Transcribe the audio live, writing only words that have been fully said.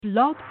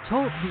Blog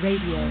Talk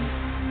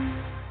Radio.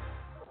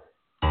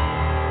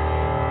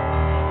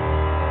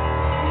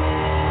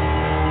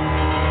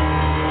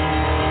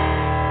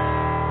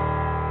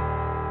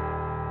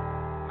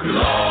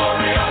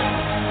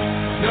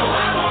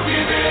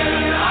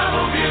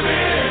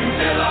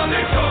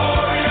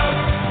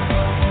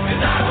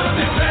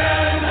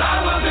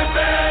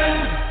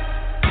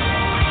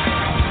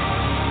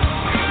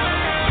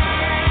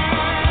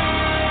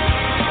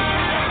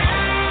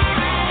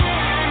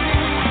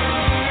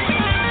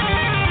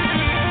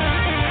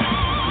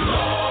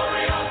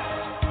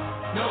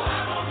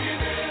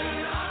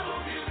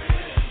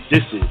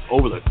 This is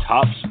Over the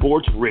Top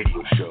Sports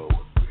Radio Show,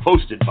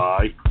 hosted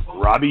by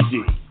Robbie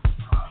D,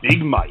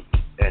 Big Mike,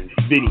 and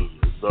Vinny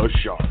the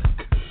Shark.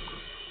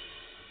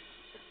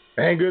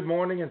 And good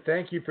morning, and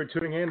thank you for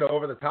tuning in to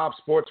Over the Top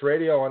Sports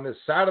Radio on this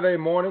Saturday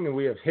morning, and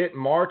we have hit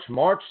March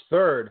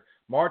 3rd.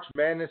 March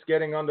Madness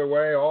getting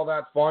underway, all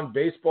that fun.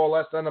 Baseball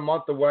less than a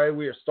month away.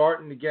 We are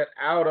starting to get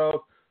out of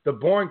the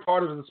boring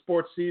part of the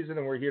sports season,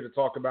 and we're here to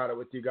talk about it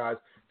with you guys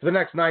for the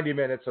next 90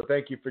 minutes. So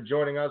thank you for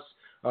joining us.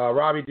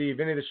 Robbie D,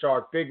 Vinny the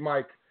Shark, Big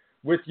Mike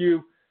with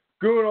you.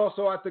 Goon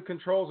also at the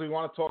controls. We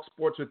want to talk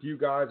sports with you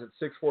guys at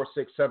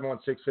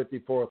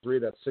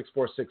 646-716-5403. That's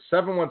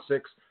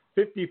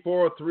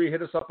 646-716-5403.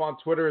 Hit us up on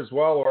Twitter as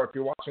well, or if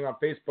you're watching on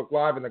Facebook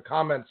Live in the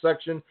comments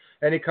section,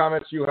 any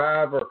comments you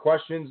have or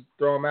questions,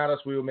 throw them at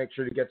us. We will make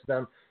sure to get to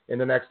them in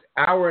the next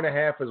hour and a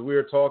half as we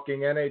are talking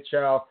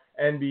NHL,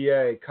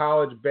 NBA,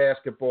 college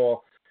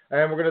basketball.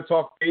 And we're going to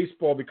talk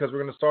baseball because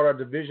we're going to start our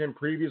division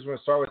previews. We're going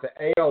to start with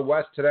the AL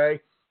West today.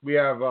 We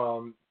have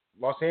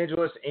Los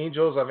Angeles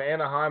Angels of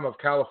Anaheim of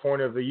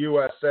California of the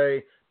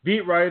USA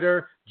beat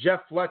writer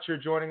Jeff Fletcher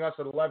joining us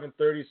at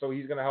 11:30, so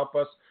he's going to help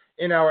us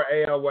in our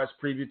AL West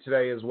preview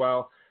today as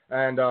well.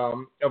 And,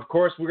 of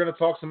course, we're going to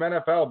talk some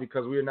NFL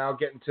because we are now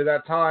getting to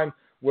that time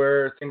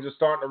where things are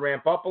starting to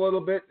ramp up a little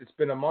bit. It's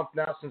been a month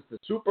now since the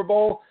Super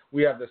Bowl.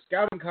 We have the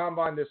scouting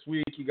combine this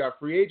week. You got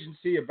free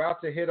agency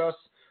about to hit us.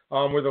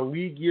 Where the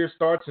league year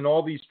starts and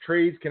all these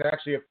trades can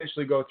actually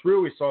officially go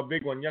through. We saw a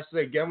big one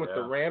yesterday again with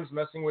the Rams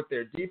messing with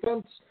their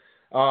defense.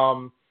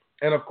 And,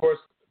 of course,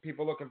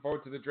 people looking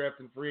forward to the draft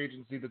and free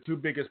agency, the two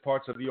biggest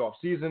parts of the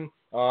offseason.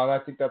 And I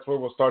think that's where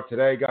we'll start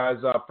today, guys.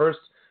 First,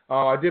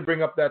 I did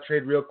bring up that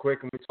trade real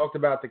quick, and we talked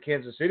about the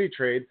Kansas City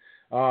trade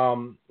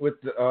with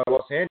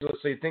Los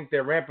Angeles. So you think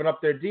they're ramping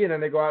up their D, and then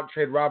they go out and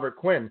trade Robert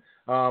Quinn.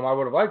 I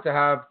would have liked to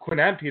have Quinn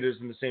and Peters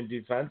in the same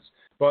defense,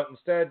 but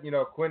instead,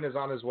 Quinn is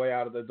on his way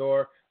out of the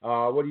door.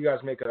 What do you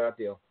guys make of that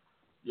deal?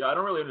 Yeah, I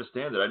don't really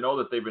understand it. I know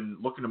that they've been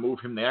looking to move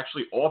him. They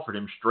actually offered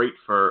him straight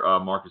for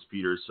Marcus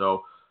Peters.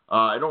 So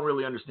I don't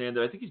really understand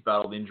it. I think he's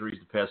battled injuries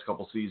the past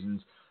couple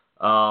seasons.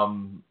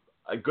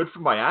 Good for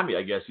Miami,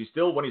 I guess. He's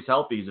still, when he's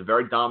healthy, he's a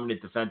very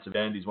dominant defensive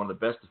end. He's one of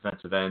the best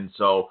defensive ends.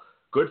 So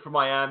good for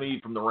Miami.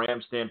 From the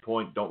Rams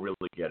standpoint, don't really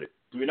get it.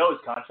 Do we know his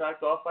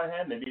contract off by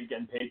hand? Maybe he's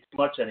getting paid too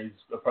much and he's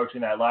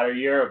approaching that latter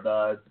year of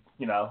the,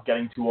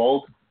 getting too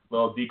old.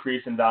 Little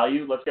decrease in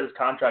value. Let's get his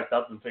contract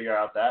up and figure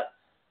out that.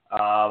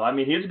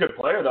 He's a good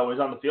player, though. When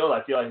he's on the field,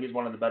 I feel like he's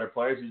one of the better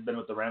players. He's been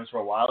with the Rams for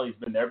a while. He's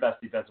been their best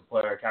defensive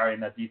player, carrying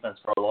that defense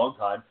for a long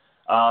time.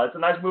 It's a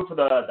nice move for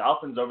the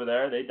Dolphins over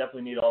there. They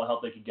definitely need all the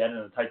help they could get in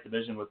a tight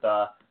division with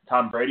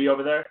Tom Brady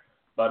over there.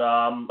 But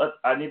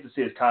I need to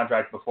see his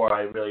contract before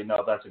I really know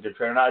if that's a good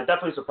trade or not. It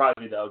definitely surprised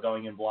me, though,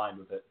 going in blind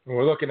with it.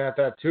 We're looking at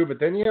that, too. But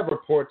then you have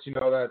reports,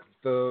 that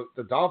the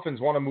Dolphins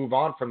want to move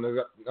on from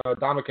the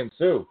Ndamukong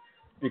Suh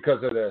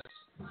because of this.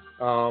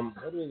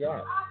 What do we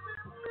got?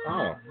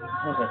 Oh.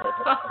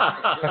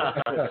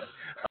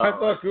 I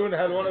thought Goon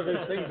had one of his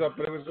things up,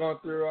 but it was going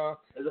through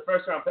the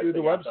first round pick through the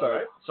website. Though,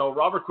 right? So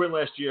Robert Quinn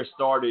last year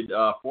started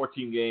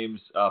 14 games,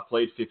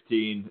 played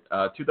 15.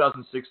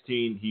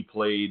 2016 he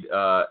played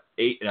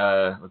 8.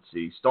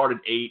 Started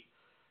 8,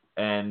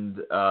 and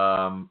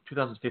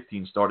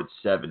 2015 started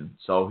 7.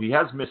 So he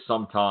has missed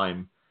some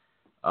time.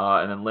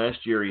 And then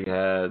last year he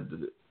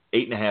had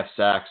 8.5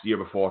 sacks. The year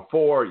before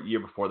 4. Year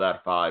before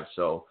that 5.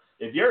 So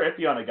if you're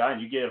iffy on a guy and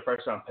you get a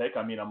first round pick,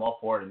 I'm all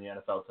for it in the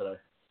NFL today.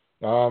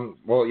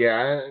 Well,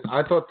 yeah,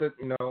 I thought that,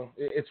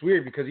 it's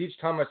weird because each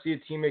time I see a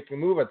team making a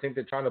move, I think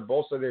they're trying to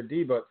bolster their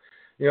D, but,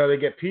 they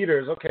get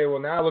Peters. Okay, well,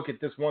 now look at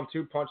this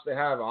 1-2 punch they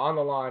have on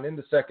the line in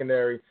the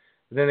secondary.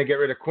 And then they get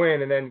rid of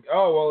Quinn, and then,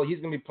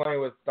 he's going to be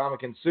playing with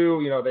Ndamukong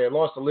Suh. They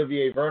lost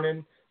Olivier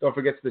Vernon. Don't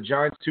forget to the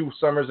Giants 2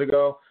 summers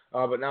ago.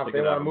 But now if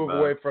they want to move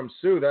away from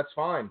Suh, that's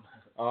fine.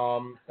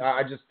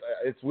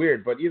 It's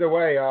weird. But either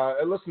way,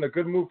 listen, a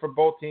good move for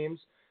both teams.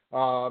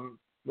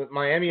 With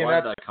Miami and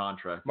that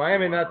contract.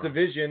 Miami in that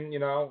division,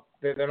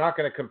 they're not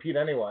going to compete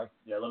anyway.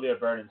 Yeah, Olivier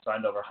Vernon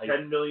signed over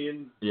 $10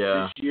 million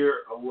this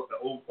year,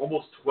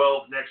 almost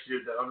 $12 next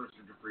year. The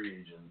unrestricted free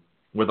agent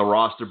with a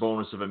roster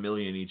bonus of $1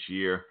 million each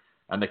year,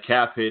 and the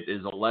cap hit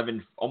is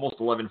almost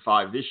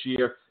 11.5 this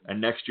year, and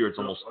next year it's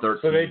almost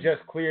 13. So they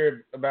just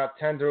cleared about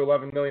 $10 to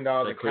 $11 million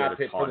of cap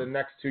hit for the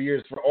next 2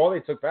 years. For all they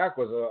took back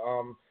was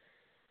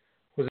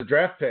was a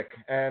draft pick,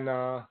 and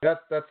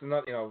that's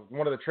another,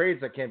 one of the trades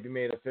that can't be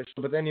made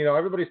official. But then,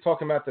 everybody's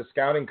talking about the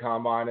scouting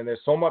combine, and there's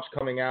so much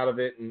coming out of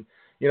it. And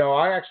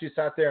I actually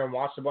sat there and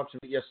watched a bunch of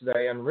it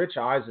yesterday. And Rich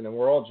Eisen, and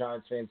we're all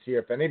Giants fans here.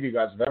 If any of you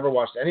guys have ever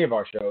watched any of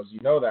our shows, you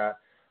know that.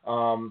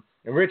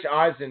 And Rich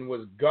Eisen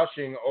was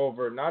gushing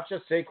over not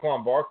just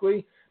Saquon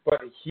Barkley,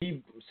 but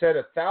he said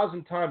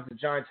 1,000 times the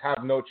Giants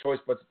have no choice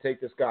but to take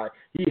this guy.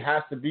 He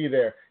has to be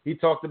there. He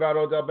talked about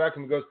Odell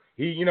Beckham. He goes,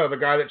 the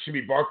guy that should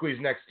be Barkley's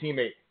next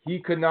teammate. He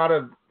could not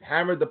have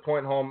hammered the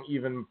point home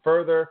even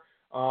further.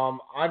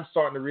 I'm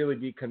starting to really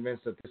be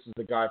convinced that this is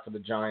the guy for the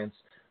Giants.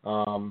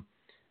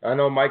 I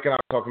know Mike and I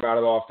are talking about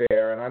it off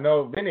air, and I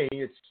know Vinny,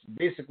 it's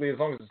basically as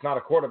long as it's not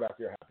a quarterback,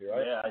 you're happy,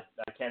 right? Yeah,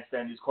 I can't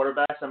stand these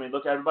quarterbacks. I mean,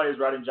 look, everybody's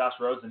riding Josh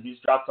Rosen. He's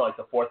dropped to like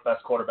the fourth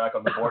best quarterback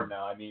on the board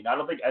now. I mean, I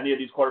don't think any of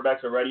these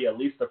quarterbacks are ready at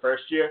least the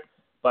first year.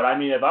 But, I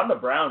mean, if I'm the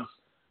Browns,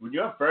 when you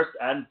have first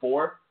and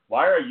 4,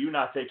 why are you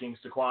not taking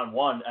Saquon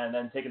 1 and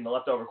then taking the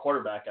leftover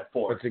quarterback at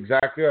 4? That's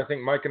exactly what I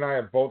think Mike and I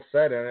have both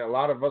said, and a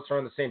lot of us are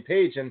on the same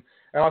page. And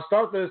I'll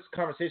start this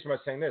conversation by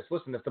saying this.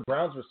 Listen, if the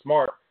Browns were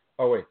smart,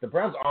 the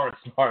Browns aren't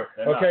smart.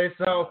 Okay,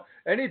 so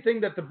anything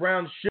that the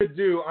Browns should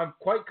do, I'm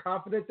quite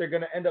confident they're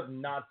going to end up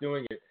not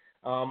doing it.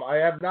 I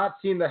have not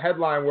seen the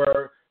headline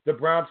where the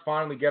Browns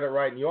finally get it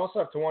right. And you also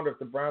have to wonder if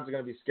the Browns are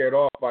going to be scared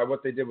off by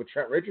what they did with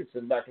Trent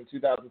Richardson back in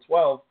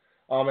 2012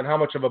 and how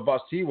much of a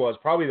bust he was.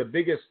 Probably the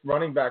biggest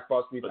running back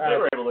bust we've had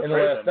in the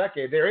last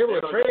decade. They were able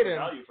to trade him,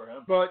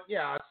 but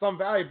some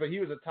value, but he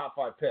was a top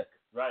 5 pick.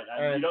 Right,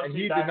 and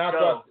you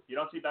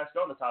don't see backs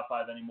go in the top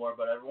 5 anymore,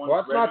 but everyone's.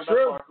 Well, that's not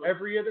true.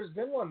 Every year there's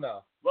been one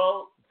though.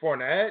 Well,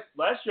 Fournette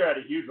last year had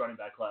a huge running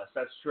back class.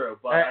 That's true,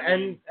 but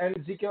and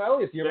Ezekiel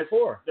Elliott the year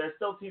before. There's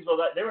still teams. Well,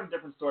 they were in a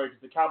different story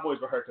because the Cowboys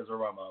were hurt because of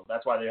Romo.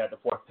 That's why they had the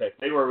 4th pick.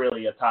 They were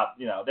really a top.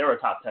 They were a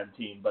top 10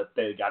 team, but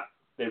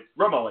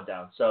Romo went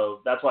down, so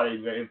that's why they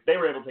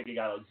were able to take a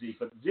guy like Zeke.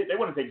 But they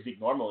wouldn't take Zeke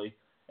normally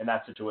in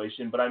that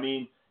situation. But I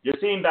mean, you're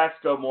seeing backs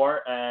go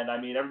more, and I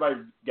mean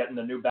everybody's getting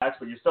the new backs,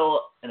 but you're still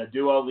in a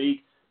duo league.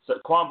 So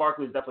Saquon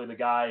Barkley is definitely the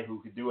guy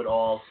who could do it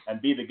all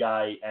and be the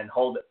guy and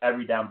hold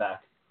every down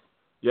back.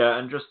 Yeah,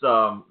 and just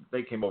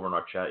they came over in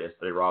our chat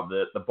yesterday, Rob.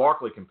 The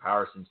Barkley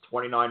comparisons: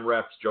 29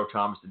 reps, Joe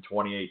Thomas did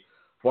 28.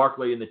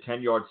 Barkley in the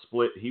 10-yard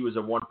split, he was a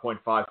 1.54.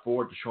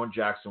 Deshaun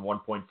Jackson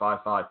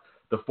 1.55.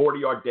 The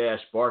 40-yard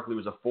dash, Barkley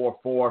was a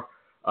 4.4.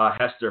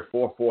 Hester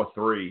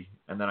 4.43.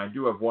 And then I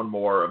do have one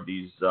more of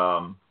these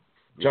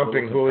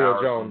jumping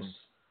Julio Jones.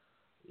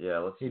 Yeah,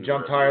 let's see. He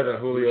jumped higher than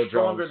Julio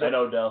Jones. And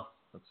Odell.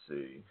 Let's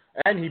see.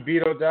 And he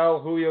beat Odell,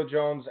 Julio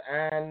Jones,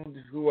 and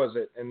who was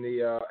it in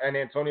the and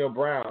Antonio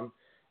Brown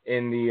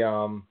in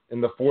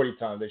the 40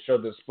 time. They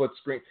showed the split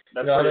screen.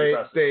 That's pretty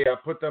impressive. They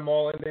put them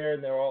all in there,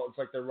 and it's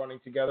like they're running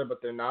together,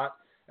 but they're not.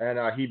 And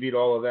he beat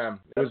all of them.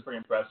 That's pretty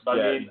impressive. I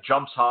mean,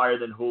 jumps higher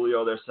than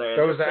Julio. They're saying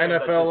there was an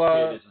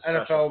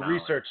NFL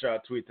research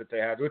tweet that they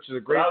had, which is a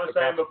great. What I was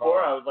saying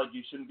before, I was like,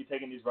 you shouldn't be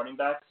taking these running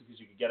backs because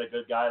you could get a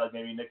good guy like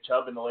maybe Nick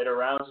Chubb in the later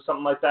rounds or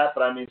something like that.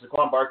 But I mean,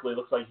 Saquon Barkley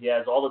looks like he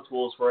has all the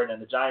tools for it, and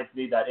the Giants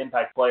need that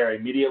impact player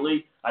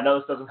immediately. I know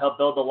this doesn't help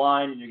build the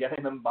line, and you're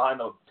getting them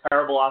behind a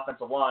terrible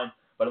offensive line,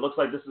 but it looks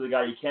like this is a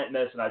guy you can't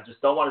miss, and I just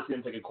don't want to see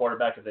them take a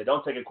quarterback. If they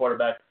don't take a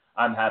quarterback,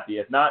 I'm happy.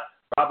 If not,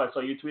 Rob, I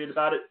saw you tweet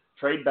about it.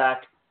 Trade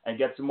back and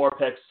get some more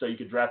picks so you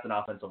could draft an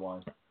offensive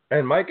line.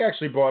 And Mike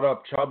actually brought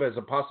up Chubb as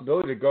a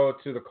possibility to go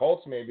to the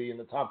Colts maybe in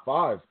the top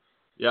 5.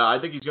 Yeah, I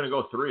think he's going to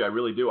go 3. I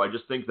really do. I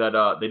just think that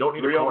they don't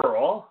need 3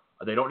 overall.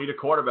 They don't need a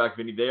quarterback,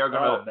 Vinny. They are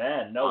going to. Oh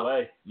man, no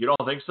way. You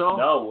don't think so?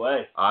 No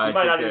way. He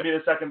might not even be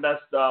the second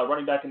best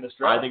running back in this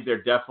draft. I think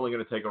they're definitely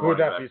going to take a running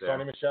back. Who would that be?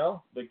 Sonny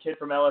Michel? The kid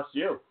from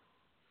LSU.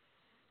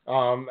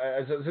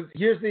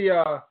 Here's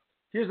the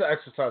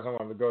exercise I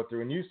wanted to go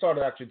through, and you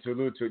started actually to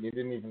allude to it, and you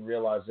didn't even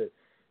realize it.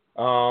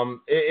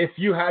 If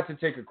you had to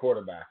take a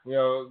quarterback,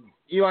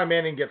 Eli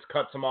Manning gets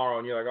cut tomorrow,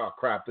 and you're like, oh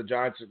crap, the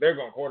Giants, they're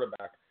going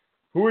quarterback.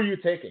 Who are you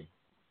taking?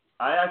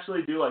 I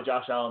actually do like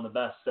Josh Allen the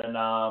best, and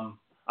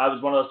I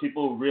was one of those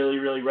people who really,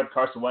 really read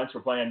Carson Wentz for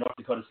playing at North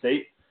Dakota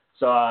State,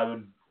 so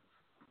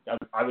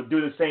I would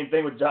do the same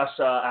thing with Josh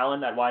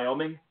Allen at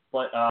Wyoming,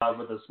 with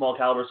a small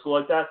caliber school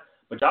like that.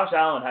 But Josh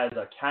Allen has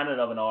a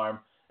cannon of an arm,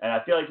 and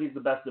I feel like he's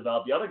the best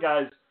developed. The other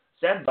guys.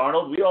 Sam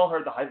Darnold, we all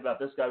heard the hype about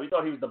this guy. We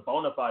thought he was the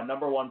bona fide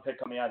number 1 pick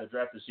coming out of the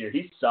draft this year.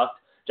 He sucked.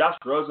 Josh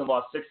Rosen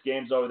lost 6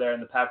 games over there in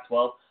the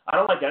Pac-12. I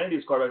don't like any of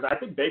these quarterbacks. I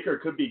think Baker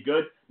could be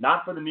good,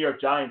 not for the New York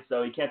Giants,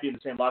 though. He can't be in the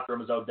same locker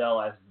room as Odell,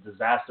 as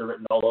disaster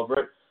written all over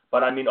it.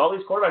 But, I mean, all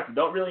these quarterbacks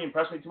don't really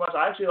impress me too much.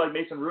 I actually like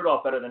Mason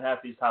Rudolph better than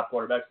half these top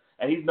quarterbacks,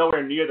 and he's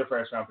nowhere near the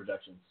first-round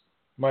projections.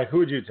 Mike, who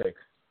would you take?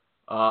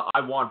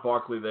 I want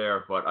Barkley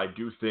there, but I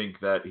do think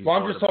that he's. Well,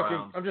 I'm just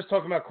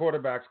talking about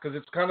quarterbacks because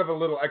it's kind of a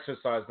little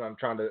exercise that I'm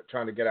trying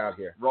to get out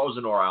here.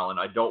 Rosen or Allen.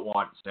 I don't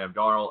want Sam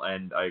Darnold,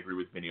 and I agree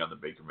with Vinny on the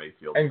Baker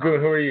Mayfield. And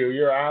Goon, who are you?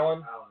 You're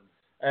Allen.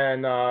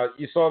 And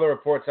you saw the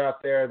reports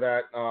out there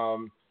that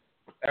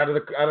out of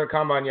the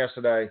combine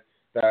yesterday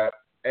that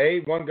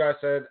one guy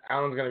said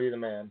Allen's going to be the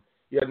man.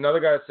 You had another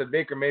guy that said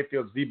Baker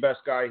Mayfield's the best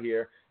guy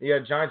here. You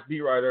had Giants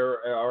beat writer,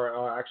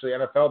 or actually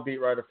NFL beat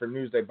writer for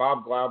Newsday,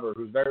 Bob Glauber,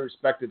 who's very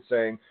respected,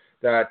 saying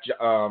that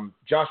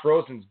Josh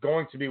Rosen's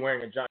going to be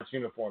wearing a Giants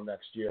uniform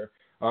next year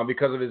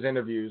because of his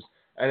interviews.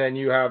 And then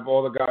you have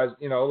all the guys,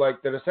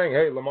 like that are saying,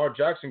 hey, Lamar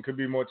Jackson could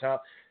be more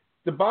talented.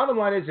 The bottom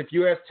line is if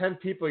you ask 10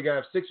 people, you're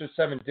going to have 6 or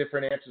 7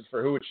 different answers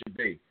for who it should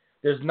be.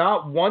 There's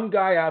not one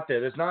guy out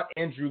there. There's not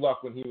Andrew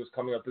Luck when he was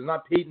coming up. There's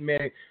not Peyton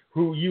Manning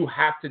who you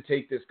have to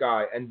take this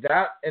guy. And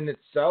that in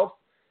itself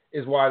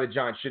is why the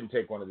Giants shouldn't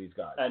take one of these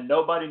guys. And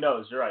nobody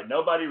knows. You're right.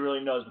 Nobody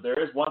really knows. But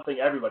there is one thing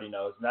everybody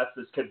knows, and that's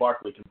this kid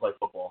Barkley can play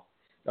football.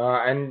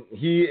 And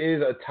he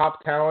is a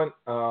top talent.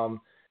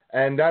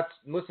 And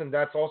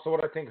that's also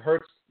what I think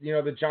hurts,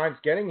 the Giants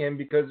getting him,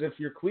 because if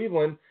you're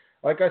Cleveland,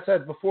 like I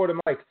said before to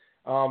Mike,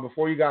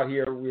 before you got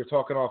here, we were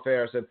talking off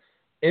air, I said,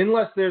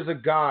 unless there's a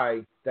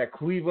guy that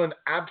Cleveland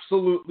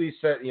absolutely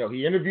said,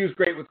 he interviews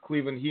great with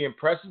Cleveland, he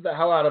impresses the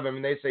hell out of him,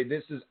 and they say,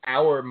 this is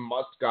our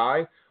must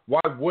guy, why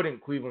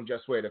wouldn't Cleveland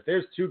just wait? If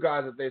there's 2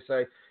 guys that they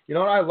say, you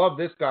know what, I love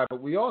this guy,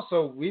 but we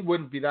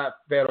wouldn't be that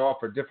bad off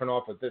or different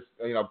off at this,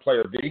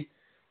 player B,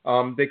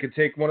 they could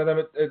take one of them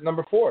at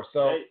number 4.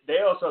 So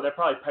they're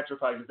probably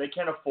petrified because they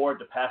can't afford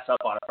to pass up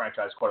on a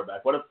franchise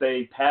quarterback. What if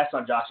they pass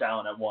on Josh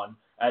Allen at 1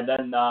 and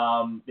then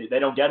they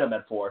don't get him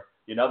at 4?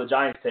 The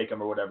Giants take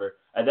him or whatever.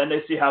 And then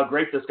they see how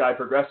great this guy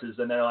progresses,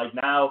 and they're like,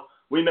 now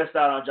we missed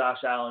out on Josh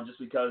Allen just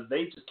because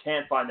they just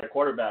can't find their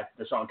quarterback.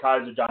 DeShone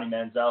Kizer, Johnny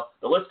Manziel.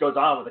 The list goes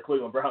on with the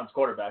Cleveland Browns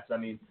quarterbacks. I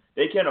mean,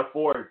 they can't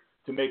afford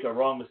to make a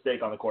wrong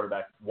mistake on the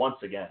quarterback once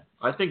again.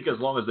 I think as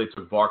long as they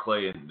took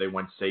Barkley and they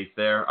went safe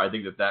there, I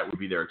think that would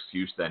be their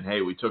excuse then.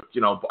 Hey, we took,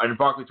 and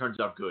Barkley turns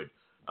out good.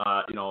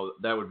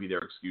 That would be their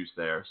excuse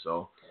there.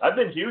 So I've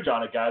been huge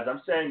on it, guys.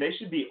 I'm saying they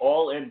should be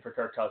all in for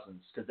Kirk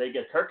Cousins because they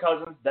get Kirk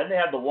Cousins, then they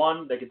have the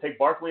 1, they can take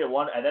Barkley at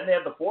 1, and then they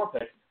have the 4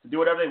 pick to do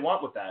whatever they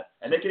want with that.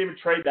 And they can even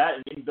trade that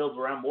and even build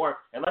around more.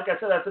 And like I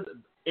said, that's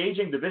an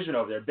aging division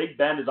over there. Big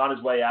Ben is on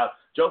his way out.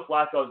 Joe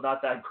Flacco is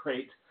not that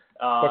great.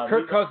 But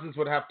Kirk Cousins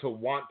would have to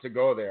want to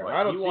go there. Right.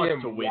 I don't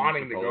see him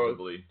wanting to go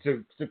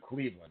to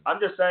Cleveland. I'm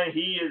just saying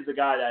he is the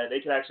guy that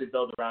they could actually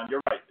build around.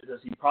 You're right.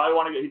 He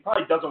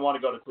probably doesn't want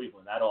to go to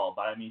Cleveland at all.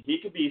 But, I mean, he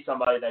could be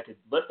somebody that could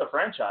lift the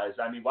franchise.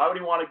 I mean, why would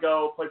he want to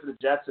go play for the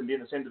Jets and be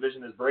in the same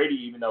division as Brady,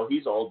 even though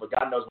he's old, but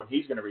God knows when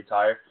he's going to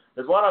retire.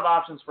 There's a lot of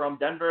options from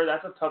Denver.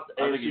 That's a tough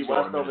AFC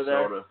West over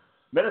there.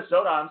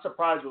 Minnesota, I'm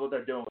surprised with what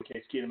they're doing with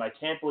Case Keenum. I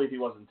can't believe he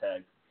wasn't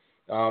tagged.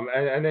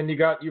 And then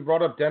you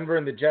brought up Denver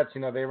and the Jets.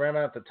 They ran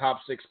out the top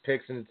 6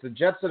 picks, and it's the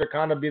Jets that are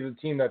kind of be the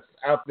team that's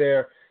out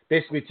there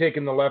basically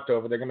taking the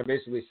leftover. They're going to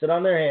basically sit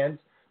on their hands,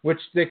 which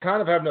they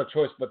kind of have no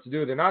choice but to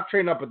do. They're not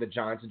trading up with the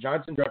Giants. The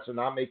Giants and Jets are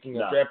not making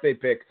a draft day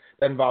pick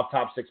that involves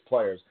top 6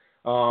 players.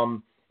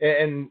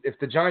 And if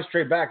the Giants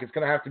trade back, it's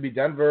going to have to be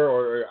Denver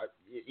or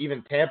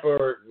even Tampa,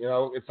 or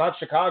it's not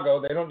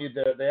Chicago. They don't need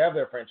they have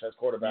their franchise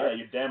quarterback. Yeah,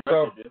 you're damn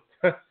right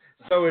they do.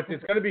 So it's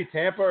going to be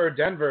Tampa or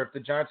Denver if the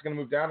Giants are going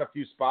to move down a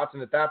few spots.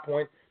 And at that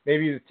point,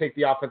 maybe you take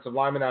the offensive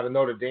lineman out of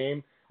Notre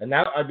Dame, and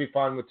that I'd be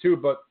fine with too.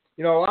 But,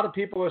 a lot of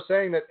people are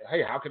saying that,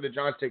 hey, how could the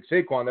Giants take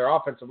Saquon? Their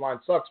offensive line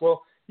sucks.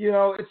 Well, the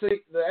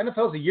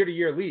NFL is a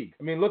year-to-year league.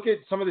 I mean, look at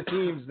some of the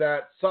teams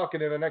that suck,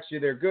 and then the next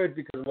year they're good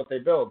because of what they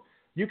build.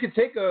 You could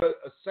take they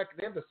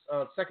have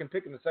the second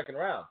pick in the second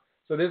round.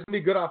 So there's going to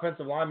be good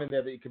offensive linemen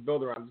there that you can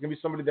build around. There's going to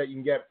be somebody that you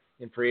can get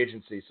in free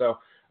agency. So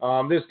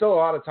there's still a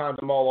lot of time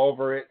to mull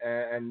over it,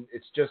 and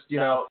it's just,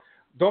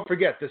 don't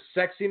forget, the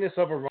sexiness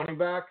of a running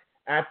back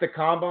at the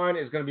combine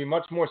is going to be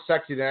much more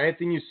sexy than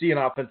anything you see an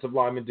offensive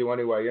lineman do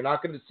anyway. You're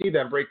not going to see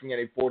them breaking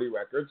any 40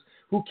 records.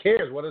 Who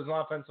cares? What is an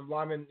offensive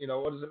lineman?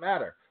 What does it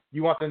matter?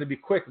 You want them to be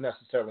quick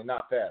necessarily,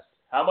 not fast.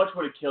 How much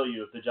would it kill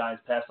you if the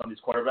Giants passed on these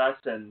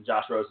quarterbacks and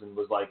Josh Rosen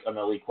was like an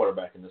elite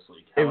quarterback in this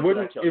league? It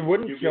wouldn't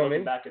kill me.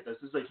 Back at this.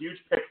 This is a huge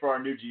pick for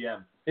our new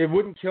GM. It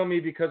wouldn't kill me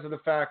because of the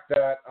fact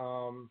that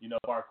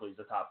Barkley's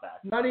the top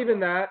back. Not even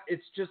that.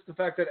 It's just the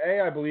fact that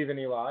A, I believe in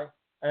Eli,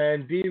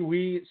 and B,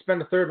 we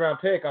spend a 3rd-round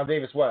pick on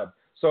Davis Webb.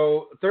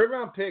 So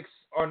 3rd-round picks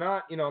are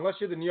not, unless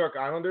you're the New York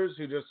Islanders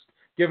who just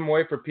give them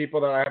away for people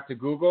that I have to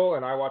Google,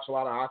 and I watch a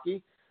lot of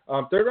hockey.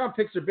 3rd-round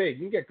picks are big.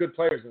 You can get good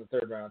players in the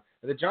 3rd round.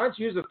 And the Giants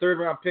used a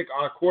 3rd-round pick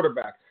on a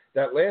quarterback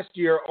that last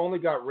year only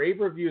got rave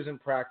reviews in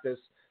practice.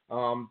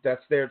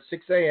 That's there at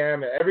 6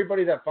 a.m.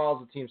 Everybody that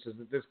follows the team says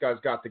that this guy's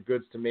got the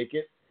goods to make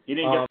it. He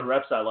didn't get the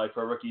reps I like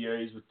for a rookie year.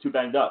 He was too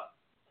banged up.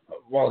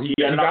 Well, he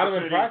got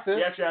him in practice.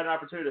 He actually had an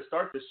opportunity to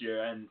start this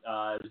year, and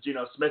it was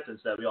Geno Smith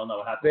instead. We all know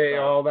what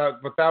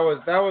happened. But that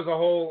was a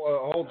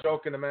whole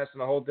joke and a mess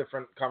and a whole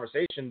different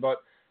conversation. But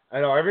I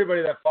know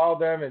everybody that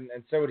followed them and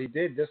said what he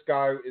did. This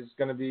guy is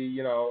going to be,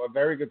 a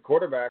very good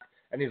quarterback,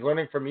 and he's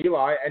learning from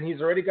Eli, and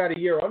he's already got a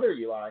year under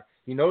Eli.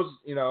 He knows,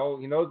 he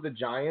knows the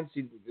Giants.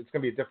 It's going to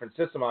be a different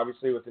system,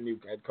 obviously, with the new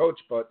head coach.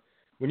 But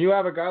when you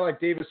have a guy like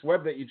Davis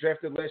Webb that you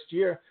drafted last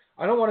year,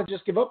 I don't want to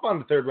just give up on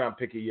the 3rd-round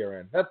pick a year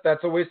in.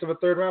 That's a waste of a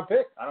 3rd-round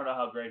pick. I don't know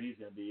how great he's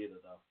going to be either,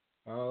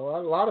 though.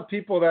 A lot of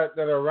people that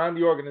are around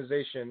the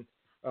organization,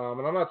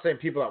 and I'm not saying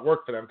people that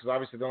work for them because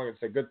obviously they're only going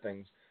to say good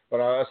things, But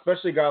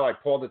especially a guy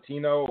like Paul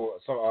Dottino,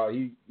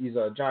 he's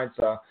a Giants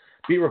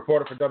beat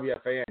reporter for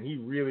WFAN. He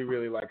really,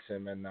 really likes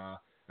him, and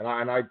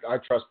I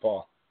trust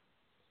Paul.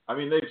 I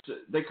mean,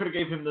 they could have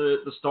gave him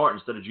the start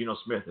instead of Geno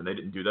Smith, and they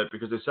didn't do that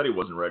because they said he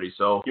wasn't ready.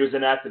 So he was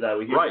inactive that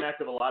week. He was right.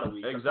 inactive a lot of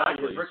weeks.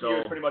 Exactly. His rookie year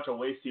was pretty much a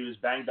waste. He was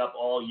banged up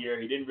all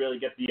year. He didn't really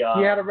get the.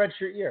 He had a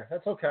redshirt year.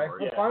 That's okay.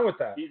 I'm fine with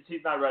that.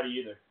 He's not ready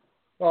either.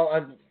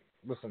 Well,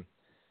 listen.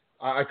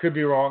 I could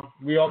be wrong.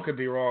 We all could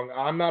be wrong.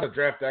 I'm not a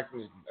draft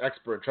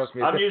expert. Trust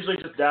me. I'm usually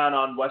just down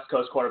on West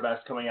Coast quarterbacks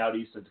coming out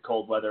east into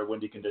cold weather,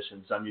 windy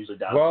conditions. I'm usually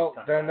down. Well,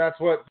 then that's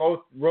what both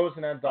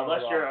Rosen and Donald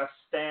unless you're a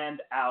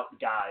standout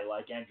guy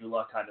like Andrew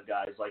Luck kind of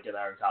guys like at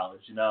Aaron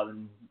College,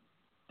 then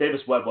Davis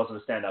Webb wasn't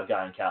a standout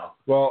guy in Cal.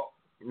 Well,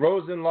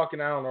 Rosen, Luck,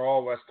 and Allen are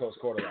all West Coast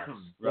quarterbacks.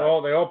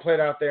 Right. They all played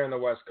out there in the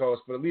West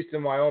Coast, but at least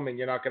in Wyoming,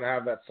 you're not going to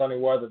have that sunny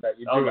weather that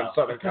you do in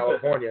Southern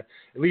California.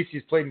 At least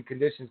he's played in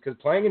conditions because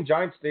playing in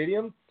Giant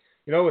Stadium,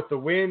 with the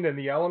wind and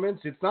the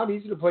elements, it's not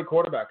easy to play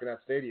quarterback in that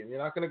stadium. You're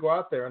not going to go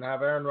out there and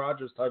have Aaron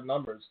Rodgers type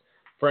numbers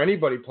for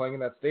anybody playing in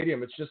that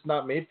stadium. It's just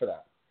not made for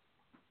that.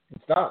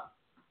 It's not.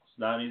 It's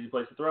not an easy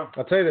place to throw.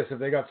 I'll tell you this, if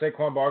they got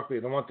Saquon Barkley,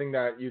 the one thing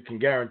that you can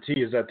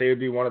guarantee is that they would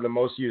be one of the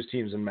most used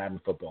teams in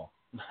Madden football.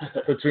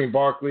 Between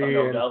Barkley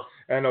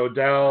and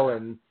Odell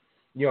and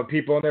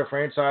people in their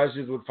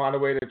franchises would find a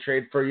way to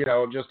trade for,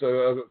 just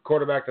a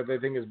quarterback that they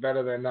think is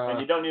better than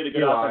and you don't need a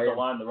good offensive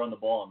line to run the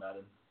ball in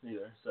Madden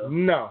either. So.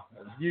 No,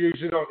 you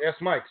usually don't. Ask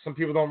Mike. Some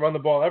people don't run the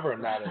ball ever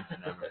in Madden.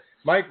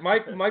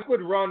 Mike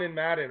would run in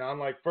Madden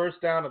on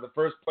first down or the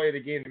first play of the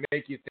game to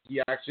make you think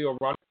he actually will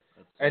run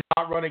and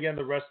not run again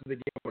the rest of the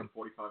game.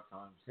 45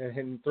 times.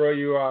 And throw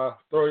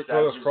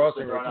those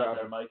crossing routes out.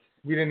 There, Mike.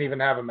 We didn't even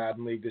have a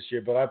Madden league this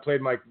year, but I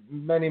played Mike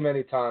many,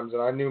 many times,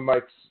 and I knew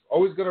Mike's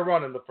always going to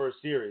run in the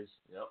first series.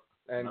 Yep.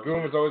 And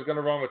Goon was always going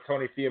to run with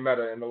Tony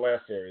Fiammetta in the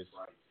last series.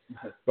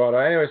 Right. But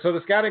anyway, so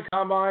the scouting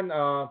combine.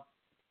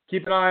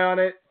 Keep an eye on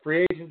it.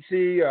 Free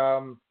agency,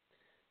 I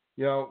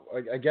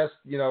guess,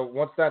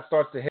 once that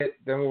starts to hit,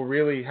 then we'll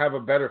really have a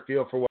better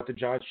feel for what the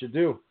Giants should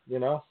do.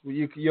 You'll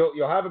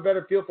have a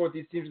better feel for what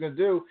these teams are going to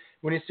do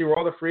when you see where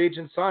all the free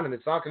agents sign. And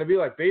it's not going to be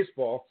like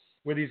baseball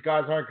where these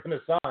guys aren't going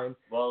to sign.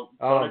 Well,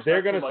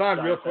 they're going to sign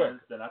real quick.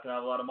 They're not going to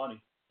have a lot of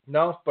money.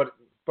 No, but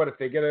if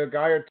they get a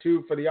guy or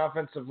two for the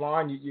offensive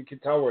line, you can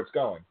tell where it's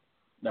going.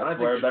 That's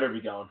where it better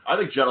be going. I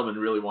think Gentleman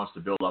really wants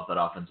to build up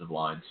that offensive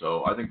line,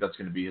 so I think that's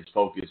going to be his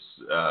focus.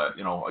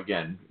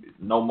 Again,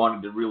 no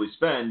money to really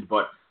spend,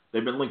 but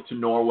they've been linked to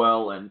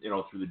Norwell and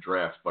through the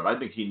draft. But I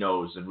think he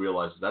knows and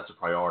realizes that's a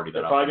priority.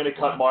 They're probably going to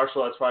cut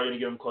Marshall. That's probably going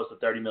to give him close to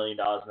 $30 million,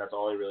 and that's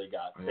all they really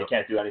got. Yep. They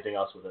can't do anything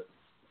else with it.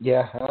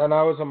 Yeah, and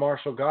I was a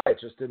Marshall guy. It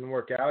just didn't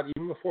work out.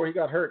 Even before he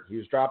got hurt, he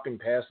was dropping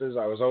passes.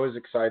 I was always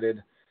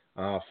excited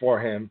for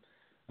him.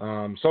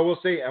 So we'll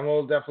see, and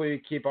we'll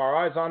definitely keep our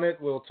eyes on it.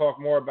 We'll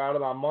talk more about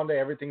it on Monday.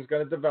 Everything's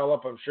going to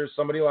develop. I'm sure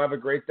somebody will have a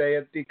great day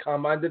at the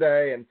Combine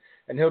today,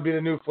 and he'll be the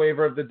new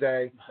flavor of the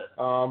day.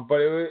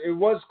 But it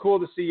was cool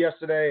to see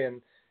yesterday, and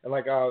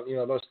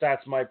those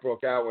stats Mike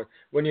broke out.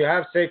 When you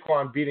have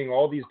Saquon beating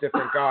all these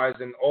different guys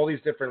in all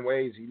these different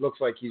ways, he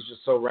looks like he's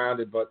just so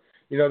rounded. But,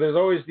 there's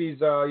always these,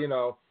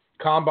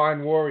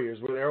 Combine warriors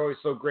where they're always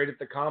so great at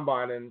the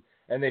Combine,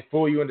 and they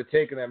fool you into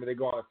taking them, and they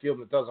go on the field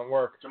and it doesn't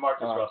work.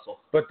 Jamarcus Russell.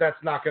 But that's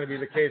not going to be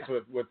the case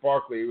with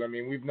Barkley. I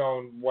mean, we've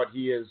known what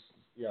he is,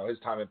 his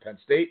time at Penn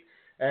State.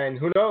 And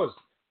who knows?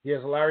 He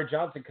has a Larry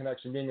Johnson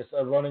connection being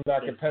a running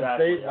back at Penn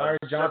State. Larry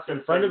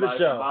Johnson, friend of the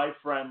show. My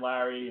friend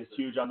Larry is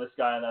huge on this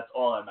guy, and that's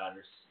all that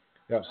matters.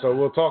 Yep, so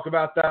we'll talk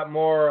about that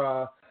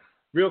more.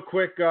 Real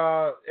quick,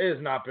 it has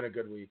not been a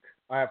good week.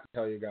 I have to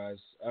tell you guys.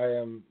 I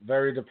am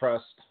very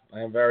depressed. I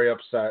am very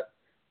upset.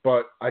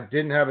 But I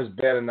didn't have as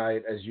bad a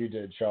night as you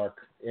did, Shark,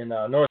 in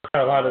North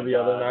Carolina the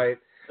other night.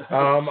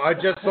 I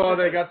just saw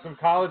they got some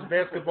college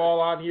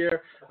basketball on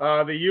here,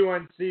 the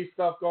UNC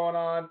stuff going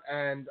on,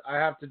 and I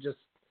have to just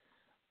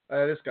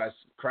this guy's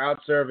crowd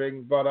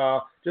serving.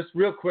 But just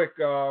real quick,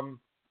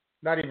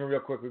 not even real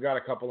quick, we got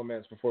a couple of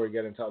minutes before we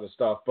get into other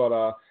stuff.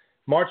 But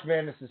March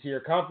Madness is here,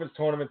 conference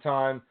tournament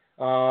time.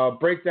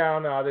 Break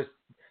down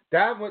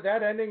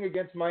that ending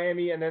against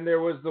Miami, and then there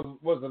was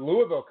the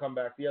Louisville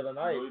comeback the other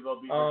night. Louisville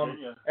beat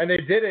Virginia. And they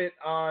did it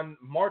on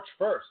March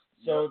 1st.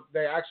 So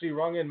they actually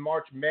rung in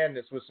March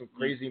Madness with some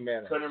crazy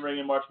madness. Couldn't ring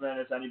in March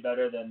Madness any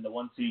better than the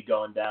 1 seed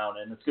going down.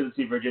 And it's good to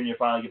see Virginia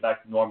finally get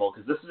back to normal,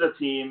 because this is a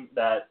team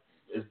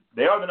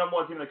they are the number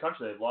 1 team in the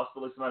country. They've lost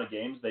the least amount of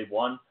games. They've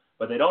won,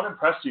 but they don't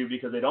impress you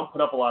because they don't put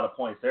up a lot of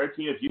points. They're a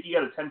team, if you can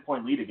get a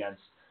 10-point lead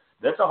against,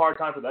 that's a hard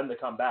time for them to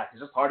come back.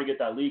 It's just hard to get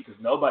that lead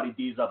because nobody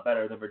D's up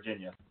better than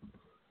Virginia.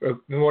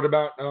 And what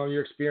about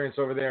your experience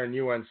over there in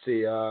UNC?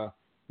 Let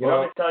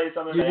me tell you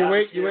something. You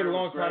wait a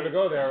long time to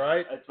go there,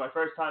 right? It's my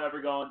first time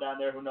ever going down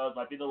there. Who knows?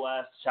 Might be the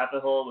last.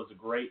 Chapel Hill was a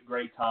great,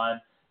 great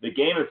time. The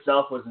game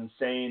itself was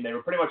insane. They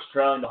were pretty much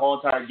trailing the whole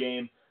entire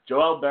game.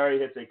 Joel Berry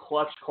hits a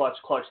clutch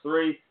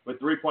 3 with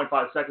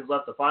 3.5 seconds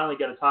left to finally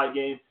get a tie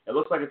game. It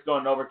looks like it's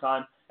going in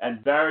overtime.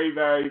 And very,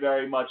 very,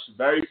 very much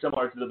very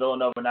similar to the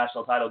Villanova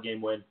national title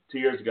game win 2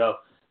 years ago.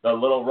 The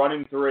little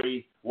running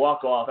 3,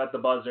 walk-off at the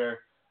buzzer.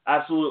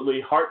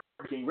 absolutely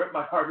heartbreaking, ripped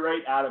my heart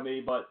right out of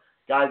me. But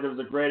guys, it was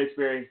a great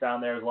experience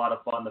down there. It was a lot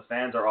of fun. The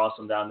fans are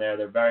awesome down there.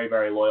 They're very,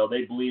 very loyal.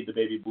 They bleed the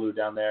baby blue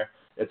down there.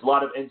 It's a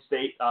lot of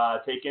in-state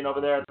take-in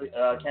over there at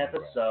the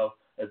campus. So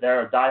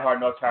they're diehard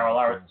North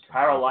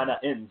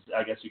Carolinians,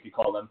 I guess you could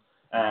call them.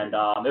 And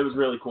it was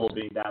really cool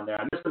being down there.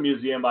 I missed the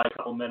museum by a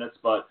couple minutes,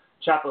 but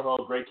Chapel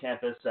Hill, great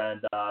campus,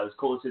 and it was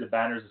cool to see the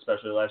banners,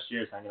 especially last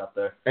year's, hanging up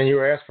there. And you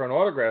were asked for an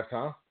autograph,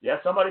 huh? Yeah,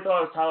 somebody thought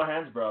I was Tyler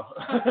Hansbrough.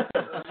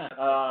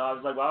 I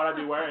was like, why would I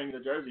be wearing the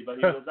jersey? But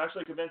he was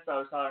actually convinced I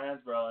was Tyler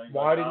Hansbrough.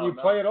 Why didn't you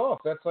play it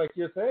off? That's like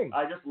your thing.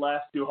 I just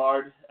laughed too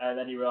hard, and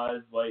then he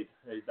realized, wait,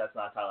 that's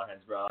not Tyler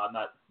Hansbrough. I'm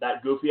not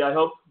that goofy, I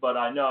hope, but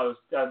I know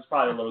I was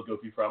probably a little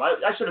goofy for him.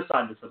 I should have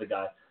signed it for the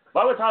guy.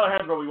 Why would Tyler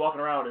Hansbrough be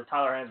walking around with his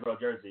Tyler Hansbrough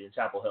jersey in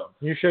Chapel Hill?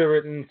 You should have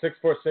written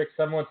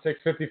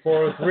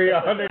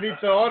 646-716-5403 underneath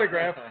the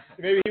autograph.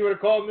 Maybe he would have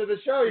called into the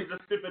show. He's the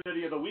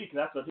stupidity of the week.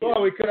 That's what he Well,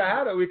 is. we could have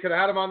had it. We could have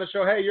had him on the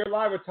show. Hey, you're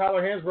live with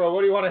Tyler Hansbrough.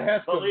 What do you want to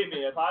ask him? Believe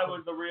me, if I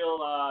was the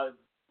real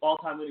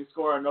all-time leading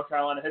scorer in North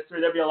Carolina history,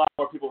 there'd be a lot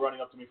more people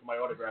running up to me for my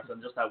autograph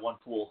than just that one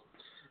fool.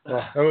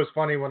 Well, it was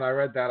funny when I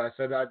read that. I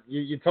said,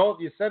 you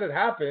said it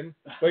happened,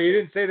 but you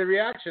didn't say the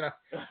reaction.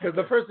 Because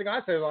the first thing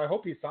I said was, I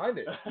hope he signed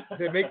it.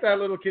 They make that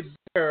little kid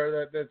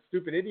there, that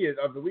stupid idiot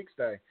of the week's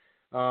day.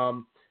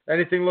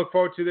 Anything to look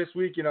forward to this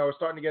week? You know, we're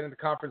starting to get into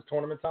conference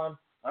tournament time.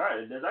 All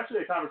right, there's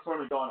actually a conference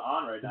tournament going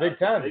on right now. Big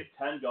Ten. Big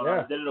Ten going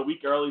on. They did it a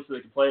week early so they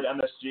can play at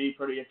MSG.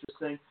 Pretty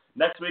interesting.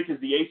 Next week is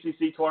the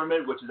ACC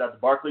tournament, which is at the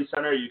Barclays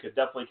Center. You could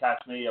definitely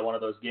catch me at one of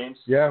those games.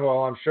 Yeah,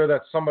 well, I'm sure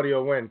that somebody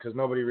will win because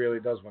nobody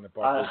really does win at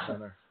Barclays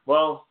Center.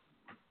 Well,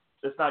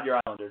 it's not your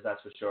Islanders,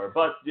 that's for sure.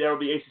 But there will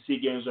be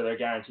ACC games where they're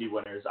guaranteed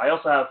winners. I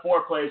also have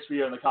 4 plays for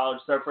you in the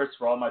college surface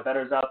for all my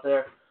bettors out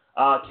there.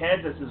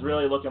 Kansas is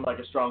really looking like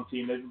a strong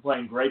team. They've been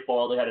playing great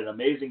ball. They had an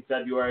amazing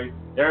February.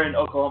 They're in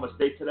Oklahoma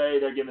State today.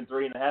 They're giving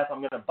 3.5. I'm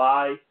going to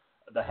buy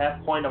the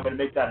half point. I'm going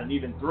to make that an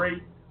even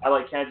 3. I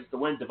like Kansas to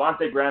win.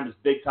 Devontae Graham is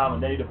big time,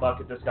 and they need a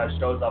bucket. This guy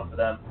shows up for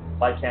them.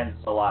 Like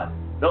Kansas a lot.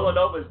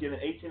 Villanova is giving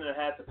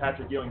 18.5 to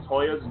Patrick Ewing's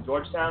Hoyas in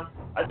Georgetown.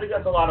 I think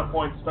that's a lot of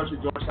points, especially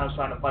Georgetown's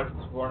trying to fight for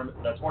the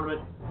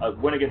tournament. A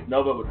win against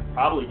Nova would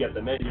probably get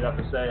them in. You'd have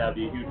to say that'd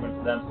be a huge win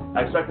for them.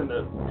 I expect them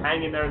to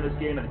hang in there in this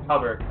game and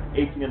cover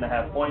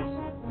 18.5 points.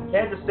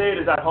 Kansas State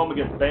is at home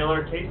against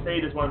Baylor.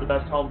 K-State is one of the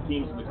best home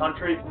teams in the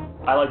country.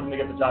 I like them to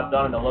get the job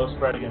done in a low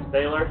spread against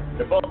Baylor.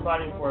 They're both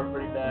fighting for it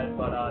pretty bad,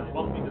 but they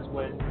both need this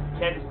win.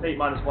 Kansas State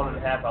minus 1.5.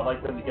 I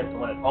like them to get the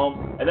win at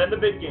home. And then the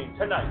big game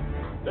tonight,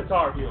 the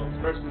Tar Heels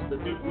versus the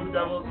Duke Blue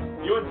Devils.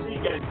 UNC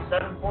getting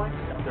 7 points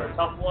after a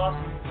tough loss.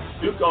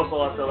 Duke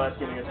also lost their last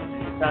game against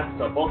Virginia Tech,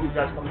 so both these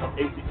guys coming up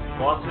ACC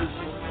losses.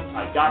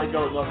 I got to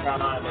go with North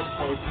Carolina. Those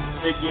points,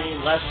 big game,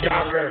 last game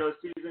of the regular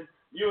season.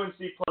 UNC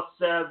plus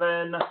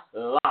 7.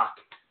 Lock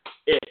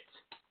it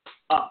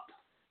up.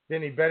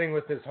 Vinny betting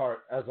with his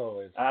heart, as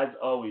always. As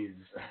always.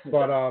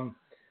 But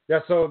yeah.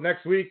 So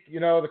next week,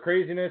 you know, the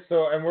craziness.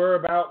 So, and we're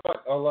about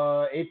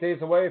 8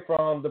 days away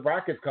from the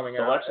brackets coming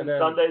out. Selection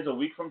Sunday's a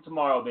week from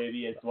tomorrow,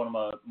 baby. It's one of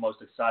my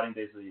most exciting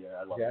days of the year.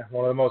 I love it. Yeah,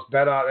 one of the most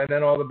bet out, and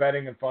then all the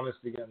betting and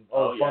funness begins.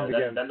 Fun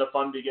begins. Then the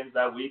fun begins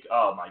that week.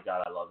 Oh my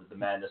God, I love it. The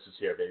madness is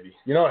here, baby.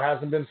 You know what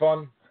hasn't been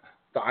fun?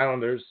 The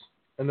Islanders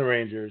and the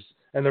Rangers.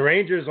 And the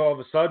Rangers, all of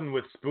a sudden,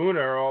 with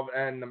Spooner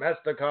and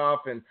Nemestikov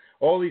and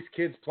all these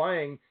kids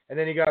playing, and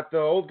then you got the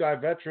old guy,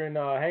 veteran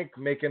Hank,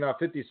 making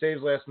 50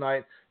 saves last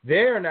night.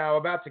 They're now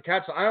about to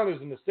catch the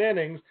Islanders in the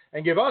standings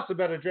and give us a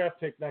better draft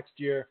pick next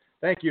year.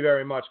 Thank you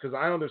very much, because the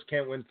Islanders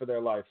can't win for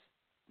their life.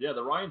 Yeah,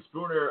 the Ryan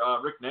Spooner,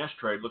 Rick Nash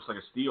trade looks like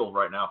a steal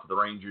right now for the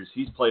Rangers.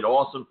 He's played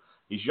awesome.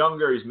 He's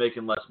younger. He's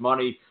making less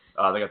money.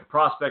 They got the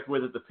prospect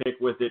with it, the pick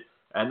with it.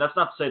 And that's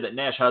not to say that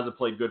Nash hasn't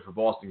played good for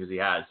Boston, because he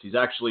has. He's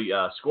actually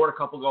scored a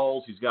couple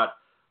goals. He's got,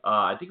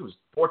 I think it was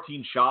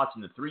 14 shots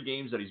in the 3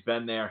 games that he's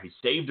been there. He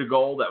saved a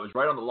goal that was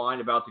right on the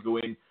line about to go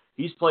in.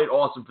 He's played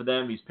awesome for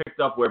them. He's picked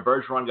up where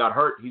Bergeron got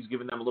hurt. He's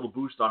given them a little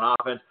boost on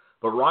offense.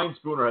 But Ryan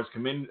Spooner has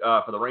come in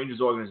for the Rangers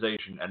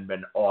organization and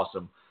been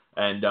awesome.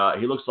 And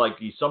he looks like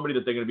he's somebody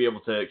that they're going to be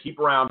able to keep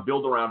around,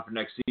 build around for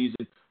next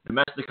season.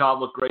 Nemestikov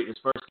looked great in his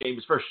first game.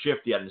 His first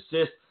shift, he had an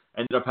assist,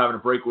 ended up having a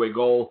breakaway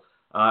goal.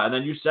 And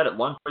then you said it,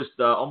 Lundqvist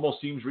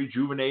almost seems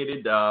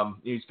rejuvenated.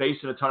 He's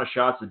facing a ton of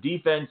shots. The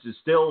defense is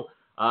still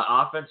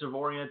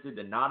offensive-oriented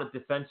and not a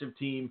defensive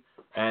team,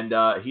 and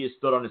he has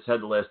stood on his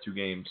head the last 2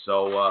 games.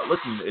 So,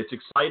 listen, it's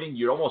exciting.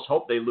 You'd almost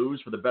hope they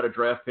lose for the better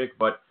draft pick,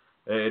 but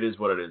it is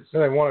what it is.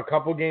 They won a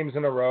couple games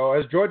in a row.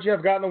 Has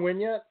Georgiev gotten a win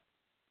yet?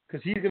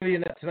 Because he's going to be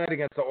in that tonight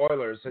against the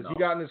Oilers. Has he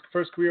gotten his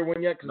first career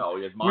win yet? No,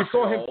 he had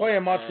Montreal. We saw him play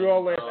in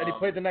Montreal last, and he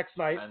played the next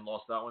night. And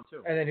lost that one,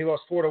 too. And then he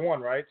lost 4-1,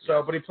 right? Yes.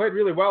 So, but he played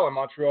really well in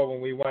Montreal when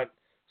we went.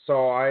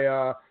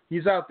 So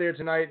he's out there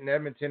tonight in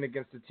Edmonton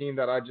against a team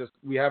that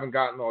we haven't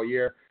gotten all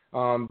year.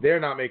 They're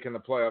not making the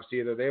playoffs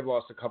either. They've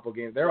lost a couple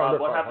games. They're under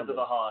 500. What happened to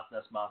the Hollis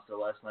Monster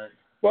last night?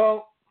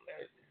 Well,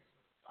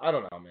 I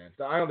don't know, man.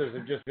 The Islanders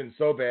have just been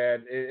so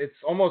bad. It's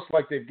almost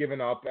like they've given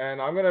up. And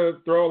I'm going to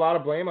throw a lot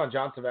of blame on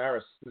John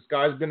Tavares. This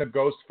guy's been a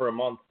ghost for a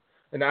month,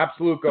 an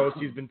absolute ghost.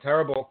 He's been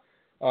terrible.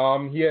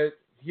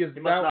 he must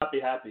not be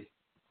happy.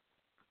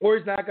 Or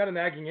he's not got a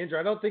nagging injury.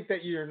 I don't think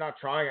that you're not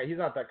trying. He's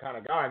not that kind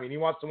of guy. I mean, he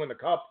wants to win the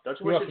cup. Don't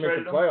you he wish wants you to make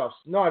traded the him? playoffs.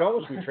 No, I don't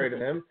wish we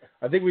traded him.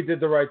 I think we did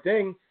the right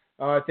thing.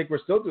 I think we're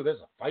still doing. There's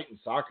a fight in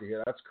soccer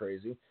here. That's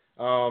crazy.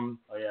 Oh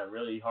yeah,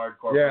 really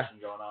hardcore pushing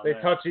going on they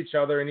there. touch each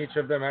other, and each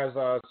of them has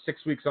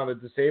 6 weeks on the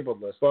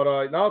disabled list. But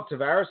no,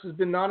 Tavares has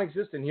been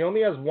non-existent. He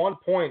only has 1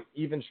 point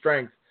even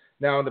strength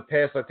now in the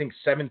past, I think,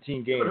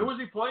 17 games. But who was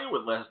he playing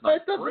with last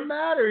night? It doesn't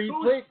matter. He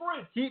Who played.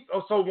 was Fritz?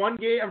 So one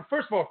game.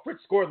 First of all,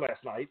 Fritz scored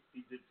last night.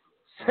 He did.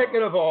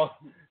 Second of all,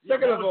 What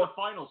was the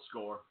final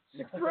score?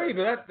 6-3.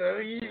 But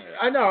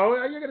I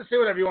know you're gonna say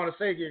whatever you want to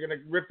say. You're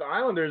gonna rip the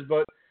Islanders,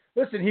 but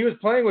listen, he was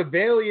playing with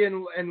Bailey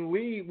and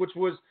Lee, which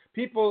was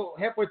people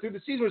halfway through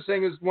the season were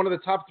saying is one of the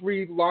top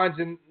 3 lines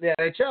in the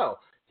NHL.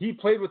 He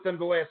played with them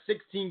the last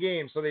 16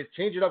 games, so they've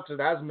changed it up because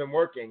it hasn't been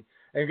working.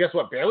 And guess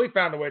what? Bailey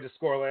found a way to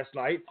score last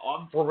night.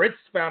 Fritz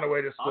found a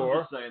way to score.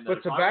 I'm just saying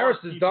that but Tavares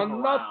has done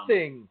him around,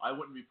 nothing. I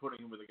wouldn't be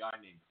putting him with a guy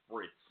named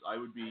Fritz. I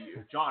would be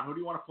John. Who do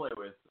you want to play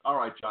with? All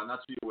right, John.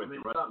 That's who you're with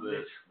the rest of the.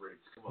 Mitch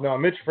Fritz. Come on. No,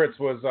 Mitch Fritz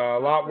was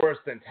a lot worse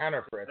than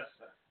Tanner Fritz.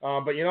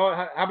 But you know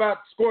what? How about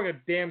scoring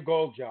a damn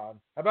goal, John?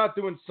 How about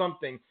doing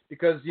something?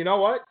 Because you know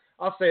what?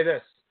 I'll say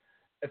this.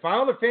 If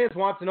Islander fans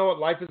want to know what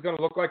life is going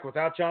to look like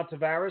without John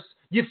Tavares,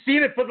 you've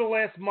seen it for the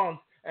last month,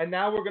 and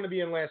now we're going to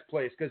be in last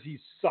place because he's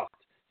sucked.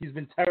 He's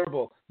been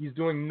terrible. He's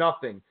doing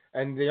nothing.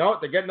 And they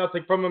get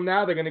nothing from him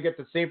now. They're going to get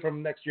the same from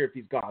him next year if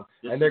he's gone.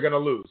 And they're going to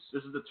lose.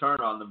 This is the turn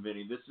on them,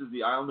 Vinny. This is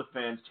the Islander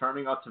fans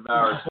turning on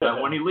Tavares. That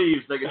when he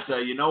leaves, they can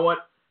say, you know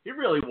what? He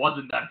really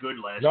wasn't that good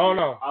last year.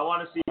 No. I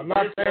want to see I'm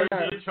not his saying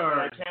jersey that. turn.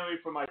 I can't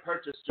wait for my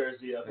purchase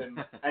jersey of him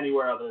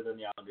anywhere other than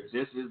the Islanders.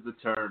 This is the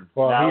turn.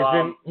 Well,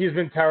 Now, he's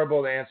been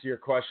terrible to answer your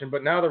question,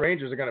 but now the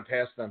Rangers are going to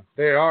pass them.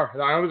 They are.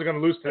 The Islanders are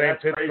going to lose today in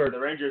That's crazy. Pittsburgh. The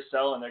Rangers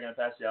sell and they're going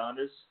to pass the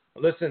Islanders.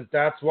 Listen,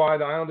 that's why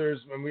the Islanders.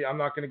 I'm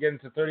not going to get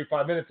into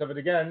 35 minutes of it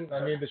again.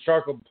 I mean, the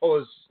Shark will pull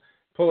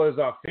his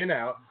fin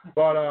out.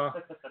 But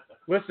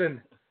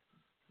listen,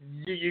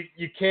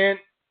 you can't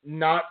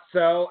not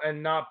sell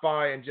and not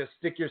buy and just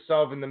stick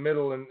yourself in the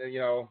middle and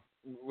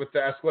with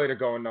the escalator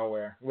going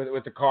nowhere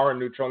with the car in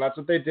neutral. And that's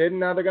what they did. And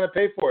now they're going to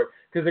pay for it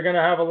because they're going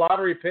to have a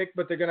lottery pick,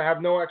 but they're going to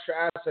have no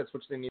extra assets,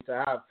 which they need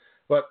to have.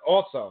 But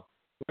also,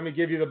 let me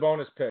give you the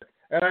bonus pick.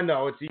 And I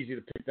know it's easy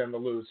to pick them to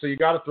lose, so you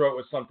got to throw it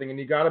with something, and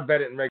you got to bet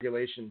it in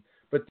regulation.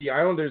 But the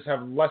Islanders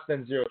have less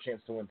than 0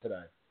 chance to win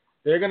today.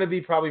 They're going to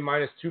be probably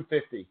minus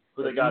 250.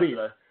 Who they got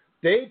today?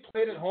 They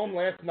played at home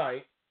last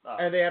night,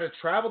 and they had to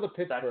travel to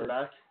Pittsburgh.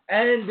 Back-to-back?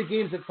 And the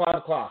game's at 5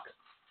 o'clock.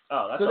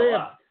 Oh, that's so a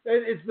lot.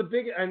 It's the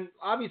big, and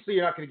obviously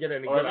you're not going to get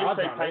any or good at least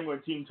odds say on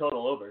Penguin team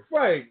total over.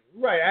 Right.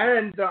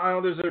 And the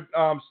Islanders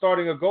are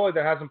starting a goalie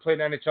that hasn't played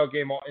an NHL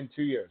game in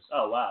 2 years.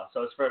 Oh, wow.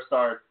 So his first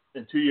start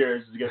in 2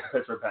 years is against the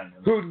Pittsburgh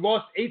Penguins. Who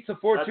lost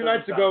 8-4 2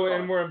 nights ago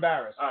and were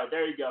embarrassed. All right,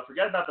 there you go.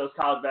 Forget about those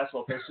college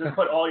basketball picks. Just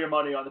put all your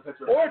money on the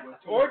Pittsburgh Penguins.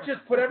 Or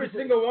just put every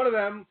single one of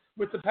them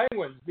with the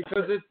Penguins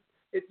because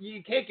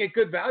you can't get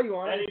good value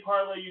on it. Any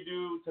parlay you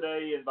do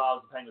today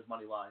involves the Penguins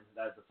money line.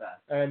 That's a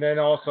fact. And then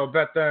also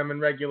bet them in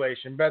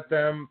regulation, bet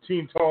them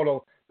team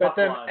total, bet Puck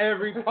them line.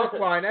 every puck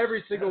line,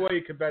 every single way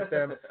you could bet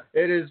them.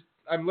 It is.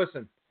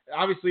 Listen.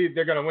 Obviously,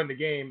 they're going to win the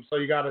game, so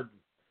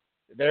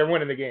they're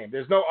winning the game.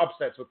 There's no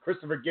upsets with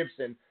Christopher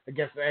Gibson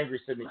against an angry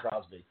Sidney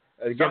Crosby.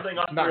 Something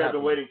us three have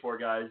been waiting for,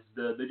 guys.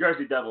 The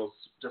Jersey Devils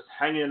just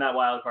hanging in that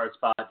wild card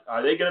spot.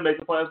 Are they going to make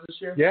the playoffs this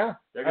year? Yeah.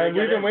 And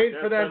we've been waiting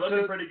for them They're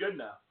looking pretty good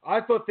now. I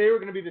thought they were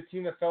going to be the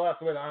team that fell out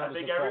the way the Islanders I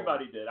think have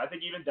everybody fallen. did. I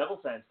think even Devil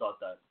fans thought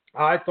that.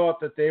 I thought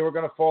that they were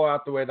going to fall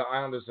out the way the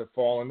Islanders have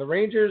fallen. The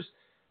Rangers,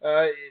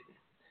 I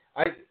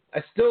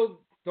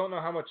still don't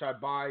know how much I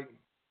buy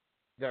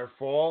their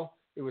fall.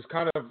 It was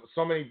kind of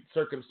so many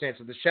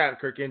circumstances. The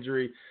Shattenkirk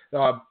injury,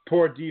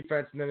 poor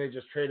defense, and then they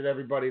just traded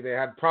everybody. They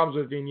had problems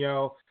with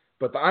Vigneault.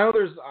 But the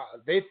Islanders,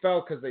 they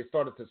fell because they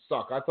started to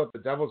suck. I thought the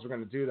Devils were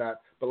going to do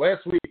that. But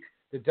last week,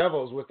 the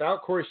Devils,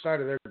 without Corey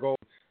Schneider, their goal,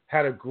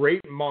 had a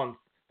great month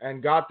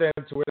and got them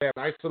to where they have a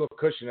nice little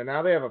cushion. And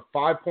now they have a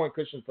 5-point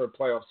cushion for a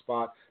playoff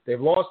spot.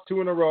 They've lost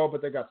 2 in a row,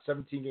 but they got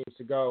 17 games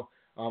to go.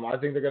 I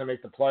think they're going to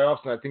make the playoffs,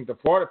 and I think the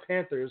Florida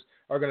Panthers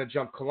are going to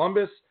jump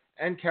Columbus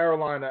and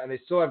Carolina, and they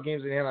still have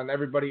games in hand on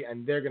everybody,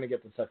 and they're going to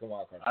get the second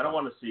wild card. I don't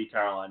want to see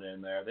Carolina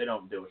in there. They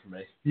don't do it for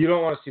me. You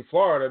don't want to see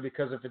Florida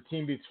because if a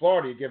team beats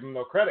Florida, you give them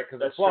no credit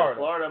because it's Florida.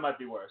 True. Florida might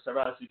be worse. I'd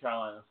rather see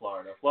Carolina than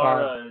Florida.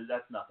 Florida,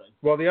 that's nothing.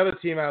 Well, the other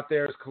team out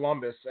there is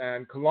Columbus,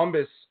 and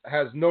Columbus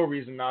has no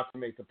reason not to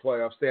make the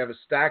playoffs. They have a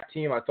stacked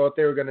team. I thought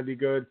they were going to be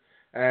good.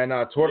 And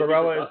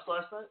Tortorella is.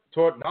 Last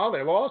night? No,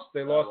 they lost.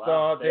 They lost.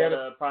 Wow. They had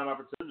a prime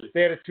opportunity.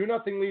 They had a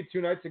 2-0 lead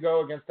 2 nights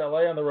ago against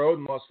LA on the road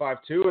and lost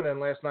 5-2. And then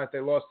last night they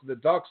lost to the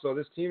Ducks. So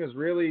this team is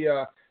really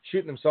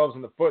shooting themselves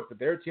in the foot. But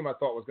their team I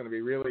thought was going to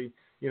be really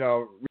be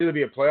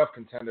a playoff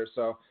contender.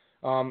 So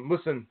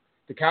listen,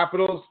 the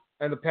Capitals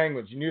and the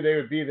Penguins, you knew they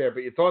would be there,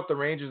 but you thought the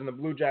Rangers and the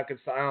Blue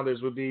Jackets, the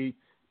Islanders would be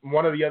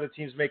one of the other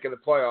teams making the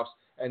playoffs,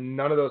 and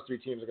none of those 3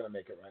 teams are going to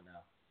make it right now.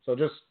 So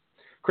just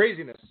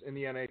craziness in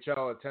the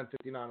NHL at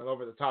 10:59 and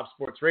Over the Top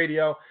Sports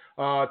Radio.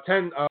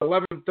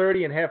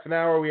 11:30 in half an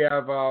hour, we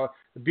have the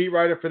beat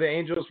writer for the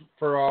Angels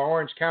for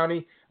Orange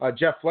County,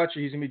 Jeff Fletcher.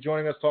 He's going to be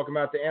joining us talking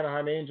about the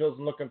Anaheim Angels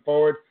and looking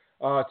forward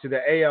to the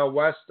AL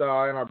West in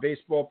our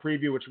baseball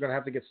preview, which we're going to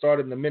have to get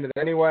started in a minute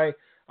anyway.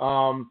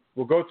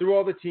 We'll go through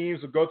all the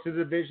teams. We'll go through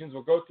the divisions.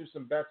 We'll go through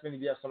some bets. Maybe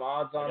you have some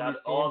odds on these teams.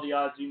 All the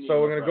odds you need. So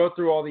we're going to go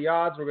through all the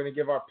odds. We're going to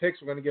give our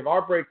picks. We're going to give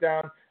our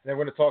breakdown. And then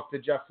we're going to talk to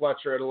Jeff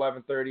Fletcher at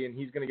 11:30, and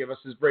he's going to give us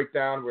his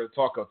breakdown. We're going to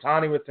talk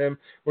Ohtani with him.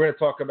 We're going to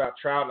talk about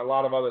Trout and a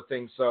lot of other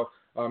things. So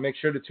make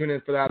sure to tune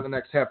in for that in the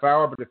next half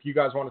hour. But if you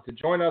guys wanted to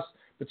join us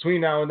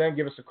between now and then,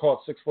 give us a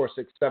call at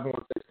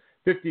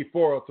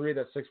 646-716-5403.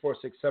 That's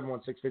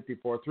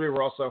 646-716-5403.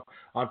 We're also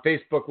on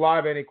Facebook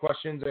Live. Any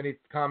questions, any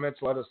comments,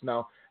 let us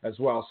know as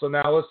well. So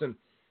now listen,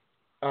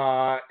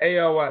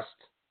 AL West,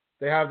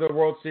 they have the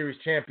World Series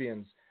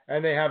champions,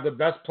 and they have the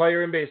best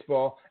player in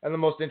baseball and the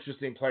most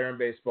interesting player in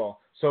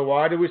baseball. So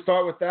why do we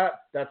start with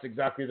that? That's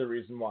exactly the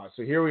reason why.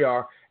 So here we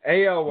are,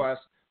 AL West,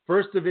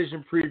 first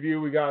division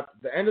preview. We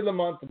got the end of the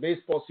month, the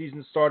baseball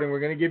season starting. We're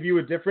going to give you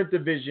a different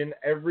division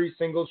every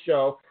single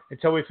show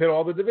until we've hit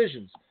all the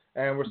divisions.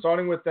 And we're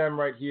starting with them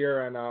right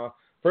here. And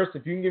first,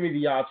 if you can give me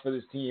the odds for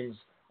these teams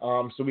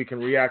so we can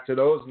react to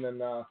those. And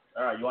then all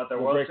right, you want the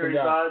World Series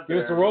odds? Give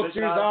us the World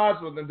Series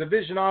odds. With the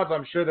division odds,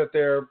 I'm sure that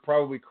they're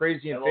probably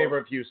crazy in favor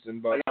of Houston.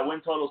 But I got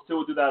win totals, too.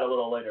 We'll do that a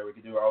little later. We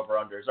can do our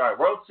over-unders. All right,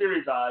 World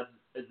Series odds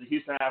is the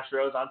Houston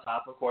Astros on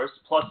top, of course,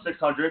 plus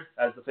 600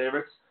 as the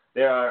favorites.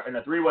 They are in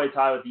a three-way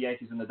tie with the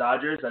Yankees and the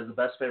Dodgers as the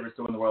best favorites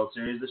to win the World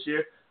Series this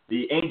year.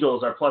 The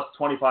Angels are plus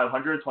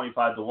 2,500,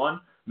 25-1.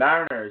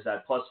 Mariners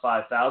at plus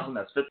 5,000,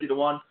 that's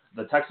 50-1.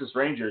 The Texas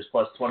Rangers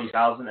plus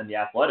 20,000, and the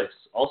Athletics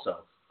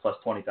also plus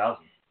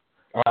 20,000.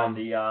 On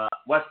the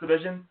West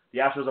Division, the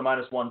Astros are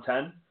minus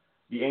 110.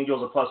 The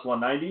Angels are plus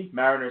 190.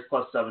 Mariners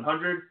plus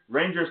 700.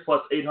 Rangers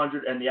plus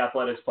 800, and the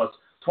Athletics plus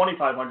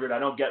 2,500. I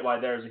don't get why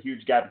there is a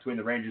huge gap between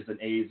the Rangers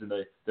and A's in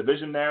the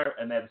division there,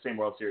 and they have the same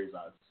World Series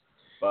odds.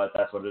 But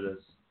that's what it is.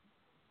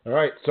 All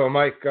right. So,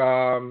 Mike,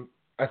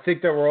 I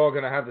think that we're all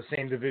going to have the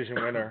same division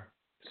winner.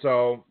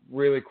 So,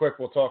 really quick,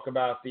 we'll talk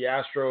about the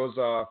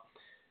Astros.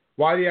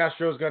 Why the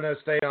Astros going to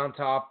stay on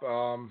top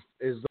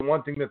is the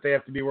one thing that they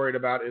have to be worried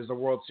about is the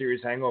World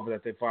Series hangover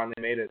that they finally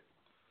made it.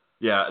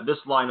 Yeah, this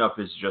lineup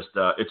is just,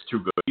 it's too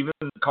good. Even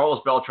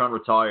Carlos Beltran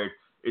retired,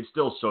 it's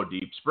still so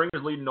deep.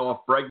 Springer's leading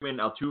off, Bregman,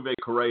 Altuve,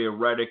 Correa,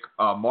 Reddick,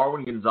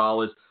 Marwin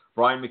Gonzalez,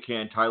 Brian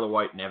McCann, Tyler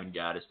White, and Evan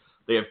Gattis.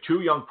 They have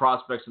two young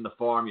prospects in the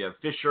farm. You have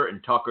Fisher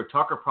and Tucker.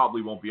 Tucker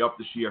probably won't be up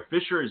this year.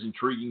 Fisher is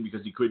intriguing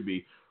because he could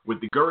be. With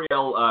the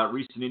Gurriel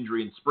recent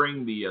injury in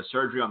spring, the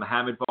surgery on the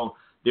hamate bone,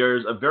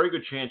 there's a very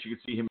good chance you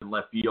could see him in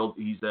left field.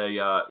 He's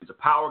a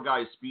power guy,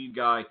 a speed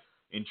guy,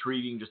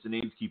 intriguing, just a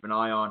name to keep an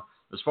eye on.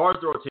 As far as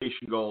the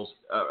rotation goes,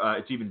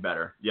 it's even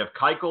better. You have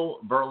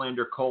Keuchel,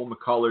 Verlander, Cole,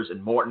 McCullers,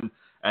 and Morton.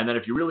 And then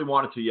if you really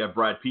wanted to, you have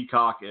Brad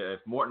Peacock.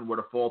 If Morton were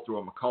to fall through,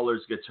 or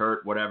McCullers gets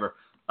hurt, whatever.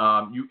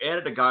 You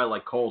added a guy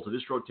like Cole to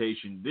this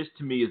rotation. This,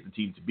 to me, is the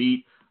team to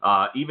beat.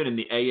 Even in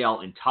the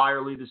AL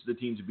entirely, this is the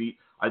team to beat.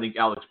 I think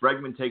Alex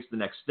Bregman takes the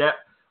next step.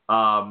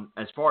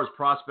 As far as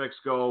prospects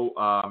go,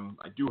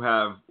 I do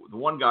have the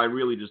one guy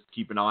really just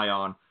keep an eye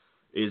on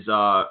is,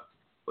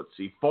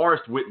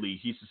 Forrest Whitley.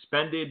 He's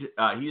suspended.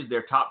 He is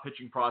their top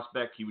pitching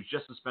prospect. He was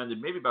just suspended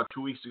maybe about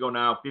 2 weeks ago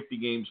now, 50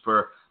 games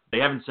they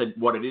haven't said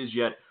what it is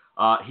yet.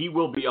 He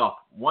will be up.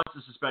 Once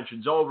the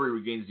suspension's over, he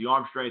regains the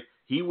arm strength.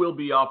 He will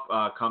be up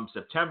come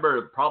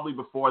September, probably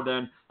before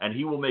then, and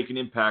he will make an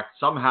impact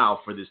somehow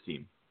for this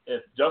team.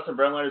 If Justin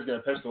Verlander is going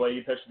to pitch the way he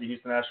pitched the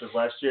Houston Astros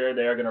last year,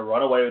 they are going to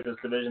run away with this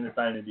division. It's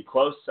not going to be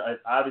close.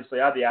 Obviously,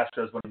 I have the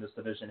Astros winning this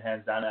division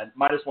hands down. At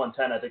minus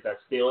 110, I think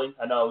that's stealing.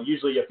 I know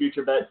usually a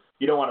future bet,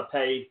 you don't want to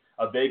pay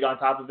a big on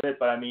top of it,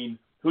 but I mean,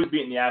 who's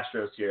beating the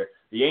Astros here?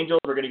 The Angels,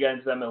 we're going to get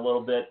into them in a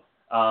little bit,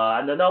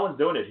 and then no one's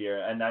doing it here.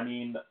 And I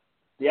mean,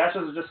 the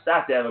Astros are just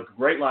stacked. They have a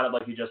great lineup,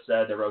 like you just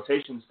said. Their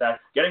rotation's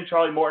stacked. Getting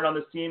Charlie Morton on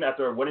this team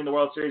after winning the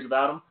World Series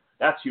without him,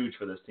 that's huge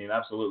for this team,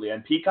 absolutely.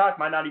 And Peacock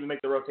might not even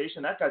make the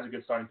rotation. That guy's a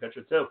good starting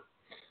pitcher, too.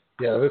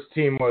 Yeah, this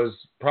team was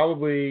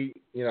probably,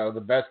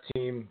 the best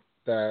team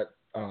that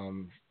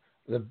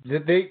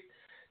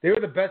they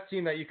were the best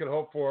team that you could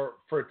hope for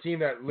a team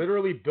that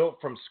literally built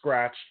from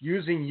scratch,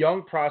 using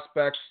young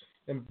prospects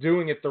and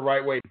doing it the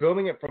right way,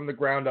 building it from the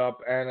ground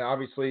up. And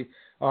obviously,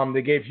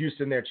 they gave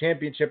Houston their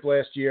championship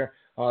last year.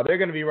 They're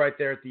going to be right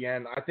there at the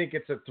end. I think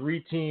it's a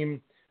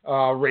three-team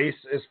race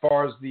as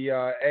far as the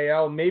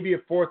AL, maybe a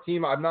fourth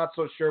team. I'm not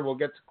so sure. We'll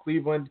get to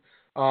Cleveland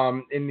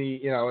in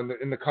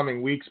the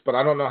coming weeks, but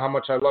I don't know how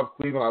much I love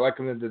Cleveland. I like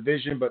them in the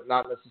division, but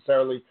not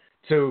necessarily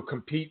to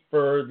compete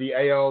for the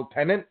AL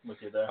pennant. Look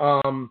at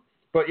that.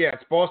 But yeah,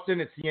 it's Boston,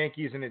 it's the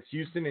Yankees, and it's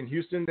Houston. In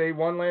Houston, they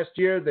won last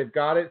year. They've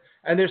got it,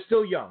 and they're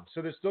still young,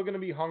 so they're still going to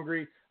be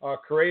hungry.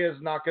 Correa's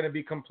not going to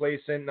be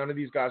complacent. None of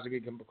these guys are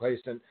going to be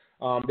complacent.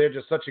 They're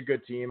just such a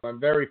good team. I'm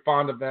very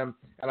fond of them,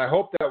 and I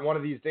hope that one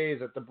of these days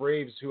that the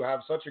Braves, who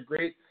have such a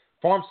great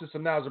farm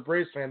system now as a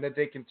Braves fan that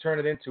they can turn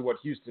it into what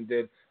Houston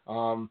did.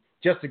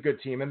 Just a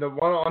good team. And the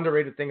one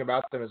underrated thing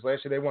about them is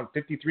last year they won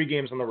 53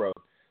 games on the road.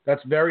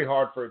 That's very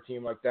hard for a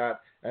team like that,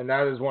 and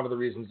that is one of the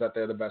reasons that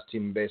they're the best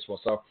team in baseball.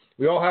 So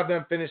we all have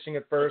them finishing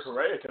at first.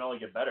 Correa can only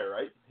get better,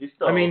 right? He's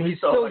still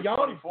like young.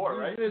 24,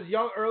 right? He's in his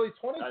young, early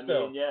 20s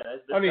still.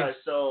 Guy's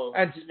still.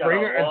 And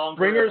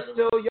Springer's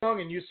still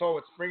young, and you saw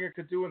what Springer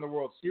could do in the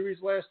World Series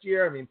last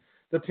year. I mean,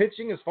 the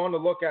pitching is fun to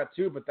look at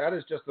too, but that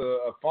is just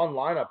a fun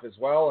lineup as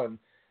well, and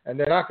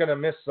they're not going to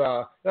miss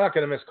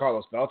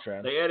Carlos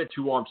Beltran. They added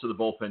 2 arms to the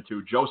bullpen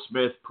too. Joe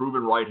Smith,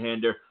 proven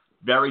right-hander,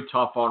 very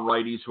tough on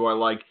righties, who I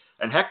like.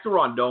 And Hector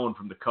Rondon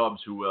from the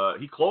Cubs, who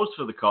he closed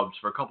for the Cubs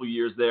for a couple of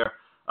years there.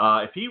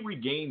 If he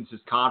regains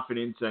his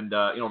confidence and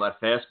that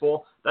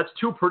fastball, that's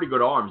 2 pretty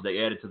good arms they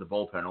added to the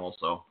bullpen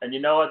also. And you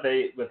know what?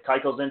 With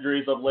Keuchel's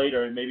injuries of late,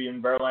 or maybe in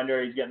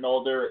Verlander, he's getting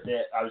older.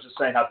 I was just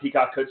saying how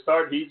Peacock could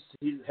start. He's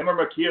him or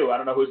McHugh. I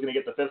don't know who's going to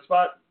get the 5th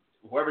spot.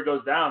 Whoever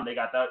goes down, they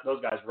got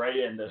those guys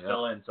ready and they're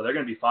still in, so they're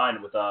going to be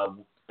fine with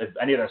if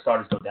any of their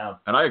starters go down.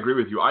 And I agree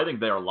with you. I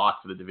think they are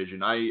locked for the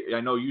division.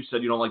 I know you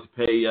said you don't like to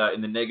pay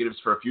in the negatives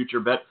for a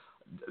future bet.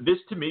 This,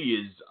 to me,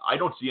 is I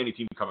don't see any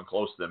team coming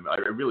close to them. I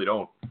really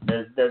don't.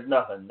 There's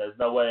nothing. There's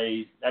no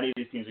way any of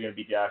these teams are going to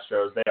beat the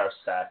Astros. They are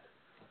stacked.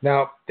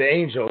 Now, the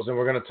Angels, and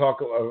we're going to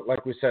talk,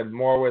 like we said,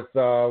 more with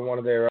one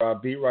of their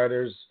beat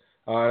writers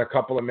in a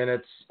couple of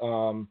minutes.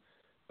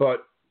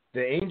 But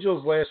the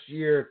Angels last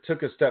year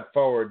took a step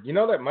forward. You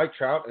know that Mike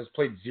Trout has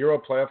played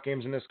 0 playoff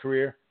games in his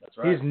career? That's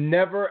right. He's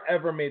never,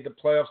 ever made the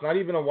playoffs, not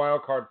even a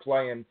wild card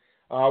play-in,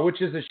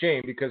 which is a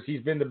shame because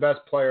he's been the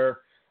best player.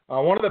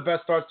 One of the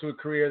best starts to a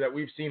career that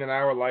we've seen in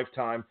our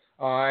lifetime,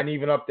 and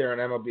even up there in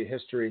MLB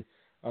history.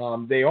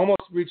 They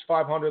almost reached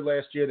 500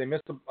 last year. They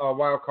missed a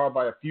wild card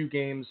by a few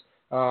games,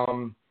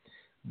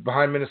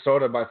 behind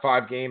Minnesota by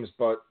 5 games.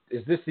 But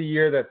is this the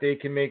year that they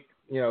can make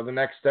the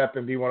next step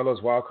and be one of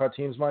those wild card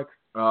teams, Mike?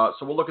 So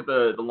we'll look at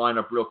the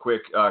lineup real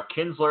quick.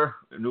 Kinsler,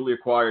 newly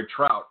acquired.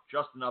 Trout,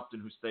 Justin Upton,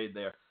 who stayed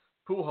there.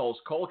 Pujols,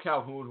 Cole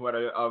Calhoun, who had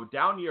a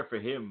down year for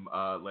him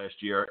last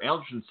year.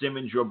 Anderson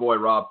Simmons, your boy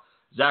Rob.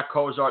 Zach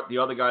Cozart, the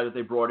other guy that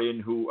they brought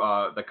in, who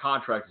the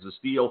contract is a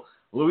steal.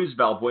 Luis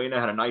Valbuena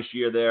had a nice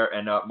year there,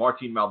 and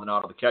Martin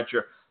Maldonado, the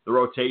catcher. The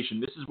rotation,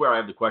 this is where I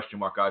have the question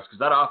mark, guys, because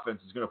that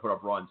offense is going to put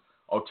up runs.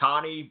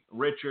 Ohtani,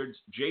 Richards,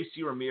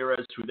 J.C.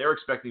 Ramirez, who they're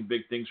expecting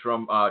big things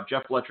from.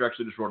 Jeff Fletcher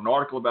actually just wrote an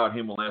article about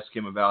him. We'll ask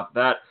him about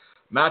that.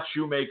 Matt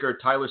Shoemaker,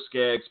 Tyler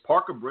Skaggs,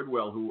 Parker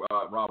Bridwell, who,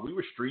 Rob, we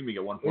were streaming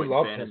at one point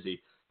in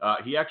fantasy.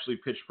 He actually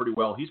pitched pretty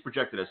well. He's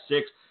projected as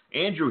 6.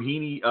 Andrew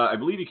Heaney, I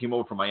believe he came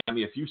over from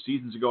Miami a few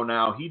seasons ago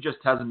now. He just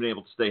hasn't been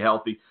able to stay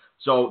healthy.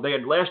 So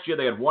last year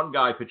they had one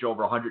guy pitch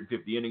over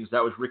 150 innings.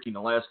 That was Ricky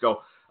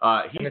Nolasco.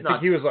 I think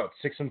he was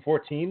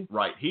 6-14.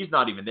 Right. He's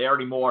not even there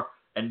anymore.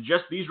 And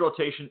just these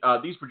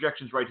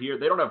projections right here,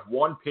 they don't have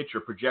one pitcher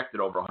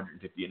projected over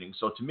 150 innings.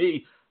 So to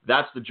me,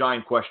 that's the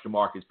giant question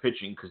mark is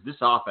pitching, because this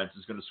offense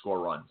is going to score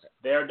runs.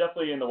 They are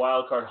definitely in the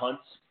wild card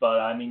hunts, but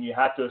I mean, you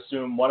have to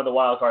assume one of the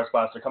wild card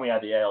spots are coming out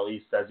of the AL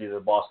East as either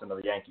Boston or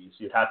the Yankees.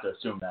 You'd have to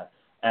assume that.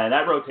 And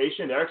that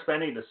rotation, they're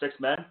expanding to 6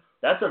 men.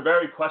 That's a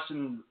very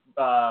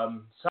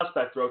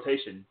suspect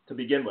rotation to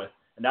begin with.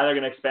 And now they're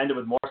going to expand it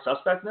with more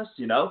suspectness,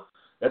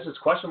 That's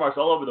just question marks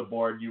all over the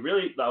board. The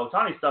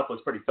Ohtani stuff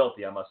was pretty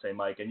filthy, I must say,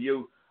 Mike. And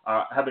you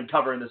have been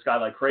covering this guy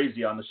like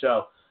crazy on the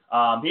show.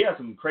 He has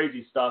some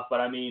crazy stuff,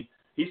 but I mean,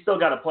 he's still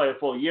got to play a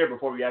full year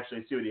before we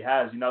actually see what he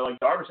has. Like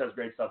Darvish has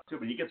great stuff too,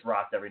 but he gets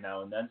rocked every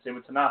now and then. Same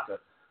with Tanaka.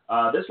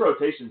 This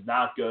rotation's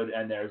not good,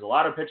 and there's a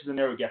lot of pitchers in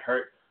there who get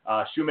hurt.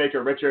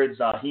 Shoemaker, Richards,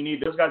 Heaney,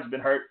 those guys have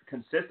been hurt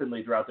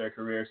consistently throughout their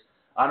careers.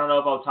 I don't know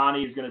if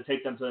Ohtani is going to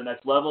take them to the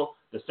next level.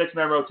 The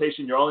 6-man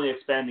rotation, you're only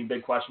expanding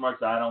big question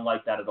marks. I don't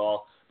like that at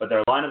all. But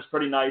their lineup's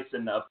pretty nice,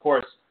 and of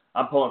course,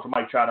 I'm pulling for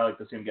Mike Trout. I like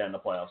to see him get in the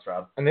playoffs,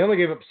 Rob. And they only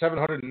gave up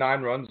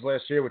 709 runs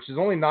last year, which is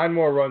only 9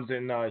 more runs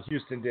than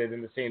Houston did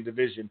in the same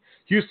division.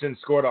 Houston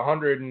scored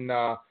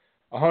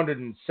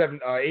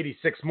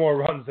 186 more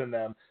runs than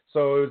them.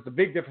 So it was the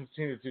big difference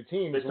between the two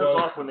teams. They took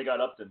off when they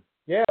got Upton.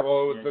 Yeah,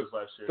 well,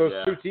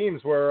 those two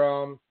teams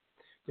were,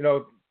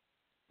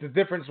 the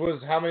difference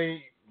was how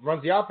many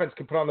runs the offense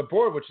can put on the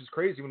board, which is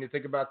crazy when you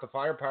think about the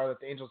firepower that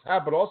the Angels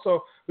have. But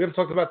also, we haven't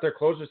talked about their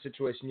closer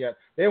situation yet.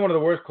 They had one of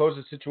the worst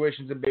closer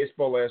situations in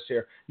baseball last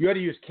year. You had to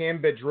use Cam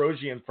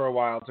Bedrosian for a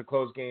while to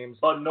close games.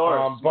 Bud Norris.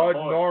 Now on the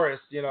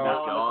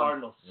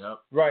Cardinals.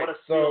 Yep. Right. What a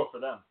steal for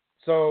them.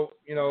 So,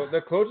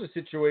 the closer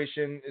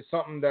situation is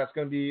something that's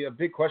going to be a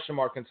big question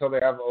mark until they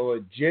have a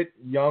legit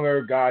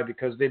younger guy,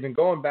 because they've been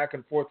going back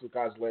and forth with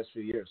guys the last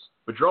few years.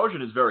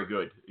 Bedrosian is very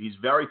good. He's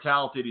very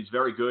talented. He's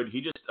very good.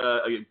 He just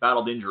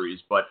battled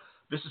injuries. But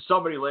this is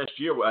somebody last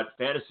year at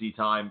fantasy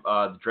time,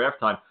 the draft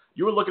time,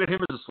 you were looking at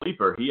him as a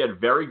sleeper. He had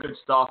very good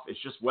stuff.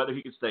 It's just whether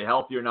he could stay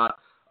healthy or not.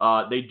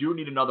 They do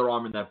need another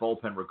arm in that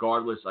bullpen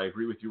regardless. I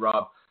agree with you,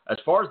 Rob. As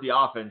far as the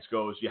offense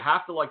goes, you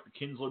have to like the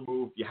Kinsler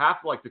move. You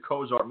have to like the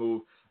Cozart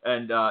move.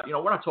 And,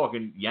 we're not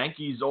talking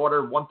Yankees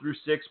order 1 through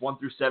 6, 1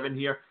 through 7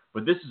 here.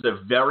 But this is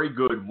a very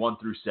good 1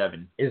 through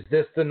 7. Is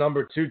this the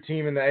number 2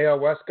 team in the AL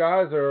West,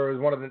 guys, or is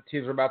one of the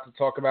teams we're about to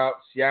talk about,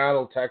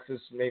 Seattle,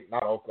 Texas, maybe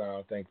not Oakland, I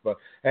don't think, but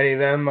any of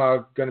them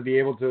going to be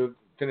able to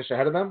finish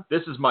ahead of them?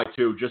 This is my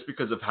 2, just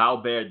because of how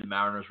bad the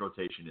Mariners'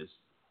 rotation is.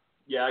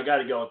 Yeah, I got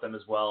to go with them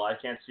as well. I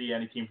can't see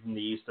any team from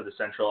the East or the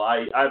Central.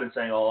 I've been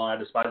saying all along I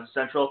despise the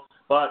Central,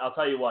 but I'll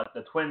tell you what,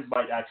 the Twins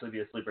might actually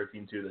be a sleeper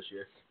team too this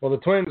year. Well, the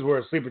Twins were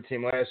a sleeper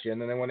team last year,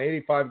 and then they won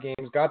 85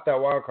 games, got that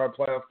wild card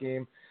playoff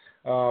game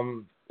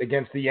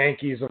against the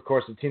Yankees, of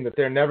course, a team that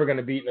they're never going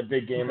to beat in a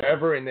big game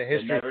ever in the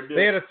history.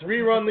 They had a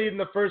 3-run lead in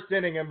the first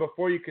inning, and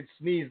before you could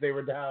sneeze, they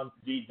were down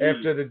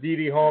after the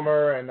Didi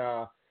homer and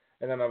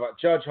then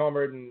Judge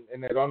homered,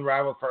 and it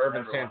unraveled for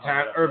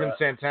Irvin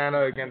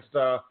Santana against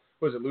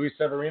was it Luis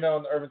Severino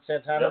and Irvin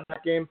Santana in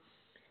that game?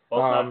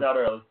 Both knocked out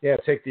early. Yeah,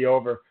 take the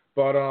over.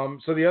 But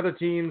so the other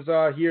teams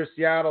here,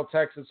 Seattle,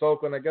 Texas,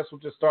 Oakland. I guess we'll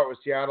just start with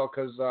Seattle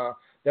because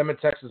them and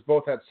Texas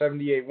both had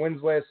 78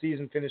 wins last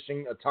season,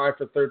 finishing a tie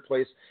for third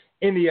place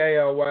in the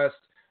AL West.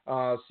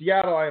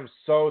 Seattle, I am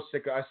so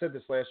sick of. I said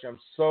this last year. I'm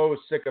so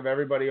sick of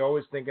everybody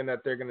always thinking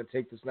that they're going to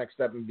take this next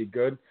step and be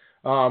good.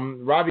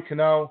 Robbie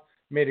Cano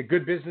made a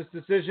good business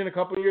decision a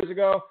couple of years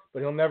ago, but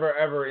he'll never,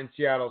 ever in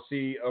Seattle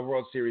see a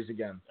World Series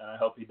again. I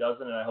hope he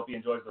doesn't, and I hope he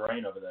enjoys the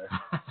rain over there.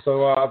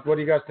 So what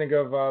do you guys think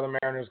of the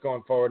Mariners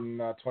going forward in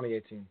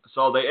 2018?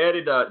 So they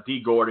added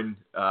D. Gordon,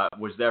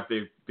 was their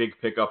big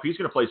pickup. He's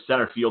going to play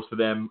center field for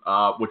them,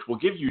 which will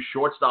give you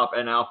shortstop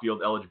and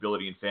outfield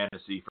eligibility in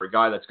fantasy for a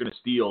guy that's going to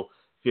steal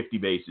 50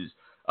 bases.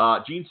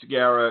 Gene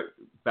Segura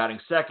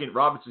batting second,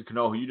 Robinson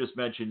Cano, who you just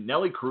mentioned,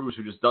 Nelly Cruz,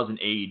 who just doesn't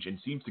age and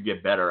seems to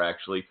get better,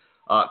 actually.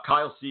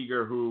 Kyle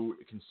Seager, who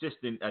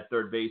consistent at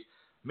third base.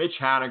 Mitch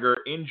Haniger,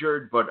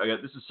 injured, but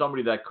this is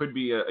somebody that could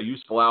be a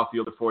useful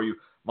outfielder for you.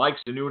 Mike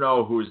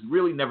Zunino, who has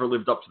really never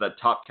lived up to that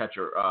top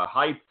catcher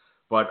hype,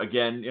 but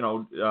again,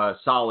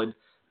 solid.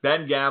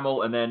 Ben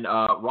Gamel, and then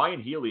Ryan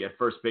Healy at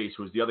first base,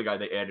 who was the other guy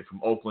they added from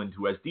Oakland,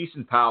 who has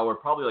decent power,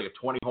 probably like a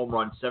 20 home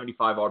run,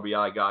 75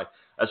 RBI guy.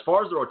 As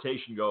far as the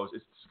rotation goes,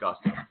 it's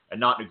disgusting, and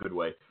not in a good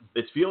way.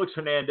 It's Felix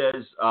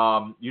Hernandez.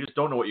 You just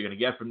don't know what you're going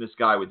to get from this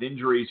guy with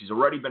injuries. He's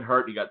already been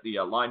hurt. He got the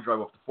line drive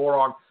off the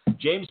forearm.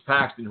 James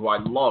Paxton, who I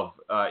love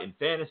in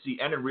fantasy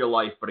and in real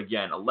life, but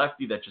again, a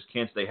lefty that just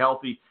can't stay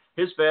healthy.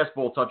 His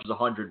fastball touches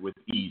 100 with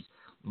ease.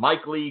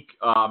 Mike Leake,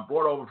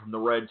 brought over from the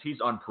Reds. He's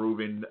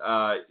unproven.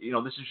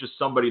 This is just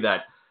somebody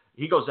that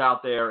he goes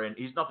out there and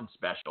he's nothing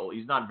special.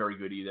 He's not very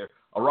good either.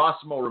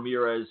 Erasmo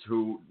Ramirez,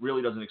 who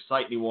really doesn't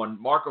excite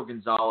anyone. Marco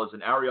Gonzalez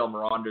and Ariel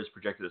Miranda is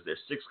projected as their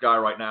sixth guy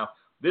right now.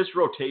 This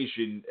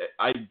rotation,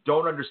 I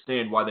don't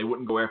understand why they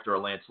wouldn't go after a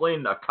Lance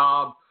Lynn, a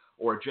Cobb,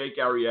 or a Jake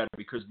Arrieta,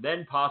 because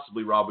then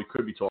possibly, Rob, we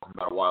could be talking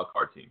about a wild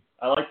card team.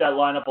 I like that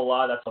lineup a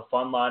lot. That's a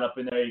fun lineup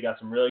in there. You got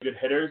some really good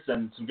hitters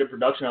and some good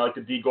production. I like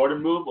the D.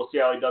 Gordon move. We'll see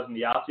how he does in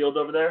the outfield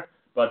over there.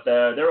 But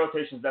their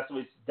rotation is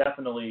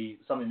definitely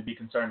something to be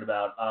concerned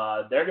about.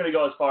 They're going to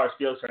go as far as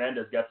Felix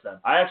Hernandez gets them.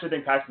 I actually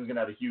think Paxton's going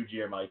to have a huge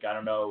year, Mike. I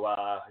don't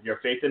know your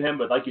faith in him,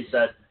 but like you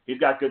said, he's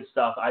got good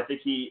stuff. I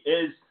think he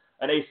is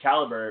an ace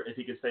caliber if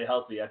he could stay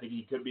healthy. I think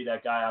he could be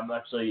that guy. I'm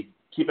actually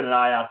keeping an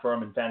eye out for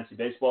him in fantasy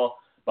baseball.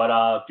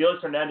 But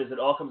Felix Hernandez, it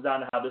all comes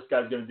down to how this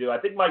guy's going to do. I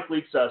think Mike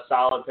Leake's a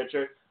solid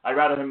pitcher. I'd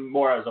rather him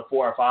more as a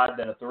 4 or 5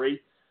 than a 3.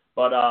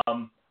 But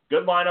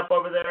good lineup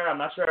over there. I'm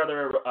not sure how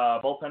their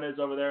bullpen is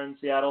over there in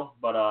Seattle,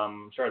 but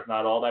I'm sure it's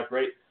not all that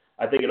great.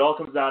 I think it all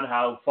comes down to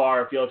how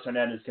far Felix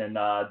Hernandez can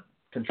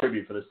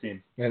contribute for this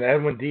team. And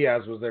Edwin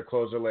Diaz was their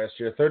closer last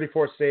year.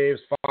 34 saves,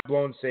 5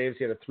 blown saves.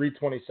 He had a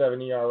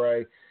 3.27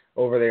 ERA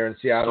over there in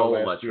Seattle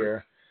last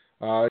year.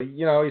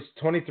 He's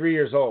 23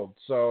 years old,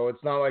 so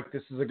it's not like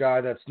this is a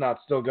guy that's not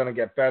still going to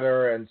get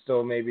better and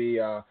still maybe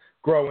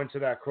grow into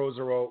that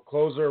closer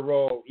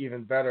role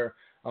even better.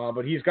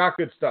 But he's got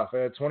good stuff.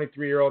 A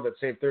 23-year-old that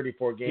saved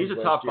 34 games. He's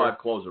a top 5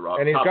 closer, Rob.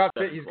 And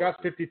he's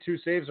got 52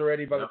 saves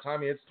already by the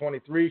time he hits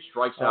 23.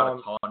 Strikes out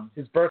a ton.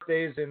 His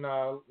birthday's in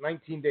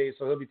 19 days,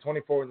 so he'll be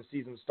 24 when the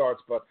season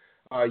starts. But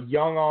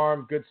young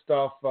arm, good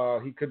stuff.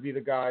 He could be the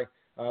guy.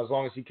 As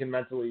long as he can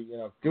mentally,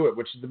 do it,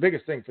 which is the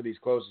biggest thing for these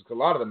closers, because a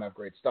lot of them have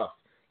great stuff.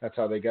 That's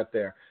how they get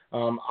there.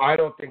 I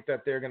don't think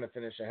that they're going to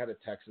finish ahead of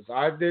Texas.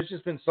 There's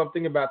just been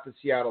something about the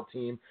Seattle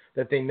team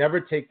that they never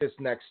take this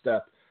next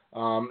step.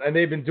 And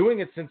they've been doing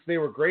it since they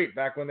were great,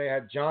 back when they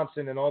had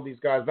Johnson and all these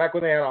guys, back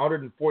when they had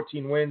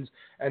 114 wins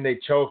and they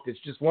choked. It's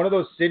just one of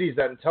those cities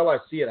that until I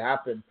see it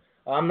happen,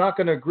 I'm not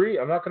going to agree.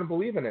 I'm not going to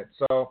believe in it.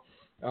 So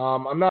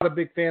I'm not a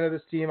big fan of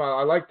this team.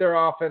 I like their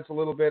offense a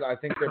little bit. I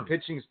think their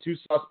pitching is too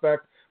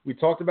suspect. We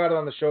talked about it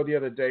on the show the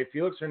other day.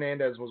 Felix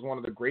Hernandez was one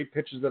of the great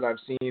pitchers that I've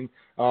seen.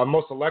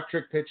 Most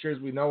electric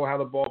pitchers. We know how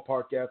the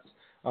ballpark gets.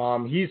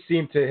 He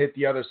seemed to hit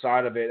the other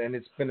side of it, and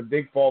it's been a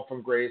big fall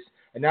from grace.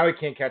 And now he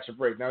can't catch a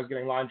break. Now he's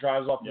getting line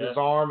drives off of his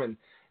arm, and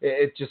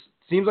it just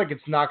seems like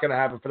it's not going to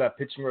happen for that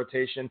pitching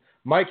rotation.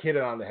 Mike hit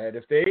it on the head.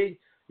 If they,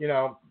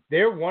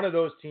 they're one of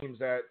those teams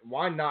that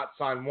why not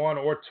sign 1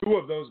 or 2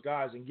 of those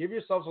guys and give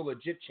yourselves a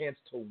legit chance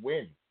to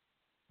win.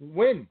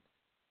 Win.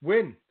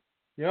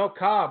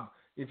 Cobb.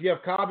 if you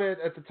have Cobb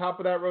at the top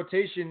of that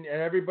rotation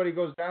and everybody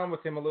goes down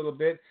with him a little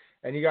bit,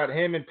 and you got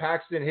him and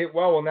Paxton hit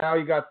well now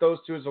you got those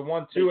two as a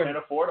 1-2, They can't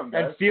afford them,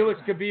 guys. and Felix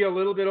could be a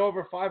little bit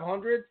over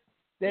 500.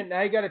 Then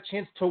now you got a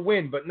chance to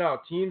win. But no,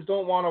 teams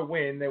don't want to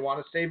win; they want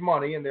to save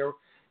money, and they're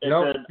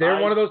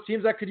one of those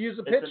teams that could use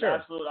a pitcher. It's an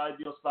absolute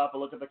ideal spot. But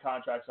look at the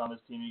contracts on this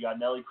team. You got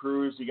Nelly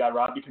Cruz, you got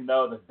Robbie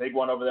Cano, the big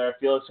one over there,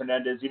 Felix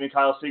Hernandez, even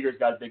Kyle Seager's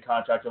got a big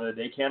contract over there.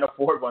 They can't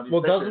afford one of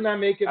these pitchers. Doesn't that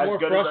make it more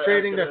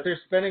frustrating that they're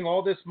spending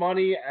all this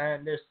money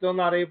and they're still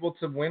not able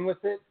to win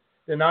with it?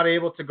 They're not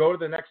able to go to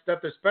the next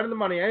step. They're spending the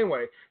money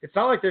anyway. It's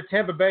not like they're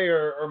Tampa Bay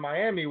or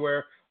Miami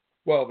where,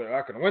 well, they're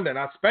not going to win. They're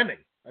not spending.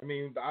 I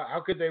mean,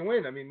 how could they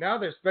win? I mean, now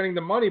they're spending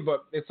the money,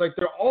 but it's like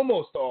they're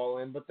almost all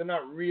in, but they're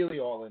not really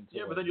all in.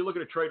 Yeah, but then you look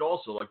at a trade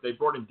also. Like they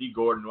brought in D.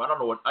 Gordon. I don't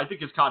know I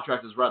think his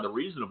contract is rather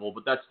reasonable,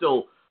 but that's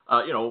still,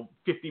 $50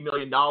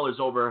 million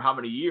over how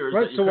many years?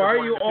 Right. So why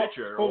are you all?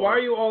 But why are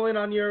you all in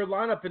on your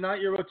lineup and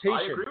not your rotation?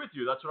 I agree with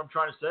you. That's what I'm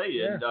trying to say.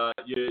 Yeah.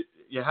 And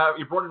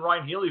you brought in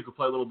Ryan Healy, who could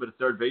play a little bit of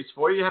third base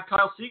for you. You have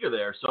Kyle Seager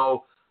there,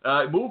 so.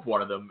 Move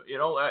one of them.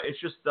 It's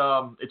just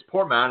it's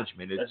poor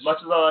management. As much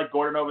as I like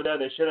Gordon over there,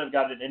 they should have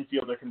got an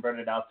infielder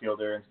converted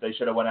outfielder, and they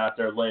should have went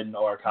after Lynn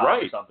or Kyle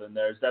or something.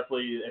 There's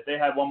definitely, if they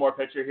had one more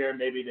pitcher here,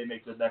 maybe they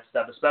make the next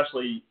step.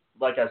 Especially,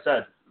 like I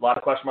said, a lot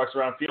of question marks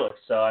around Felix.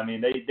 So I mean,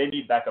 they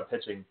need backup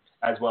pitching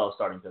as well as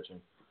starting pitching.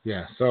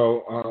 Yeah.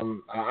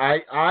 So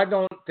I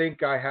don't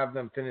think I have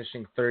them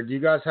finishing third. Do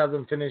you guys have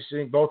them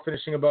both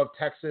finishing above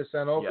Texas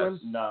and Oakland?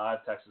 Yes. No, I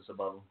have Texas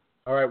above them.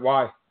 All right,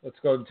 why? Let's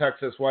go to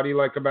Texas. What do you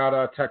like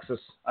about Texas?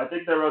 I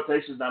think their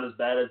rotation is not as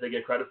bad as they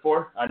get credit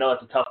for. I know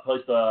it's a tough place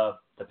to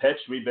pitch.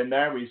 We've been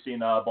there. We've seen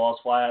balls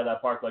fly out of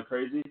that park like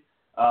crazy.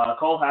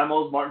 Cole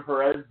Hamels, Martin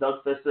Perez, Doug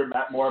Fister,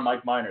 Matt Moore,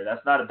 Mike Minor.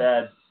 That's not a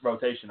bad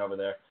rotation over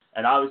there.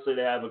 And obviously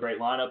they have a great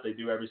lineup. They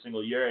do every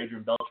single year.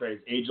 Adrian Beltre is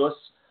ageless.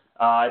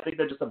 I think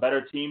they're just a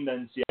better team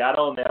than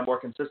Seattle, and they have more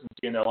consistency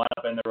in their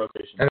lineup and their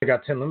rotation. And they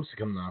got Tim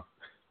Lincecum now.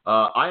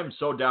 I am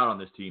so down on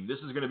this team. This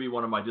is going to be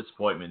one of my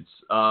disappointments.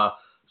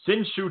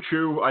 Shin-Soo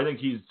Choo, I think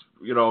he's,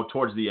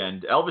 towards the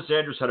end. Elvis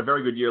Andrus had a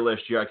very good year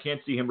last year. I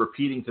can't see him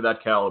repeating to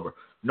that caliber.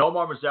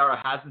 Nomar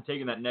Mazara hasn't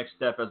taken that next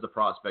step as the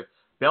prospect.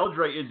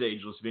 Beltre is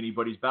ageless, Vinny,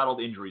 but he's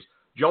battled injuries.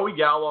 Joey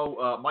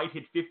Gallo might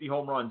hit 50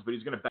 home runs, but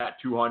he's going to bat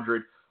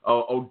 200.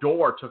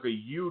 Odor took a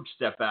huge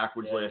step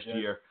backwards last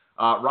year.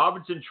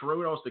 Robinson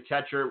Chirinos, the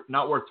catcher,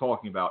 not worth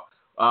talking about.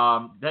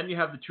 Then you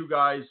have the two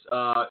guys,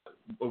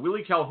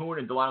 Willie Calhoun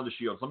and Delano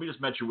DeShields. Let me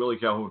just mention Willie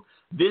Calhoun.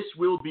 This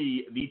will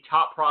be the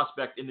top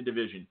prospect in the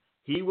division.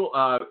 He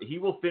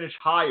will finish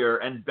higher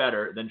and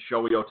better than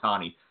Shohei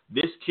Ohtani.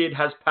 This kid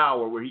has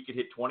power where he could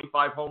hit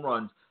 25 home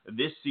runs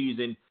this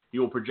season. He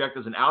will project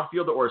as an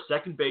outfielder or a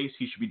second base.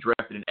 He should be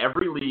drafted in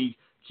every league.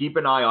 Keep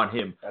an eye on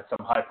him. That's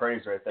some high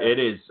praise right there. It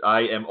is.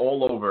 I am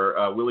all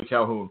over Willie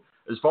Calhoun.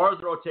 As far as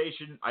the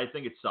rotation, I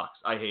think it sucks.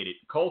 I hate it.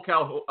 Cole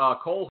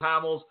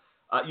Hamels.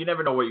 You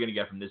never know what you're going to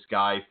get from this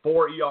guy.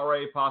 4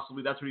 ERA,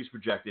 possibly. That's what he's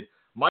projected.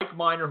 Mike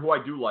Minor, who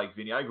I do like,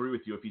 Vinny. I agree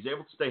with you. If he's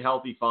able to stay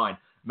healthy, fine.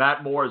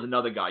 Matt Moore is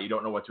another guy. You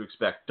don't know what to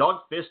expect.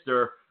 Doug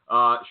Fister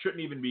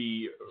shouldn't even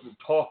be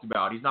talked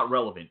about. He's not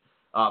relevant.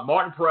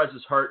 Martin Perez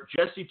is hurt.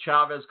 Jesse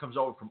Chavez comes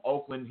over from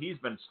Oakland. He's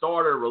been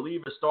starter,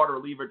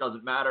 reliever,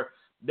 doesn't matter.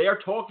 They're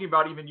talking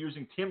about even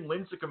using Tim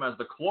Lincecum as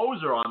the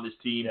closer on this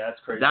team. Yeah,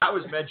 that's crazy. That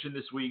was mentioned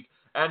this week.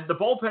 And the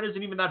bullpen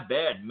isn't even that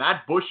bad.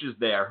 Matt Bush is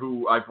there,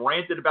 who I've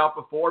ranted about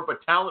before,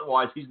 but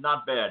talent-wise, he's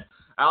not bad.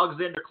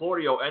 Alexander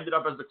Claudio ended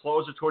up as the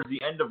closer towards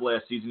the end of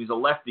last season. He's a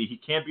lefty. He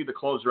can't be the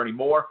closer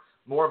anymore.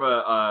 More of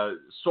a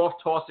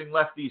soft-tossing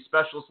lefty,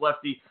 specialist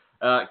lefty.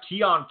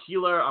 Keon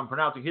Keeler, I'm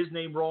pronouncing his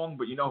name wrong,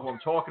 but you know who I'm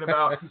talking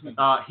about.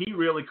 He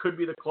really could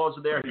be the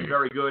closer there. He's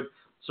very good.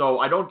 So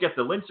I don't get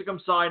the Lincecum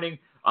signing.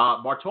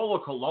 Bartolo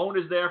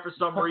Colon is there for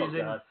some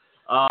reason.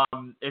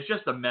 It's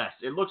just a mess.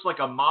 It looks like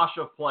a mosh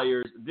of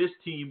players. This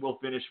team will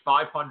finish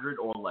 500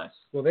 or less.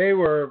 Well, they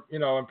were,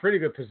 in pretty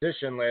good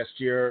position last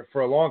year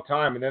for a long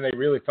time, and then they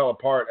really fell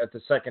apart at the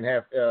second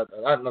half.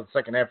 Not the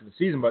second half of the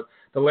season, but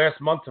the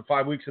last month to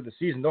 5 weeks of the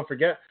season. Don't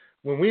forget,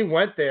 when we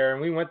went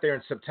there,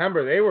 in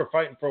September, they were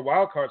fighting for a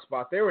wild card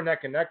spot. They were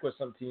neck and neck with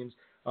some teams.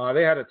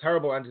 They had a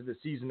terrible end to the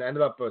season.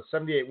 Ended up with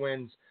 78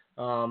 wins.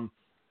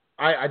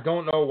 I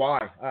don't know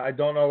why. I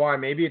don't know why.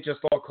 Maybe it just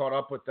all caught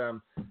up with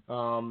them.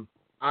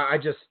 I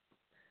just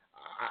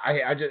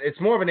it's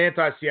more of an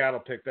anti-Seattle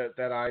pick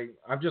that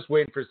I'm just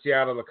waiting for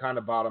Seattle to kind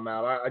of bottom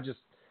out.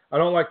 I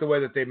don't like the way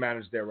that they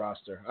manage their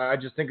roster. I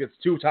just think it's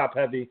too top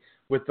heavy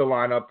with the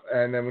lineup.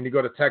 And then when you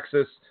go to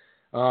Texas,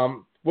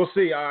 we'll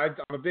see. I'm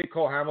a big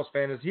Cole Hamels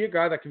fan. Is he a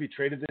guy that can be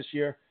traded this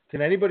year?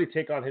 Can anybody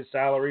take on his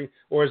salary,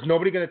 or is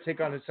nobody going to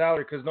take on his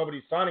salary because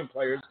nobody's signing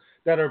players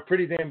that are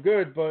pretty damn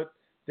good, but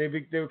they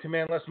would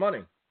command less money?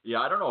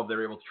 Yeah, I don't know if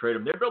they're able to trade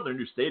him. They're building a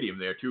new stadium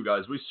there, too,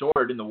 guys. We saw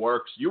it in the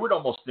works. You would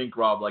almost think,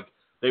 Rob, like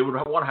they would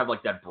want to have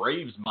like that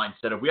Braves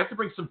mindset of we have to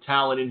bring some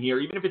talent in here,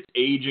 even if it's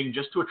aging,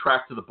 just to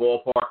attract to the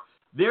ballpark.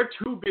 Their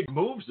two big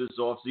moves this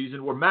offseason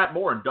were Matt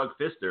Moore and Doug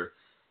Fister.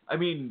 I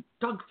mean,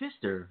 Doug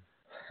Fister.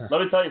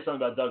 Let me tell you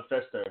something about Doug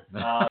Fister.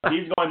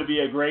 He's going to be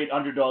a great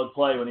underdog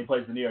play when he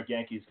plays the New York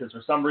Yankees because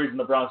for some reason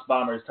the Bronx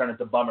Bombers turn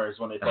into bummers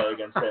when they play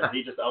against him.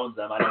 He just owns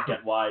them. I don't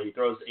get why. He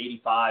throws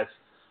 85.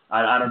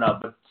 I don't know.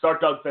 But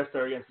start Doug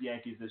Fister against the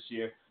Yankees this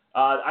year.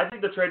 I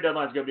think the trade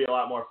deadline is going to be a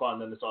lot more fun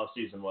than this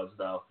offseason was,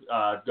 though.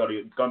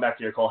 Going back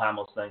to your Cole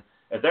Hamels thing.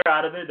 If they're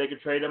out of it, they could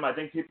trade him. I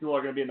think people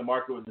are going to be in the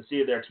market with to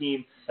see their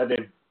team that they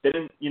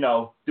didn't,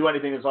 do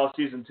anything this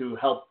offseason to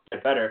help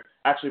get better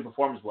actually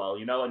performs well.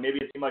 Like maybe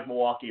a team like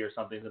Milwaukee or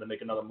something is going to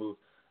make another move.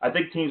 I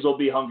think teams will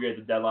be hungry at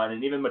the deadline,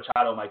 and even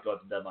Machado might go at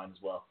the deadline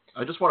as well.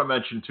 I just want to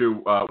mention,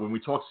 too, when we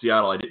talked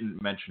Seattle, I didn't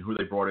mention who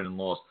they brought in and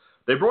lost.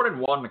 They brought in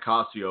Juan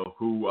Nicasio,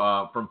 who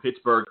from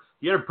Pittsburgh.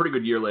 He had a pretty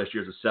good year last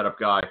year as a setup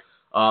guy.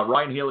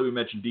 Ryan Healy, we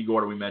mentioned. D.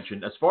 Gorda, we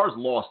mentioned. As far as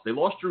lost, they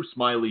lost Drew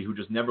Smyly, who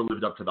just never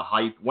lived up to the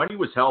hype. When he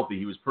was healthy,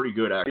 he was pretty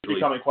good, actually. He's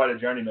becoming quite a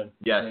journeyman.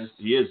 Yes,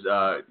 he is.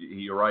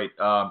 You're right.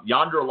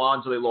 Yonder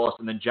Alonso they lost,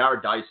 and then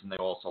Jared Dyson they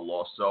also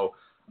lost. So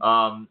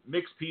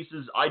mixed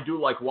pieces. I do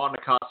like Juan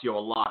Nicasio a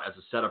lot as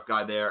a setup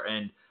guy there,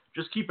 and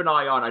just keep an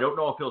eye on. I don't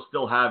know if he'll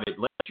still have it.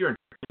 Last year in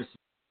fantasy,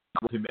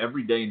 with him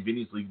every day in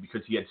Vinny's league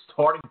because he had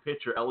starting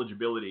pitcher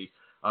eligibility.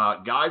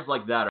 Guys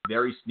like that are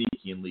very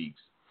sneaky in leagues.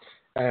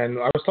 And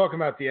I was talking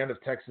about the end of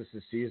Texas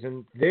this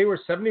season. They were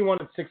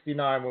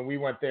 71-69 when we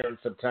went there in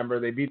September.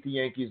 They beat the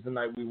Yankees the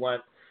night we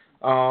went.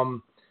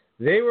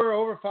 They were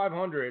over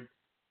 500.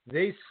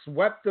 They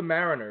swept the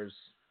Mariners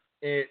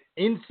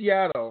in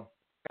Seattle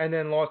and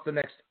then lost the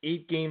next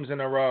 8 games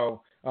in a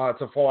row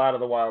to fall out of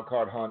the wild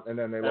card hunt. And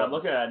then they lost. I'm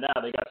looking at it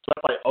now. They got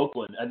swept by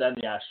Oakland and then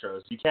the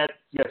Astros. You can't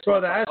get swept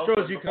so the by Astros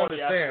Oakland you can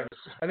understand.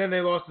 And then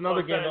they lost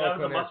another game to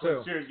Oakland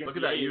there too. Look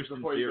at that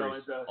Houston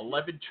series.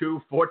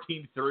 11-2,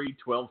 14-3,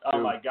 12-2.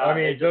 Oh my God! I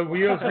mean, the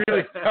wheels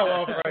really fell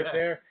off right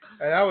there,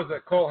 and that was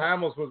Cole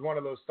Hamels was one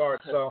of those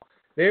starts. So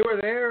they were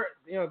there,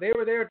 they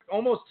were there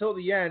almost till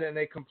the end, and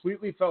they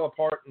completely fell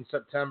apart in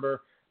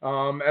September.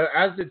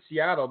 As did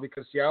Seattle,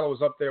 because Seattle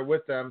was up there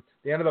with them.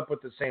 They ended up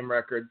with the same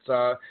records.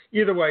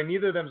 Either way,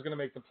 neither of them is going to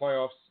make the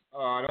playoffs.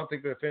 I don't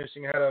think they're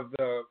finishing ahead of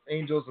the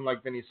Angels, and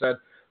like Vinny said,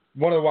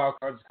 one of the wild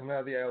cards is coming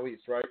out of the AL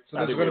East, right? So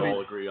I think we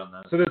all agree on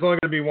that. So there's only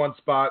going to be one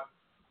spot.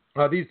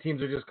 These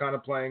teams are just kind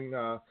of playing,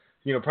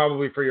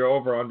 probably for your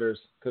over-unders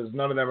because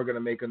none of them are going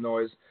to make a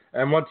noise.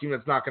 And one team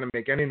that's not going to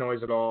make any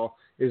noise at all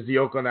is the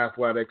Oakland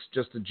Athletics,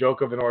 just a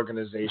joke of an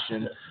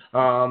organization.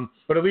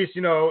 But at least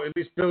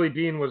Billy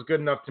Beane was good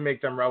enough to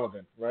make them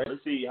relevant, right?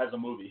 Let's see, he has a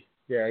movie.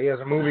 Yeah, he has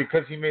a movie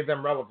because he made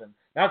them relevant.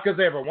 Not because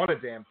they ever won a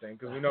damn thing,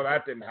 because we know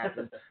that didn't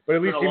happen. But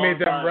at least he made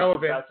them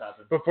relevant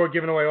before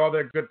giving away all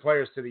their good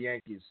players to the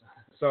Yankees.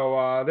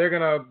 So they're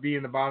going to be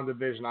in the bottom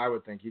division, I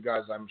would think. You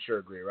guys, I'm sure,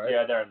 agree, right?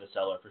 Yeah, they're in the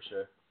cellar for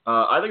sure.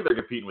 I think they're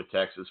competing with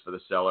Texas for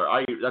the cellar.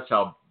 That's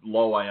how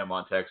low I am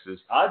on Texas.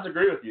 I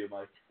agree with you,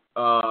 Mike.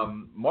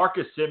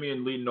 Marcus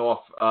Semien leading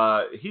off.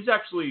 He's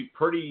actually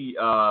pretty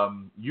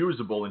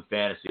usable in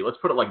fantasy. Let's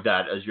put it like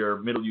that as your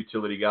middle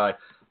utility guy.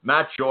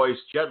 Matt Joyce,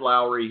 Jed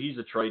Lowry, he's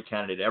a trade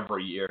candidate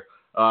every year.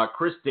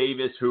 Chris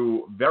Davis,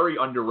 who very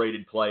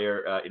underrated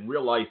player in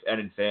real life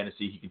and in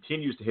fantasy. He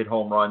continues to hit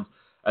home runs.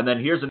 And then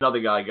here's another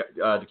guy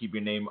to keep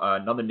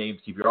another name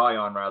to keep your eye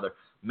on, rather.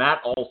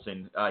 Matt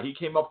Olson. He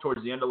came up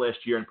towards the end of last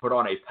year and put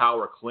on a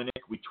power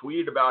clinic. We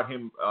tweeted about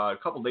him a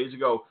couple days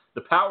ago.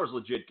 The power's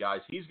legit,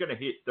 guys. He's going to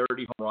hit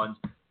 30 home runs.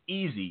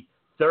 Easy.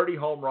 30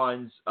 home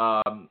runs,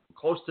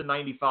 close to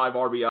 95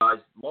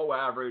 RBIs, low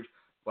average,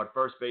 but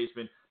first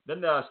baseman.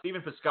 Then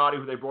Stephen Piscotty,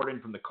 who they brought in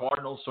from the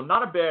Cardinals. So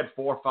not a bad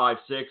 4, 5,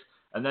 6.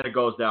 And then it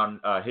goes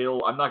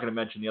downhill. I'm not going to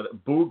mention the other.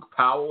 Boog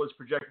Powell is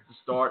projected to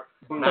start.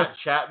 Matt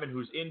Chapman,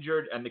 who's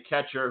injured, and the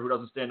catcher who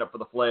doesn't stand up for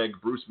the flag,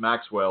 Bruce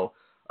Maxwell.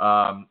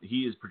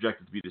 He is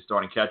projected to be the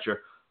starting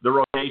catcher.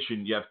 The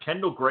rotation, you have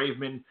Kendall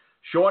Graveman,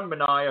 Sean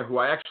Manaea, who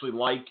I actually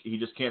like. He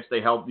just can't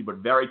stay healthy, but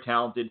very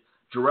talented.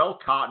 Jarrell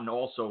Cotton,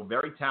 also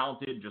very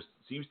talented, just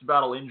seems to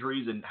battle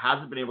injuries and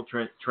hasn't been able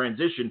to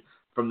transition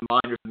from the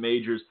minors to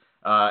majors.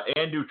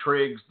 Andrew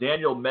Triggs,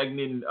 Daniel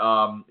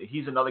Megnan,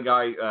 he's another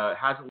guy,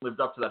 hasn't lived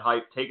up to that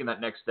hype, taken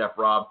that next step,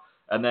 Rob.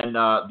 And then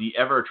the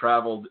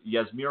ever-traveled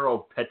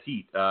Yasmiro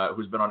Petit,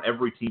 who's been on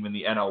every team in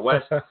the NL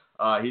West.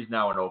 He's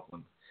now in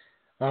Oakland.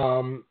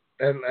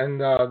 And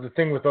the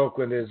thing with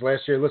Oakland is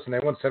last year, listen, they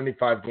won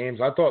 75 games.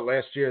 I thought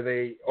last year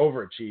they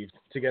overachieved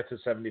to get to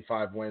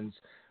 75 wins.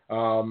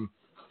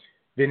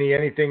 Vinny,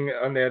 anything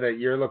on there that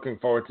you're looking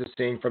forward to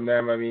seeing from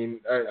them? I mean,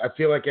 I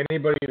feel like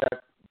anybody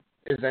that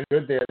is any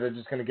good there, they're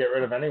just going to get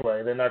rid of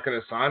anyway. They're not going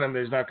to sign him.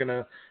 There's not going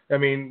to – I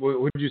mean,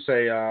 who did you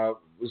say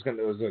was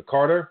it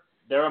Carter?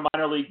 They're a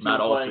minor league team Matt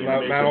playing.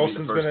 Matt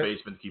Olson's the first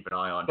baseman to keep an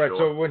eye on. Right,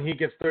 sure. so when he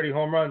gets 30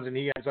 home runs and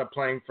he ends up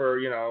playing for,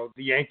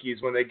 the Yankees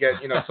when they get,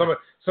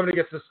 somebody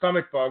gets the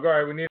stomach bug. All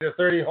right, we need a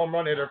 30 home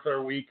run hitter for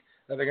a week.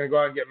 And they're going to go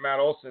out and get Matt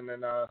Olson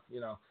and,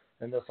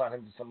 and they'll sign him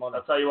to some money.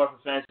 I'll tell you what,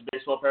 for fantasy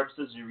baseball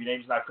purposes, if your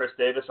name's not Chris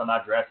Davis, I'm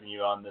not drafting you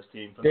on this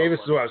team. Davis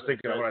is who I was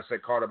thinking of when I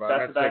said Carter.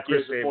 Back-to-back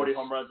years with 40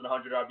 home runs and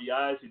 100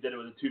 RBIs. He did it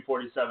with a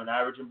 247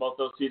 average in both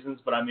those seasons.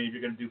 But, I mean, if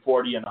you're going to do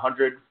 40 and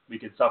 100, we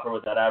could suffer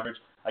with that average.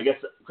 I guess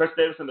Chris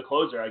Davis and the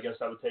closer, I guess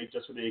I would take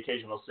just for the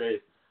occasional save.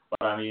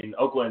 But, I mean,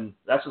 Oakland,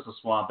 that's just a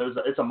swamp.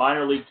 It's a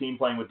minor league team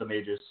playing with the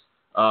majors.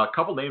 A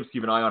couple names to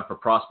keep an eye on for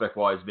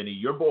prospect-wise, Vinny.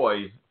 Your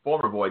boy,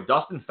 former boy,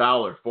 Dustin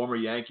Fowler, former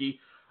Yankee.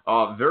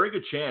 Very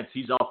good chance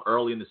he's up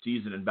early in the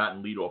season and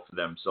batting leadoff for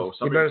them. So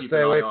you better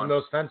stay away from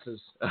those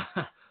fences.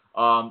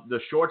 The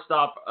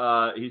shortstop,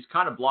 he's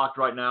kind of blocked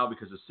right now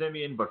because of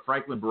Simeon, but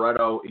Franklin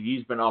Barreto,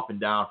 he's been up and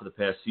down for the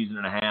past season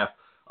and a half.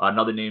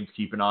 Another name to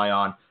keep an eye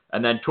on.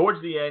 And then towards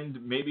the end,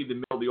 maybe the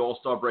middle of the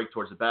All-Star break,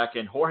 towards the back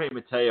end, Jorge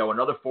Mateo,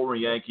 another former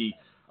Yankee,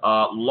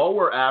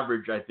 lower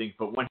average, I think,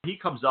 but when he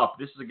comes up,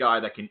 this is a guy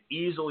that can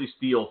easily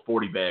steal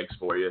 40 bags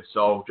for you.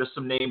 So just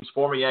some names,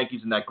 former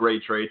Yankees in that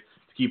great trade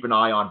to keep an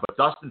eye on. But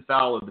Dustin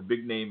Fowler, the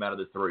big name out of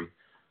the three.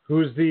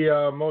 Who's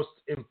the most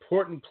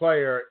important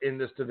player in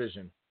this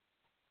division?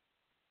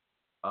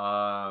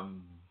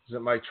 Is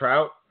it Mike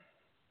Trout?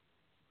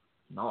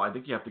 No, I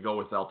think you have to go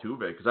with Altuve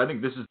because I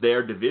think this is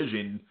their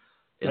division.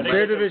 It's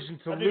their division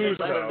to lose.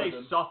 If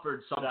they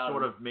suffered some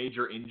sort of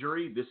major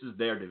injury, this is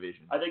their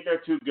division. I think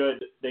they're too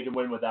good. They can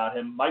win without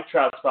him. Mike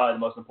Trout's probably the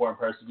most important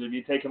person. If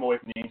you take him away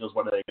from the Angels,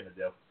 what are they going to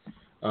do?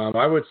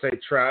 I would say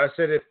Trout. I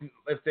said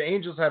if the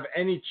Angels have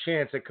any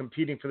chance at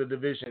competing for the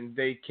division,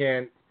 they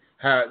can't.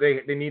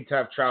 They need to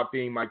have Trout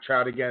being Mike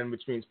Trout again,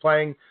 which means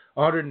playing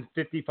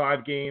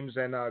 155 games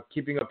and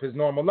keeping up his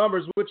normal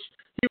numbers, which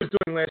he was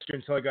doing last year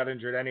until he got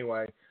injured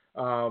anyway.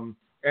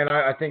 And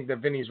I think that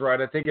Vinny's right.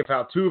 I think if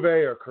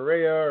Altuve or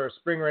Correa or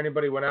Springer or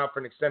anybody went out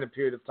for an extended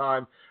period of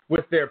time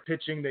with their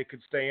pitching, they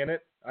could stay in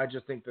it. I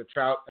just think that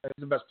Trout is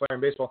the best player in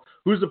baseball.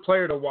 Who's the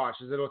player to watch?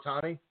 Is it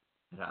Ohtani?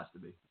 It has to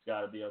be. It's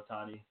got to be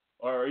Ohtani.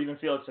 Or even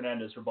Felix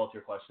Hernandez for both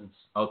your questions.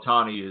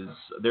 Ohtani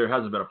there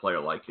hasn't been a player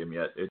like him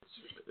yet.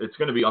 It's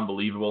going to be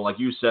unbelievable. Like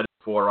you said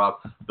before,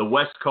 the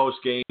West Coast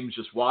games,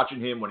 just watching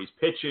him when he's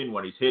pitching,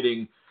 when he's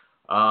hitting,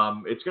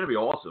 it's going to be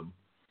awesome.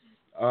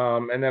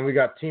 And then we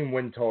got team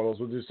win totals.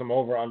 We'll do some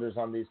over-unders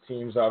on these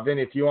teams.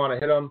 Vinny, if you want to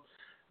hit them,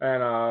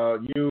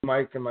 and you,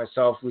 Mike, and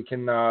myself, we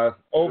can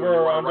over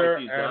or under,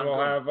 and we'll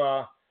have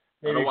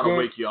maybe I don't want to Goon,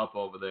 wake you up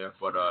over there,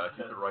 but if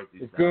you can write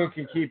these if down. Goon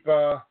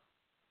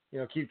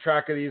can keep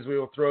track of these, we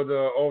will throw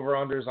the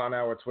over-unders on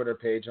our Twitter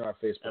page and our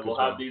Facebook And we'll as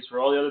well. have these for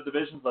all the other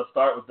divisions. Let's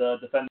start with the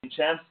defending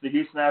champs. The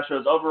Houston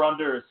Astros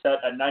over-under is set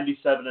at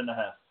 97.5.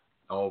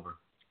 Over.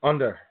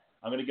 Under.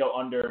 I'm going to go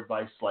under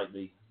by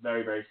slightly.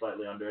 Very, very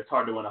slightly under. It's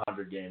hard to win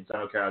 100 games. I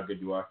don't care how good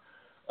you are.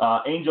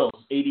 Angels,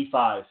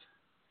 85.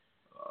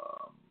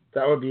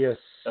 That would be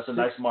That's a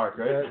nice mark,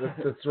 right? Yeah,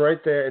 that's right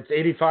there. It's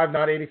 85,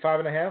 not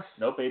 85.5?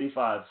 Nope,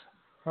 85.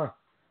 Huh.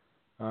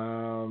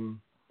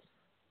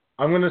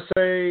 I'm gonna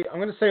say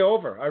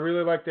over. I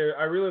really like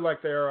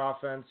their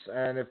offense,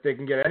 and if they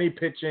can get any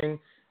pitching,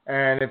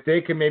 and if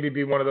they can maybe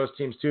be one of those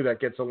teams too that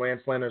gets a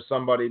Lance Lynn or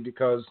somebody,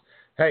 because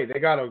hey, they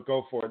got to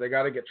go for it. They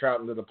got to get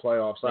Trout into the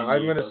playoffs.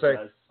 I'm gonna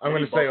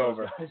say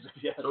over.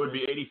 Yes. So it would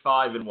be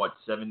 85 and what,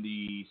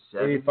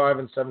 77? 85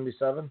 and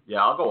 77.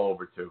 Yeah, I'll go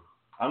over too.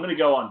 I'm gonna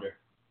go under.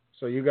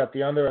 So you got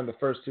the under on the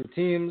first two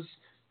teams.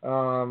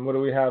 What do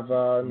we have?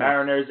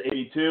 Mariners,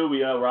 82. We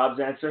know Rob's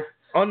answer.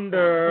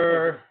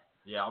 Under.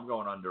 Yeah, I'm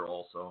going under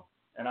also.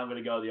 And I'm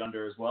going to go the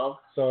under as well.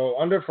 So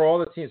under for all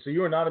the teams. So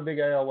you are not a big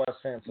AL West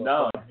fan. So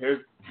no, here's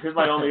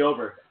my only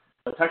over.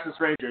 The Texas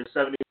Rangers,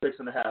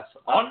 76.5.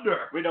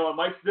 Under. We know what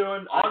Mike's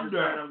doing.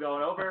 Under. I'm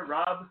going over.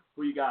 Rob,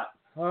 who you got?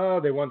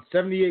 They won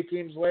 78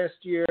 games last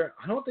year.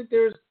 I don't think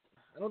they're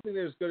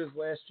as good as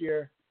last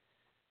year.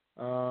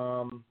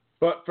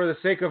 But for the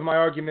sake of my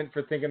argument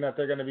for thinking that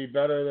they're going to be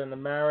better than the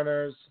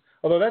Mariners,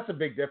 although that's a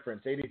big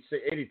difference,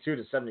 82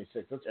 to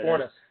 76.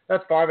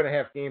 That's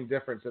 5.5 game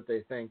difference that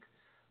they think.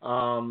 You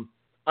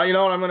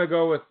know what? I'm going to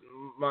go with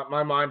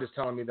my mind is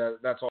telling me that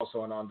that's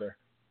also an under.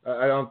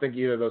 I don't think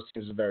either of those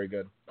teams are very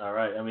good. All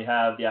right, and we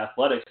have the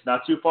Athletics,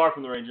 not too far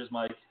from the Rangers,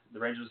 Mike. The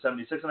Rangers are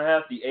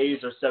 76.5. The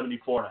A's are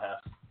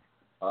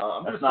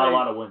 74.5. That's not a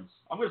lot of wins.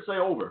 I'm going to say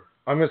over.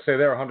 I'm going to say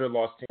they're a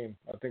 100-loss team.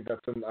 I think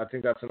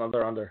that's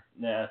another under.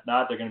 Yeah, if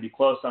not, they're going to be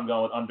close. I'm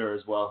going with under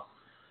as well.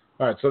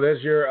 All right, so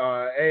there's your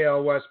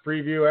AL West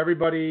preview.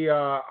 Everybody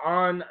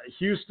on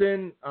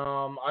Houston,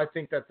 I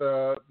think that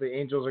the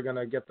Angels are going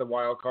to get the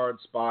wild card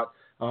spot.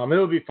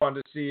 It'll be fun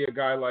to see a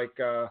guy like,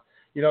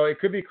 it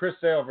could be Chris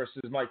Sale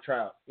versus Mike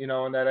Trout, in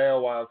that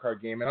AL wild card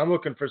game. And I'm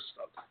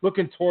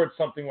looking towards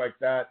something like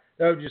that.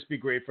 That would just be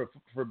great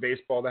for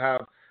baseball to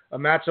have a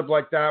matchup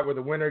like that where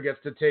the winner gets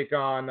to take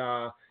on,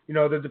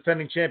 the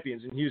defending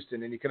champions in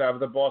Houston. And you could have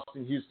the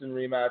Boston-Houston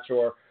rematch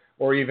or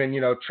even,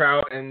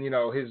 Trout and,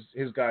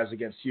 his guys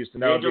against Houston.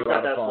 That would be a lot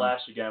of fun. Angels got that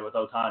flash again with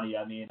Ohtani,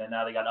 and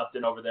now they got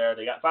Upton over there.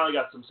 They finally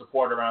got some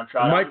support around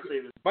Trout.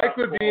 Mike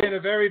would be in a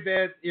very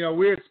bad,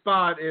 weird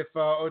spot if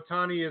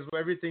Ohtani is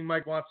everything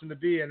Mike wants him to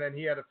be, and then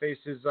he had to face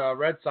his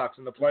Red Sox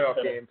in the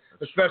playoff game,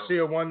 especially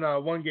a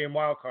one-game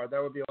wild card.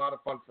 That would be a lot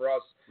of fun for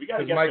us. We got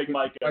to get Big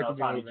Mike an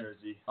Ohtani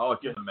jersey. Oh,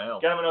 get the mail.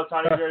 Get him an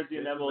Ohtani jersey,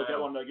 and then we'll get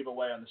one to give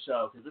away on the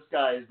show, because this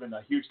guy has been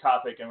a huge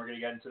topic, and we're going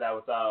to get into that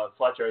with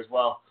Fletcher as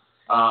well.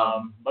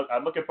 Look,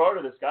 I'm looking forward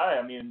to this guy.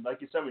 I mean,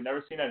 like you said, we've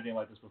never seen anything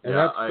like this before.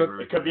 Yeah, I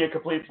agree. It could be a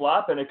complete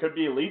flop, and it could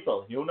be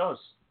lethal. Who knows?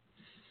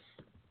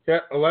 Yeah,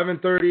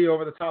 11:30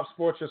 over the Top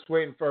Sports. Just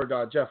waiting for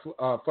Jeff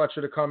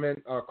Fletcher to come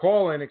in,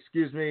 call in,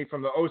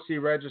 from the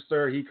OC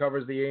Register. He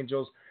covers the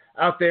Angels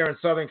out there in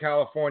Southern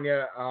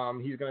California.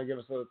 He's going to give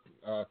us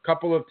a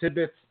couple of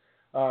tidbits,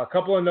 a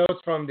couple of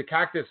notes from the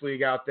Cactus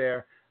League out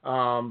there.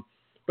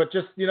 But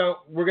just,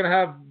 we're going to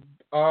have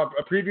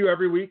a preview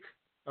every week,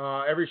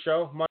 every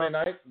show, Monday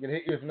night. We're going to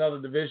hit you with another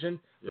division.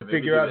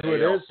 Figure out who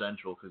it is.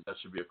 Central, because that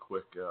should be a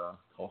quick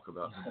talk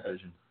about the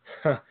division.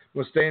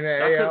 We'll stay in the AL.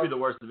 That could AL. be the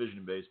worst division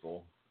in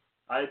baseball.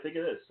 I think it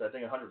is. I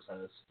think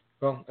 100% is.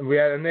 Well,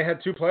 and they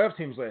had 2 playoff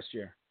teams last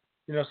year.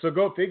 So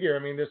go figure. I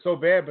mean, they're so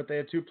bad, but they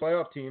had 2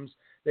 playoff teams.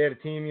 They had a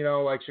team,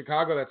 like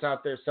Chicago, that's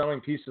out there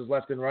selling pieces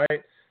left and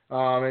right.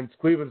 And it's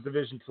Cleveland's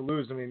division to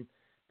lose. I mean,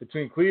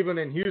 between Cleveland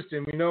and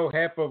Houston, we know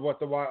half of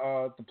what the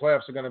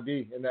playoffs are going to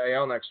be in the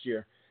AL next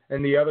year.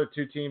 And the other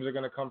 2 teams are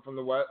going to come from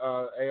the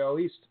AL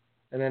East.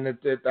 And then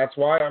that's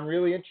why I'm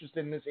really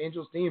interested in this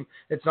Angels team.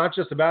 It's not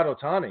just about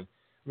Ohtani.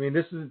 I mean,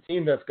 this is a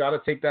team that's got to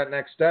take that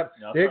next step.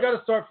 They've got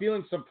to start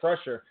feeling some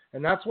pressure.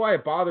 And that's why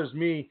it bothers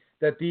me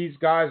that these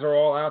guys are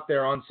all out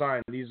there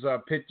unsigned, these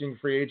pitching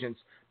free agents.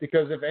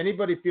 Because if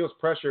anybody feels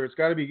pressure, it's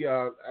got to be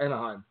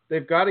Anaheim.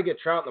 They've got to get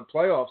Trout in the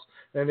playoffs,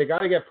 and they got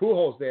to get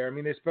Pujols there. I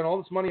mean, they spent all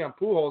this money on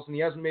Pujols, and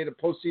he hasn't made a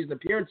postseason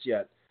appearance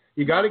yet.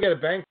 You got to get a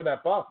bang for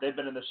that buck. They've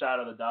been in the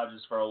shadow of the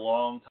Dodgers for a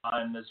long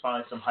time. There's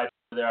finally some hype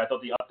there. I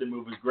thought the Upton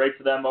move was great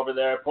for them over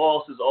there.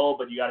 Pujols is old,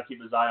 but you got to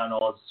keep his eye on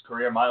all his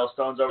career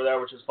milestones over there,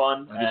 which is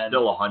fun. And he's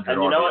still 100.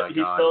 And you know what?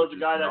 He's still the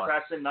guy that nuts.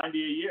 cracks in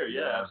 90 a year.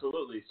 Yeah,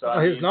 absolutely. So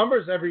his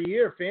numbers every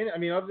year,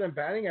 other than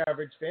batting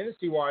average,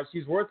 fantasy-wise,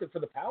 he's worth it for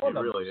the power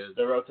numbers. Really is.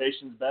 The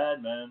rotation's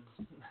bad, man.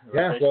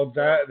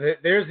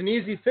 There's an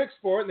easy fix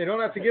for it, and they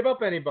don't have to give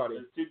up anybody.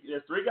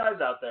 There's 3 guys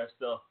out there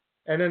still.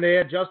 And then they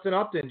had Justin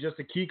Upton, just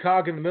a key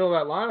cog in the middle of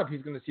that lineup.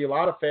 He's going to see a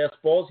lot of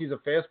fastballs. He's a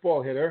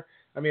fastball hitter.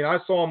 I mean, I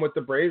saw him with the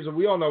Braves, and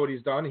we all know what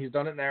he's done. He's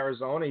done it in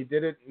Arizona. He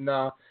did it in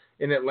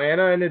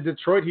Atlanta. And in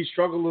Detroit, he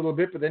struggled a little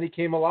bit, but then he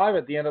came alive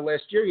at the end of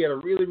last year. He had a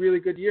really, really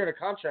good year and a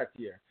contract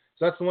year.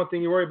 So that's the one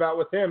thing you worry about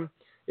with him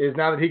is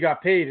now that he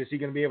got paid, is he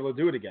going to be able to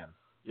do it again?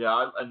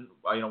 Yeah,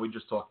 we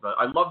just talked about it.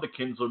 I love the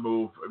Kinsler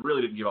move. It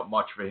really didn't give up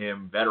much for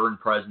him. Veteran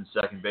presence,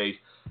 second base.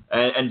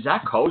 And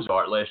Zach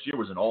Cozart last year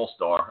was an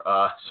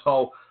all-star.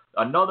 So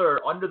another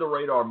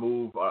under-the-radar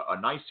move, a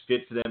nice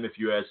fit for them, if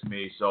you ask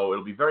me. So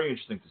it'll be very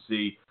interesting to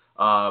see.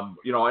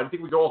 I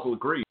think we all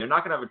agree. They're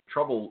not going to have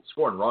trouble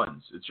scoring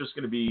runs. It's just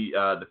going to be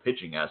the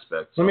pitching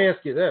aspect. So. Let me ask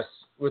you this.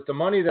 With the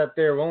money that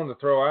they're willing to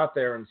throw out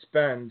there and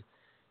spend,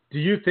 do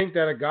you think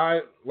that a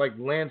guy like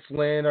Lance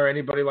Lynn or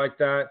anybody like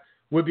that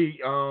would be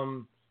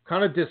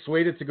kind of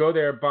dissuaded to go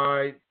there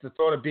by the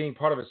thought of being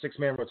part of a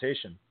 6-man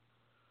rotation?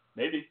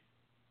 Maybe.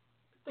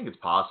 I think it's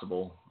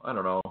possible. I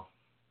don't know.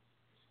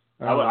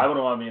 I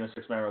wouldn't want to be in a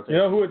 6-man rotation. You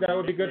know who that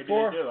would be good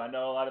for? They do. I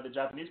know a lot of the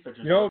Japanese pitchers.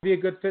 You know what would be a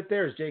good fit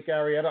there is Jake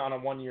Arrieta on a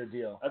 1-year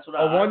deal. That's what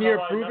a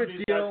 1-year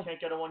prove-it deal. Can't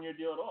get a 1-year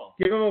deal at all.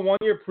 Give him a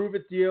 1-year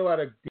prove-it deal at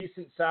a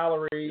decent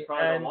salary. He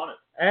probably don't want it.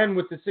 And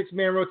with the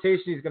 6-man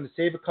rotation, he's going to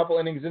save a couple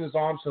innings in his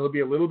arm, so he'll be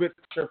a little bit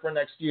sure for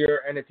next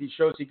year. And if he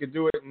shows he could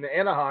do it in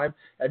Anaheim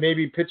and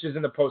maybe pitches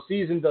in the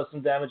postseason, does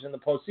some damage in the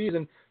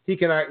postseason, he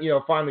can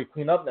finally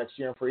clean up next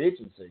year in free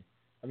agency.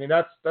 I mean,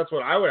 that's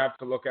what I would have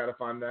to look at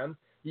if I'm them.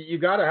 You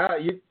got to have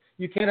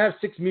you can't have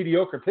 6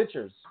 mediocre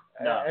pitchers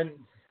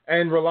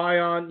and rely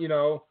on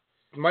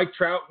Mike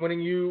Trout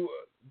winning you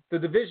the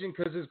division,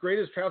 because as great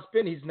as Trout's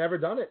been, he's never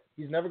done it.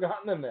 He's never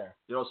gotten them there.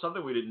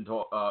 Something we didn't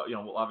talk.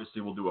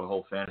 Obviously we'll do a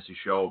whole fantasy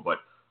show, but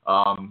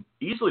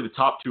easily the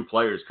top 2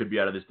 players could be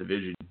out of this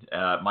division,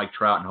 Mike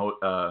Trout and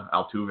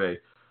Altuve.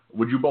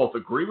 Would you both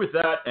agree with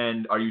that?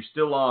 And are you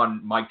still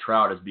on Mike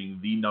Trout as being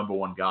the number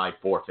 1 guy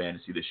for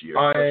fantasy this year?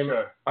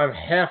 I'm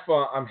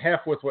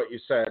half with what you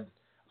said.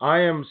 I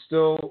am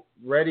still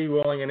ready,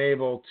 willing, and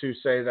able to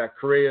say that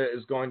Correa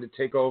is going to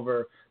take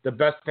over the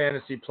best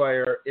fantasy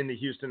player in the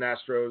Houston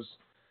Astros,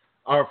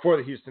 or for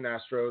the Houston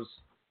Astros.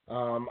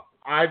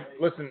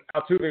 Listen,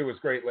 Altuve was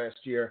great last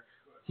year.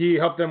 He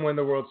helped them win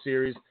the World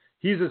Series.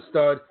 He's a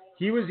stud.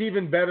 He was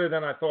even better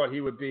than I thought he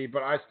would be,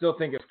 but I still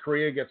think as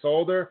Correa gets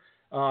older,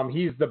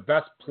 he's the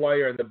best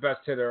player and the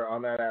best hitter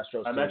on that Astros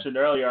team. I mentioned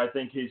earlier, I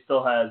think he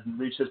still has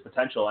reached his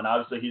potential, and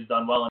obviously he's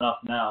done well enough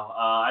now.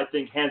 I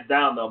think hands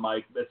down, though,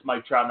 Mike, it's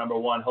Mike Trout number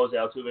 1, Jose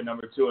Altuve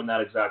number 2 in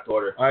that exact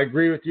order. I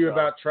agree with you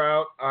about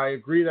Trout. I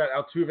agree that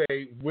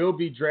Altuve will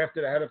be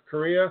drafted ahead of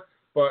Correa,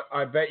 but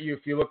I bet you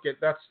if you look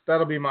at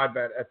that'll be my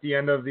bet. At the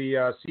end of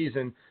the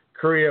season,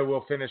 Correa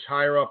will finish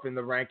higher up in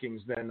the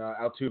rankings than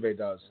Altuve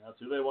does.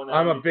 Altuve won that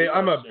I'm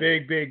a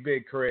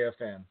big Correa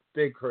fan.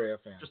 Big Correa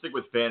fan. Just think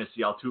with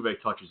fantasy,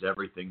 Altuve touches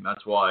everything.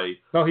 That's why.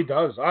 No, he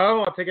does. I don't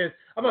want to take it.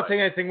 I'm not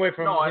taking anything away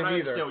from him either. I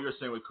understand what you're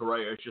saying with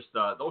Correa. It's just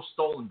those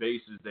stolen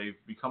bases, they've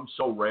become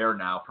so rare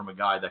now from a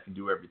guy that can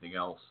do everything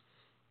else.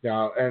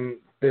 Yeah, and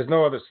there's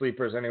no other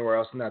sleepers anywhere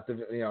else in that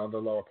the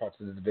lower parts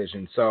of the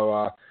division.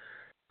 So.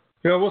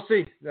 We'll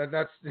see.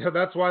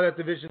 That's why that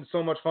division's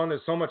so much fun.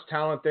 There's so much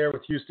talent there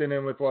with Houston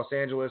and with Los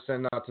Angeles.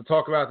 And to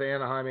talk about the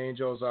Anaheim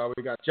Angels,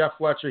 we got Jeff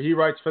Fletcher. He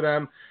writes for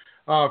them.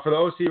 for the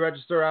OC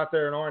Register out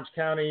there in Orange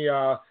County.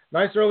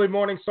 Nice early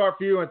morning start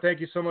for you, and thank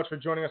you so much for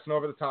joining us on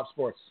Over the Top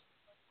Sports.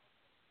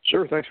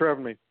 Sure, thanks for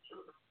having me.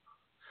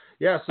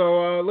 Yeah,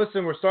 so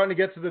listen, we're starting to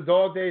get to the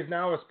dog days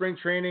now of spring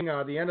training,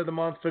 the end of the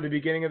month for the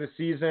beginning of the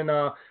season.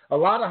 A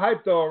lot of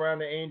hype, though, around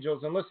the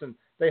Angels. And listen,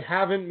 they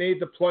haven't made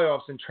the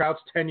playoffs in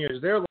Trout's 10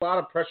 years. There's a lot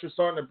of pressure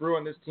starting to brew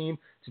on this team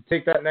to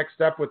take that next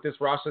step with this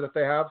roster that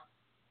they have.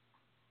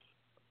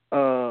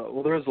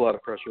 Well, there is a lot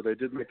of pressure. They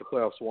did make the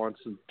playoffs once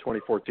in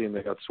 2014.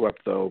 They got swept,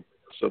 though,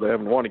 so they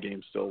haven't won a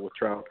game still with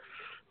Trout.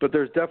 But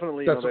there's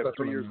definitely, they have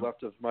 3 years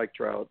left of Mike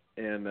Trout,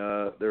 and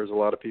there's a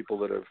lot of people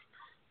that have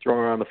thrown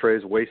around the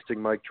phrase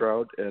wasting Mike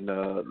Trout, and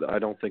I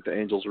don't think the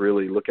Angels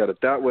really look at it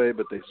that way,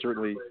 but they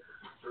certainly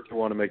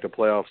want to make the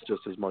playoffs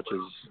just as much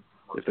as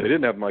if they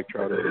didn't have Mike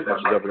Trout, as much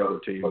as every other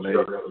team.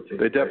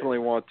 They definitely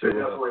want to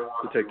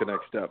take the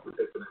next step.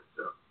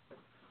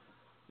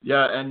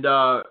 Yeah, and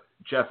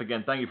Jeff,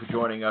 again, thank you for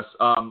joining us.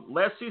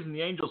 Last season,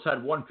 the Angels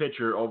had one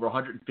pitcher over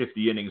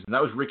 150 innings, and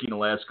that was Ricky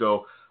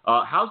Nolasco.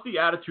 How's the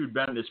attitude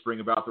been this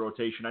spring about the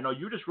rotation? I know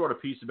you just wrote a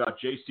piece about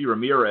J.C.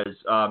 Ramirez,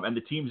 and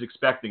the team's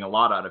expecting a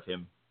lot out of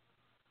him.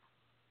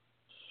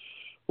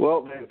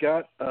 Well, they've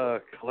got a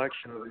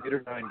collection of 8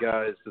 or 9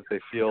 guys that they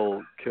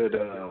feel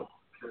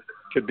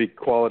could be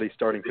quality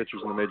starting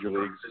pitchers in the major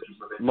leagues.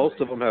 Most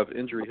of them have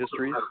injury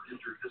histories,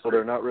 so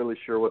they're not really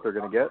sure what they're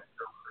going to get.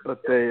 But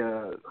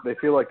they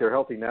feel like they're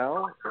healthy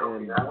now,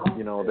 and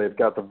they've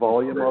got the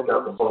volume of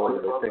them.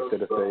 So they think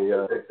that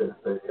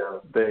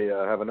if they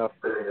have enough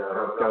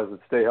guys that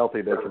stay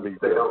healthy, they can be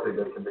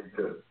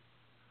good.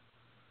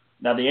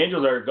 Now, the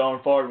Angels are going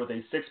forward with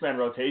a 6-man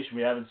rotation.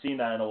 We haven't seen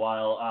that in a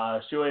while.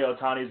 Shohei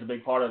Ohtani is a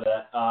big part of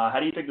that. How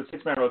do you think the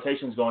 6-man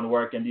rotation is going to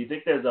work? And do you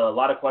think there's a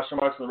lot of question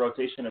marks in the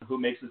rotation of who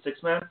makes the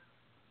 6-man?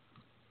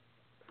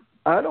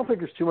 I don't think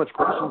there's too much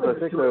questions. I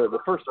think the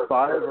first 5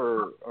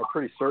 are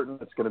pretty certain.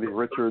 It's going to be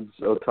Richards,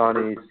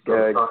 Ohtani,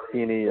 Skaggs,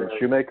 Heaney, and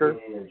Shoemaker.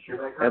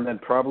 And then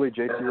probably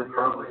J.C.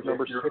 Ramirez is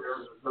number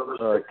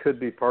 6. Could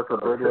be Parker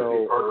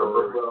Bridwell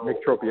or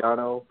Nick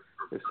Tropiano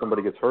if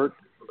somebody gets hurt.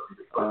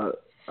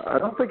 I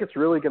don't think it's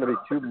really going to be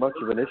too much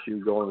of an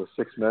issue going with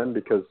 6 men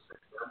because,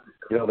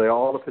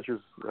 all the pitchers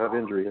have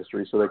injury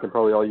history, so they can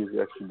probably all use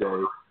the extra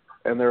day.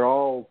 And they're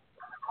all,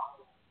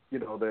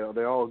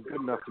 they're all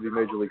good enough to be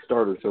major league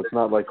starters, so it's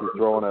not like you're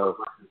throwing a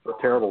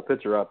terrible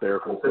pitcher out there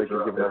for the sake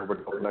of giving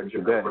everybody an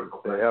extra day.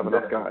 They have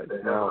enough guys.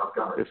 Now,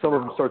 if some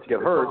of them start to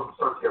get hurt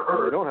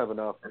and they don't have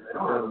enough,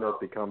 then that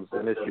becomes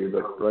an issue.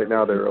 But right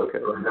now they're okay.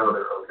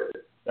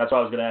 That's what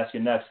I was going to ask you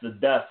next. The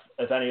depth,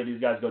 if any of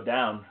these guys go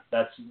down,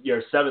 that's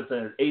your 7th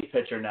and 8th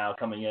pitcher now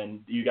coming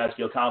in. Do you guys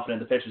feel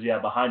confident in the pitchers you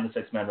have behind the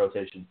 6-man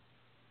rotation?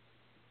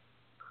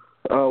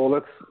 Well,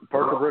 that's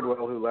Parker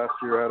Bridwell, who last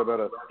year had about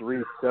a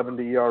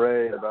 3.70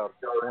 ERA and about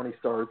 20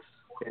 starts,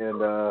 and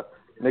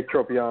Nick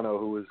Tropiano,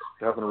 who was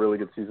having a really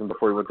good season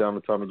before he went down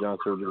with Tommy John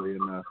surgery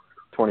in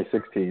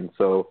 2016.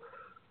 So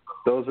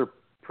those are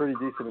pretty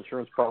decent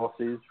insurance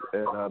policies,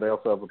 and they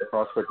also have a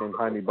prospect named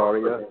Jaime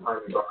Barria,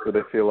 who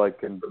they feel like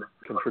can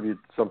contribute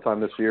sometime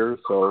this year.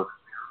 So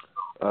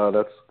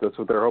that's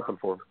what they're hoping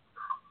for.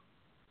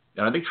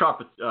 And I think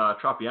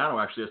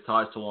Tropiano actually has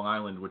ties to Long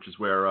Island, which is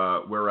where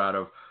we're out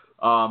of.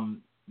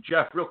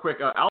 Jeff, real quick,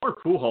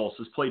 Albert Pujols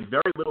has played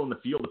very little in the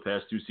field the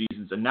past 2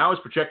 seasons, and now is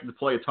projected to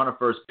play a ton of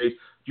first base.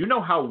 Do you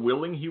know how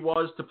willing he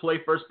was to play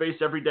first base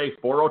every day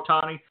for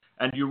Ohtani?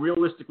 And do you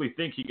realistically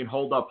think he can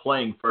hold up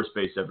playing first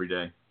base every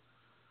day?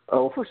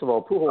 Well, first of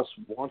all, Pujols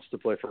wants to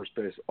play first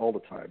base all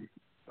the time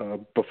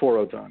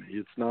before Ohtani.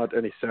 It's not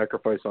any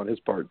sacrifice on his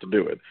part to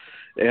do it.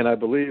 And I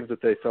believe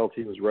that they felt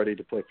he was ready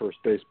to play first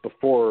base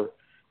before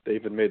they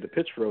even made the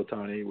pitch for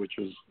Ohtani, which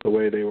was the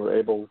way they were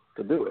able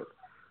to do it.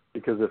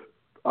 Because if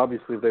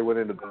they went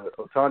into the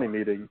Ohtani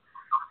meeting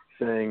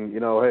saying,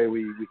 hey,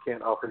 we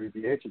can't offer you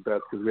DH at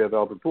bats because we have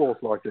Albert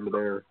Pujols locked into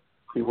there,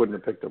 he wouldn't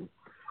have picked him.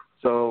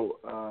 So,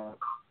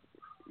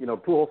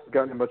 Pujols has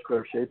gotten in much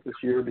better shape this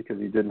year because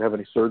he didn't have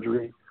any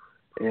surgery.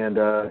 And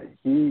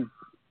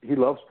he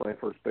loves playing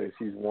first base.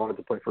 He's wanted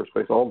to play first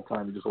base all the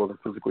time. He just wasn't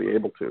physically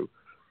able to.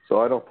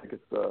 So I don't think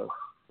it's a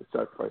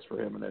sacrifice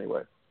for him in any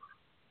way.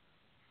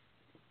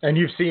 And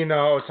you've seen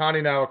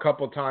Ohtani now a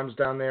couple of times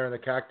down there in the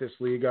Cactus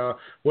League.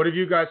 What have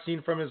you guys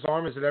seen from his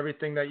arm? Is it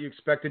everything that you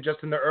expected just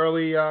in the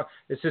early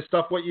is his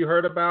stuff what you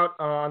heard about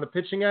on the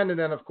pitching end? And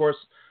then, of course,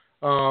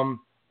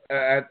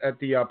 at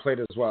the plate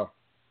as well?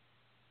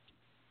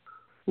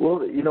 Well,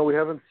 we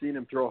haven't seen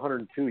him throw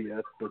 102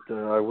 yet, but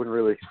I wouldn't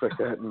really expect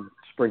that in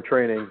spring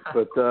training.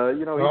 But, I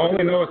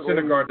only Noah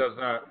Syndergaard does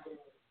that.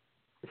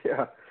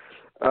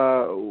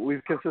 Yeah.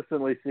 We've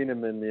consistently seen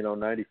him in,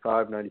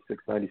 95,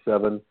 96,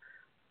 97,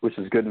 which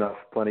is good enough,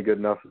 plenty good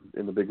enough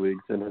in the big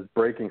leagues. And his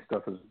breaking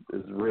stuff is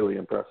really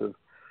impressive.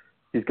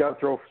 He's got to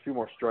throw a few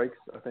more strikes.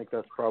 I think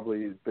that's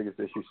probably his biggest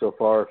issue so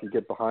far. If you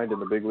get behind in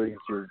the big leagues,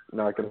 you're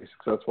not going to be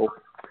successful.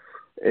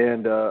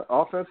 And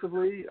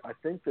offensively, I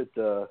think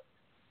that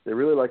they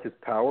really like his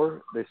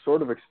power. They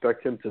sort of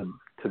expect him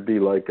to be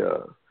like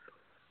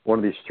one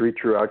of these street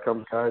true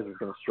outcomes guys who's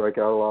going to strike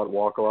out a lot,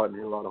 walk a lot, and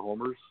hit a lot of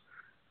homers.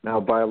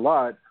 Now, by a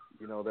lot,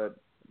 that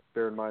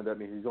bear in mind that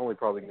means he's only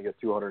probably going to get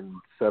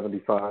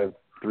 275,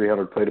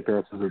 300 plate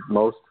appearances at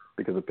most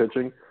because of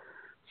pitching.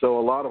 So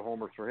a lot of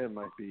homers for him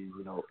might be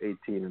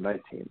 18 or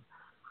 19.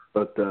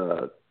 But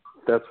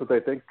that's what they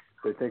think.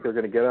 They think they're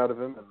going to get out of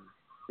him,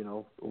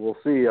 and we'll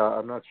see.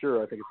 I'm not sure.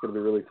 I think it's going to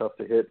be really tough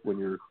to hit when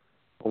you're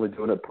only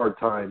doing it part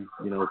time.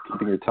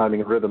 Keeping your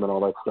timing and rhythm and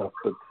all that stuff.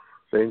 But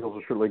the Angels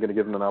are certainly going to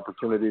give him an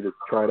opportunity to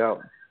try it out.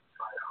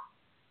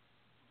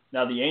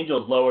 Now, the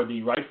Angels lowered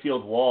the right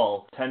field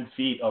wall 10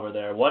 feet over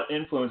there. What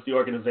influenced the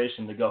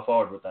organization to go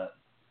forward with that?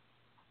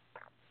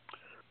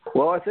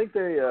 Well, I think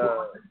they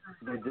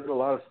did a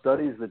lot of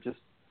studies that just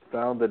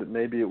found that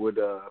maybe it would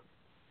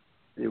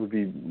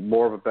be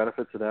more of a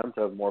benefit to them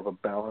to have more of a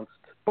balanced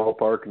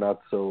ballpark,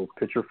 not so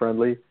pitcher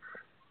friendly,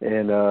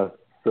 and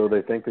so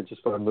they think that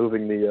just by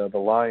moving the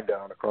line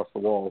down across the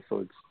wall, so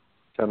it's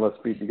 10 less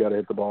feet you got to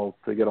hit the ball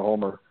to get a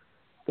homer,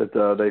 that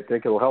they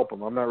think it'll help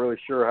them. I'm not really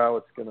sure how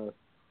it's going to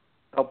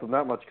help them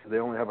that much because they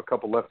only have a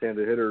couple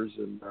left-handed hitters,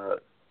 and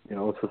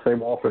it's the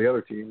same wall for the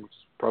other team. It's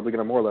probably going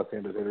to have more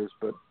left-handed hitters,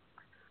 but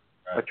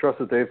I trust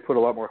that they've put a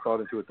lot more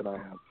thought into it than I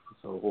have,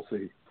 so we'll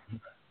see.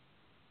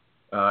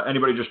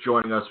 Anybody just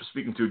joining us, we're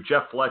speaking to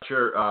Jeff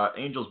Fletcher,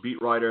 Angels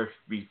beat writer.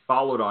 Be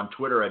followed on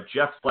Twitter at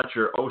Jeff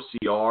Fletcher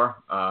OCR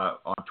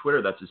on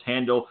Twitter. That's his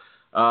handle.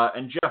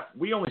 And Jeff,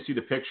 we only see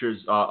the pictures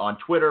on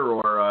Twitter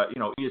or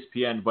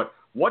ESPN. But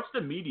what's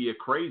the media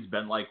craze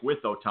been like with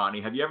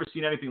Ohtani? Have you ever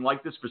seen anything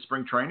like this for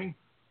spring training?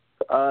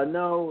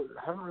 No,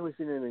 I haven't really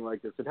seen anything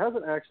like this. It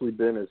hasn't actually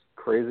been as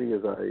crazy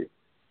as I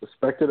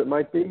suspected it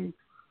might be.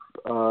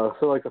 So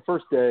like the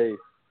first day,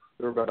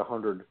 there were about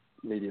 100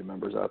 media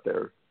members out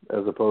there,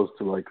 as opposed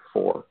to like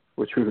 4,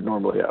 which we would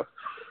normally have.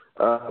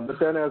 But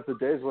then as the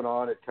days went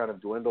on, it kind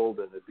of dwindled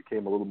and it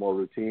became a little more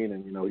routine.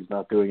 And he's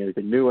not doing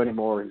anything new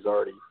anymore. He's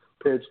already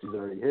pitched. He's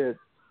already hit.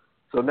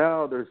 So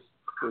now there's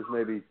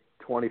maybe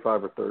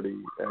 25 or 30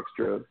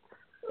 extra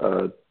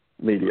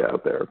media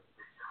out there,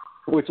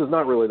 which is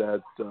not really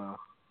that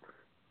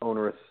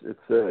onerous.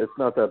 It's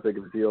not that big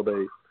of a deal.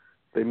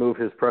 They move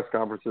his press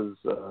conferences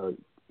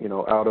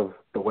out of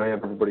the way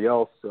of everybody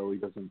else, so he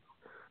doesn't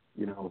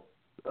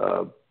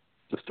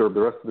disturb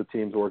the rest of the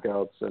team's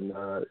workouts, and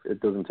it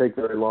doesn't take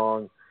very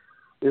long.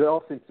 It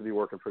all seems to be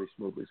working pretty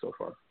smoothly so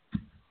far.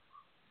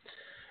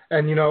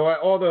 And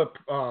all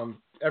the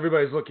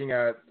everybody's looking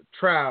at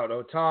Trout,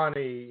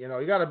 Ohtani.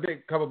 You got a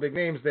couple big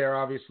names there,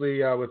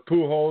 obviously with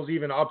Pujols,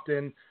 even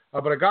Upton.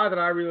 But a guy that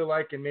I really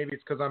like, and maybe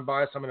it's because I'm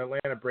biased, I'm an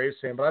Atlanta Braves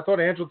fan, but I thought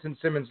Andrelton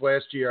Simmons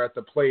last year at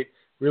the plate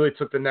really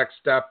took the next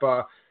step.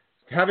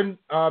 Having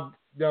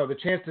the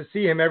chance to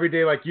see him every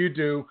day like you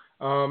do,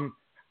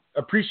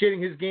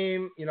 appreciating his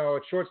game,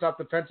 at shortstop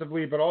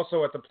defensively, but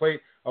also at the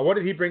plate. What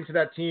did he bring to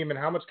that team, and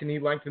how much can he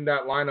lengthen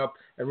that lineup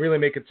and really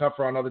make it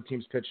tougher on other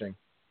teams' pitching?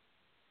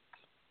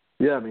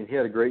 Yeah, he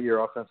had a great year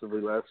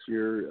offensively last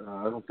year.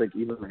 I don't think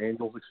even the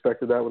Angels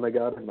expected that when they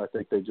got him. I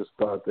think they just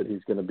thought that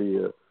he's going to be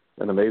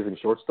an amazing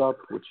shortstop,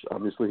 which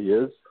obviously he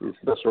is. He's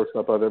the best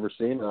shortstop I've ever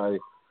seen. I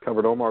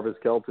covered Omar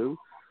Vizquel too.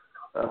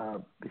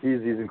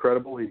 He's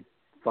incredible. He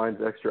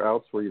finds extra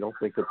outs where you don't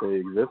think that they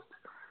exist.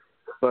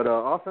 But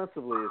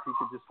offensively, if he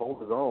could just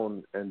hold his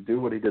own and do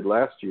what he did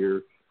last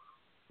year,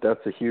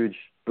 that's a huge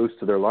boost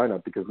to their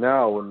lineup. Because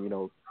now, when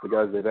the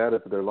guys they've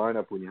added to their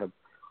lineup, when you have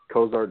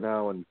Cozart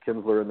now and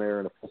Kinsler in there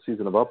and a full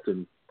season of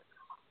Upton,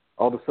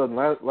 all of a sudden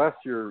last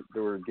year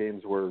there were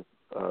games where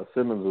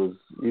Simmons was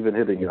even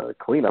hitting a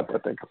cleanup, I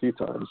think, a few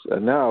times,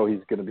 and now he's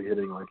going to be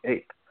hitting like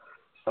 8.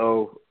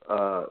 So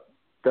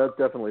that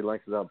definitely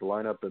lengthens out the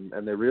lineup,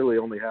 and they really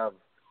only have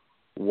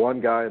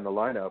one guy in the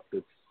lineup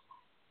that's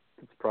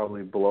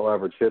probably below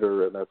average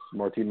hitter, and that's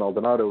Martin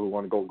Maldonado, who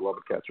won a Gold Glove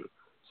catcher.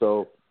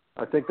 So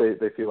I think they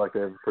feel like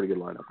they have a pretty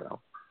good lineup now.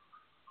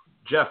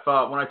 Jeff,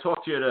 when I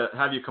talked to you to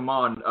have you come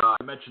on, I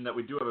mentioned that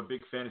we do have a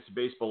big fantasy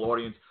baseball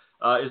audience.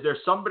 Is there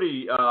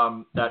somebody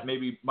that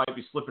maybe might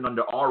be slipping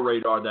under our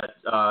radar that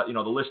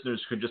the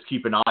listeners could just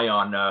keep an eye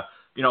on?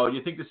 Do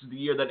you think this is the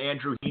year that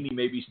Andrew Heaney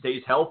maybe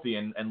stays healthy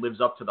and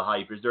lives up to the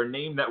hype? Is there a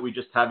name that we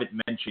just haven't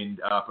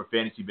mentioned for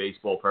fantasy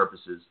baseball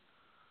purposes?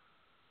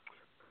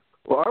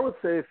 Well, I would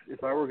say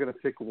if I were going to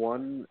pick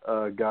one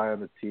guy on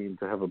the team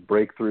to have a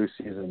breakthrough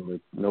season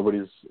that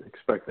nobody's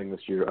expecting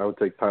this year, I would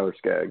take Tyler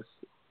Skaggs.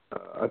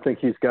 I think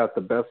he's got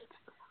the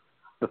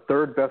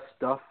third best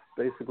stuff,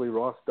 basically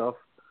raw stuff,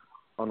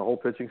 on the whole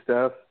pitching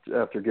staff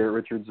after Garrett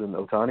Richards and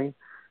Ohtani,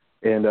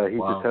 and he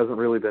just hasn't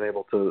really been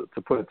able to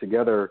put it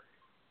together.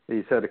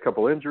 He's had a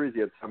couple injuries.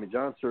 He had Tommy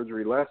John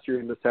surgery last year.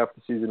 He missed half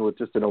the season with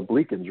just an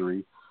oblique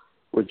injury,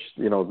 which,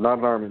 not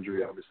an arm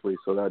injury, obviously,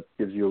 so that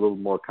gives you a little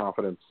more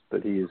confidence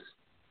that he's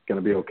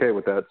going to be okay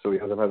with that. So he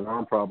hasn't had an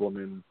arm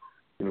problem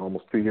in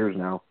almost 2 years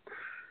now.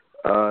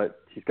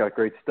 He's got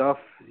great stuff.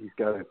 He's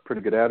got a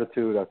pretty good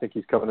attitude. I think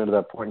he's coming into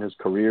that point in his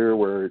career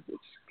where it's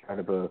kind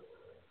of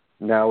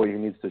now he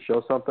needs to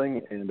show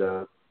something. And,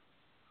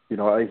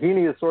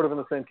 Heaney is sort of in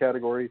the same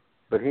category,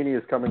 but Heaney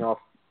is coming off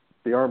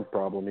the arm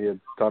problem. He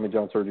had Tommy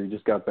John surgery he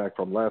just got back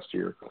from last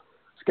year.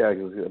 Skaggs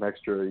is an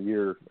extra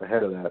year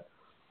ahead of that.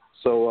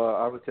 So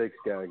I would take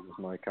Skaggs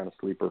as my kind of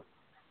sleeper.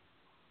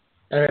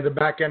 And at the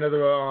back end of the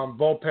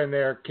bullpen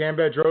there, Cam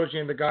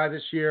Bedrosian, the guy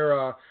this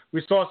year,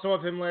 we saw some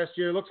of him last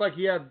year. It looks like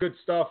he had good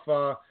stuff.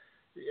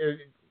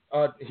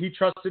 He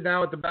trusted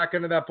now at the back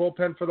end of that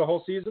bullpen for the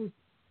whole season?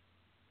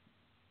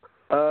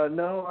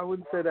 No, I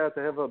wouldn't say that.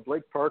 They have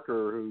Blake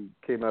Parker, who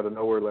came out of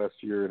nowhere last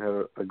year and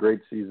had a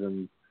great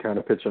season, kind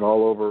of pitching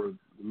all over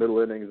the middle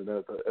innings. And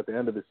at the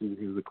end of the season,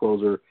 he was a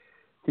closer.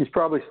 He's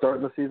probably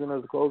starting the season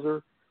as a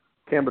closer.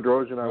 Cam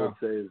Bedrosian, I would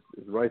say,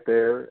 is right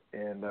there.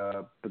 And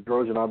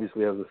Bedrosian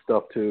obviously has the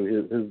stuff,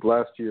 too. His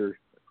last year,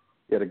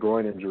 he had a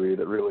groin injury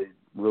that really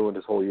ruined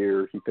his whole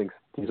year. He thinks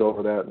he's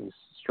over that and he's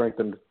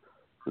strengthened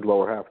his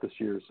lower half this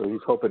year. So he's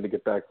hoping to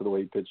get back to the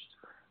way he pitched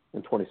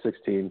in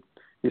 2016.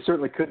 He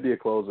certainly could be a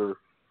closer.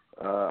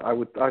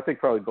 I think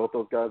probably both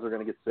those guys are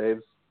going to get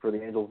saves for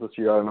the Angels this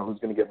year. I don't know who's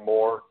going to get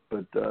more,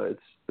 but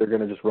they're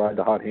going to just ride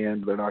the hot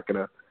hand. They're not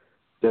going to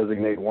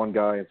designate one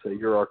guy and say,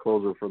 you're our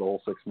closer for the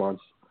whole 6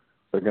 months.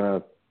 They're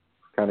going to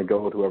kind of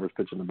go with whoever's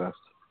pitching the best.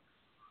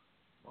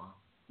 Wow.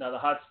 Now, the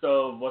hot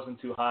stove wasn't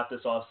too hot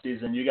this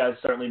offseason. You guys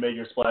certainly made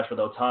your splash with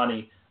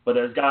Ohtani, but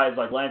there's guys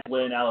like Lance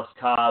Lynn, Alex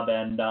Cobb,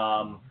 and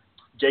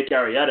Jake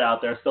Arrieta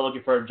out there still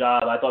looking for a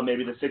job. I thought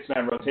maybe the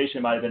six-man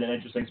rotation might have been an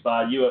interesting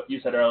spot. You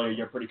said earlier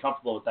you're pretty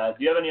comfortable with that.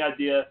 Do you have any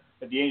idea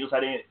if the Angels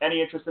had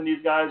any interest in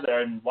these guys,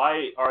 and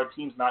why are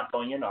teams not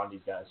going in on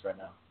these guys right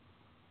now?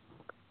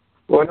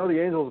 Well, I know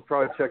the Angels have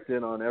probably checked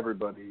in on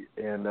everybody,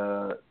 and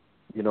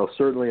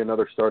certainly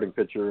another starting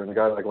pitcher and a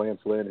guy like Lance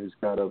Lynn, who's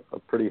got a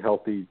pretty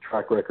healthy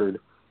track record,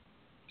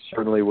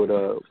 certainly would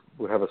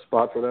have a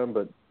spot for them.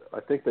 But I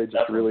think they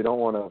just really don't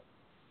want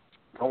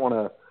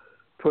to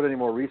put any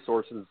more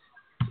resources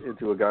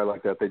into a guy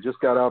like that. They just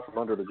got out from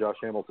under the Josh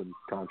Hamilton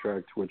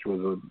contract, which was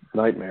a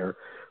nightmare.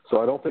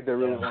 So I don't think they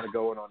really want to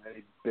go in on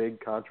any big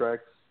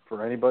contracts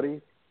for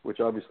anybody, which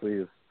obviously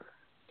is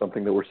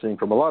something that we're seeing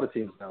from a lot of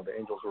teams now. The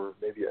Angels were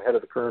maybe ahead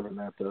of the curve in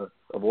that,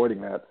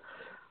 avoiding that.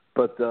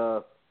 But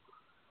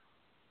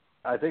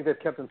I think they've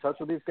kept in touch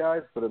with these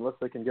guys, but unless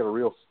they can get a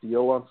real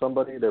steal on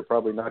somebody, they're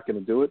probably not going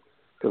to do it.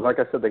 Because like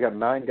I said, they got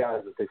 9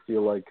 guys that they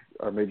feel like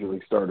are major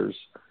league starters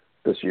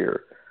this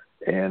year.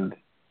 And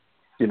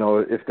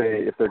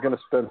if they're going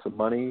to spend some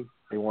money,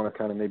 they want to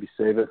kind of maybe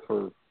save it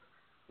for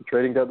the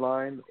trading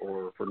deadline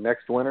or for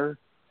next winter.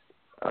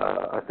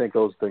 I think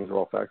those things are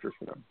all factors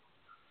for them.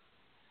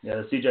 Yeah,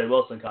 the C.J.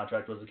 Wilson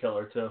contract was a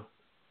killer too.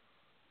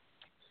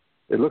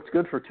 It looked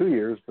good for 2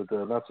 years, but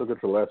not so good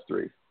for the last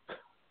 3.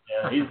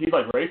 Yeah, he's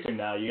like racing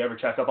now. You ever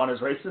check up on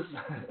his races?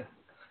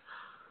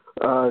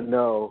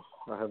 No,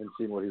 I haven't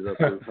seen what he's up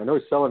to. I know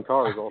he's selling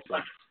cars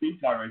also. Speed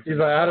car racing.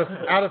 He's out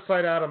of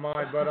sight, out of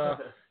mind. But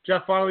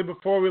Jeff, finally,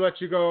 before we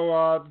let you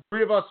go, the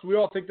 3 of us, we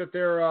all think that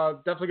they're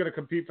definitely going to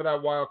compete for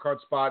that wild card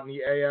spot in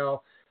the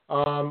AL.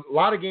 A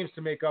lot of games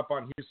to make up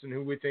on Houston,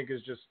 who we think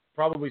is just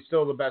probably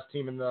still the best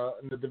team in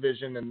the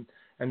division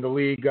and the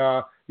league.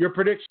 Your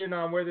prediction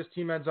on where this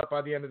team ends up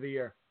by the end of the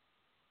year?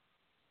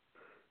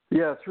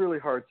 Yeah, it's really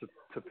hard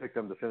to pick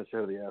them to finish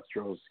ahead of the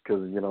Astros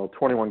because,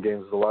 21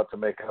 games is a lot to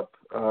make up.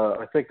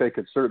 I think they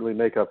could certainly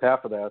make up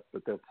half of that,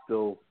 but you're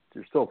still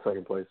in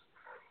second place.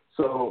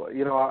 So,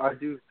 I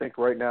do think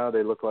right now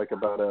they look like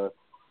about a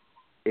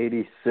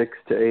 86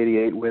 to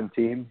 88 win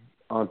team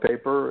on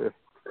paper. If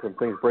when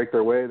things break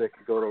their way, they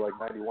could go to like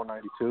 91,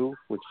 92,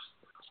 which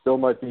still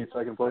might be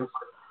second place.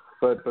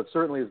 But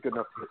certainly is good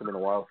enough to get them in a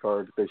wild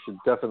card. They should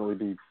definitely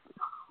be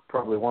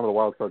probably one of the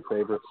wild card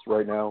favorites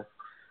right now.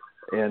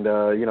 And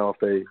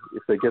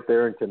if they get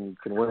there and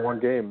can win one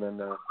game, then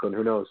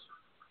who knows?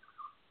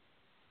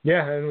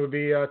 Yeah, and it would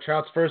be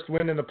Trout's first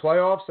win in the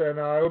playoffs, and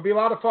it would be a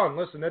lot of fun.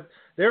 Listen,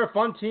 they're a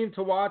fun team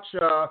to watch.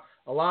 A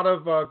lot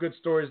of good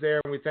stories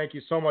there, and we thank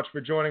you so much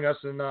for joining us,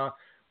 and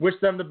wish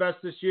them the best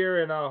this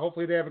year, and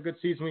hopefully they have a good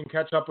season. We can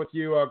catch up with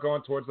you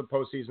going towards the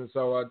postseason.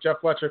 So, Jeff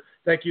Fletcher,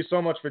 thank you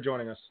so much for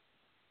joining us.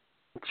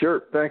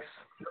 Sure, thanks.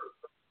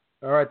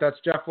 All right, that's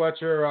Jeff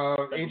Fletcher,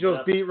 Angels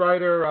beat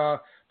writer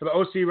for the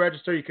OC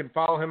Register. You can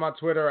follow him on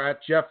Twitter at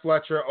Jeff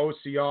Fletcher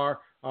OCR,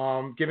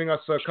 giving us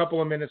a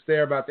couple of minutes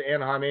there about the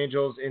Anaheim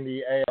Angels in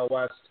the AL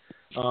West.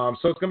 So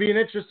it's going to be an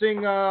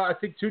interesting, I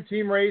think,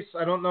 2-team race.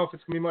 I don't know if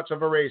it's going to be much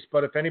of a race,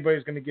 but if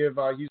anybody's going to give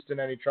Houston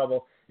any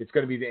trouble, it's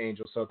going to be the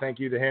Angels. So thank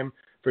you to him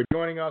for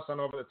joining us on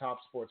Over the Top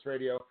Sports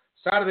Radio.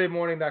 Saturday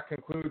morning, that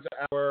concludes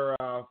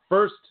our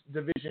first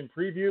division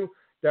preview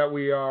that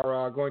we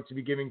are going to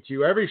be giving to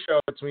you every show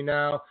between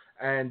now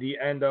and the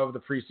end of the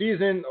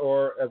preseason,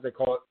 or as they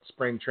call it,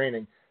 spring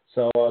training.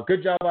 So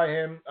good job by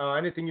him.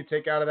 Anything you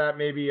take out of that,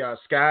 maybe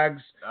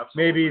Skaggs,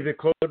 maybe the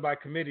closer by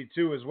committee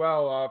too as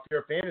well. If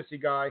you're a fantasy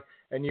guy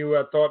and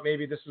you thought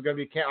maybe this was going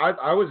to be Cam,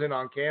 I was in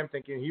on Cam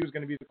thinking he was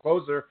going to be the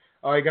closer.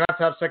 You're going to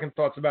have second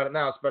thoughts about it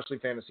now, especially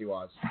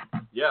fantasy-wise.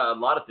 Yeah, a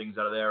lot of things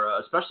out of there,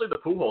 especially the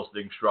Pujols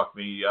thing struck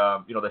me,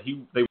 that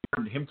they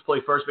wanted him to play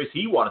first base.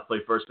 He wanted to play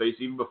first base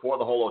even before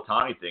the whole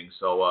Ohtani thing.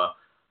 So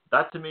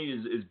that to me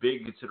is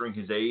big considering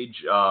his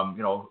age.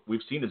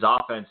 We've seen his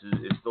offense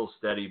is still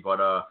steady,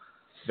 but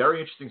Very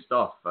interesting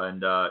stuff.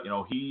 And,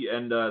 he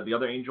and the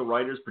other Angel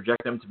writers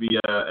project them to be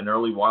an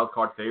early wild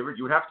card favorite.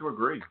 You would have to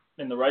agree.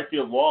 In the right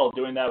field wall,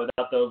 doing that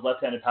without those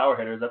left-handed power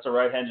hitters, that's a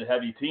right-handed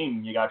heavy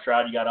team. You got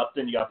Trout, you got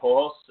Upton, you got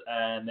Pujols,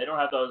 and they don't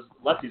have those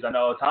lefties. I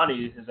know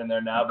Ohtani is in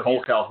there now, but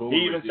Cole Calhoun. he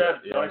even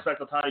said, don't expect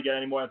Ohtani to get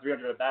any more than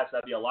 300 at-bats.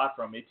 That'd be a lot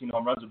for him. 18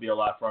 home runs would be a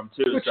lot for him,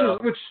 too.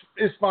 Which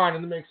is fine,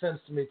 and it makes sense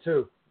to me,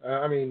 too.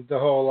 The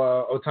whole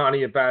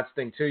Ohtani at-bats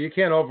thing, too. You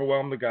can't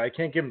overwhelm the guy. You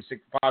can't give him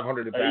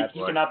 500 at-bats.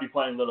 He cannot be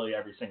playing literally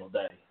every single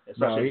day,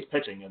 especially if he's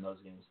pitching in those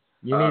games.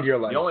 You need your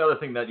legs. The only other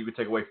thing that you could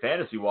take away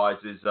fantasy-wise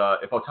is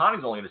if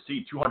Ohtani's only going to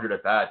see 200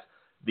 at-bats,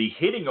 the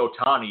hitting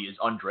Ohtani is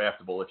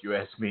undraftable, if you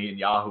ask me, in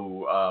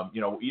Yahoo.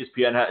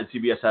 ESPN and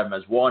CBS have him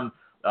as one.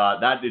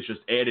 That is just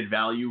added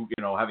value,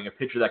 having a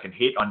pitcher that can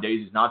hit on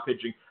days he's not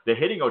pitching. The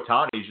hitting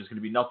Ohtani is just going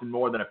to be nothing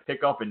more than a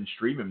pickup and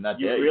stream him that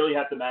day. You really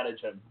have to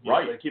manage him.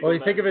 Right. Well, you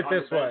think of it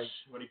this way.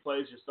 When he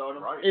plays, you start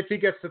him. Right. If he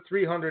gets to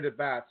 300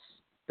 at-bats,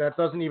 that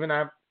doesn't even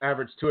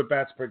average 2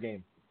 at-bats per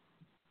game.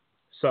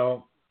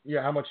 So,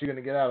 how much are you going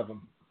to get out of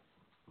him?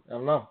 I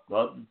don't know.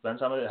 Well,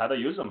 depends how they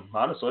use him,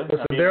 honestly.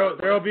 Listen,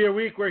 there'll be a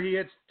week where he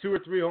hits 2 or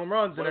 3 home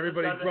runs and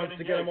everybody runs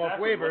to get him off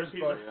waivers.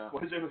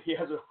 What if he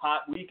has a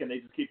hot week and they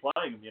just keep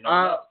playing him?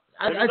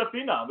 Maybe it's a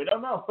phenom. We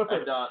don't know.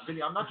 And,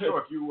 Vinny, I'm not sure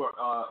if you were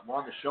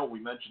on the show. We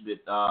mentioned it.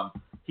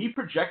 He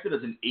projected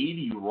as an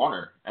 80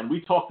 runner, and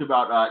we talked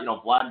about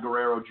Vlad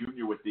Guerrero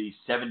Jr. with the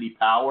 70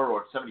 power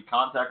or 70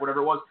 contact,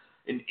 whatever it was.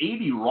 An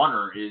 80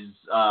 runner is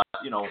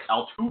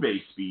Altuve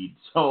speed.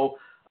 So.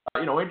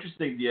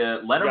 Interesting. Do you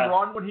let him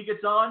run when he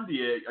gets on?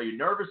 Are you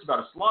nervous about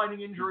a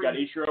sliding injury? Got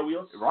Ichiro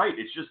wheels? Right.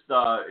 It's just,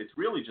 it's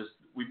really just,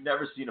 we've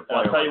never seen a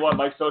player. I'll tell you what,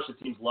 Mike Scioscia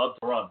teams love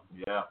to run.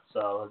 Yeah.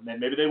 So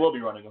maybe they will be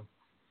running him.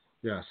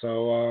 Yeah.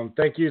 So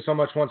thank you so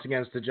much once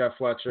again to Jeff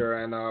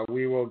Fletcher, and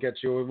we will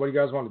get you. What do you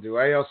guys want to do?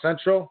 AL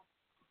Central?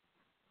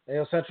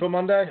 AL Central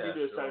Monday? Yeah,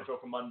 do Central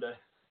for Monday.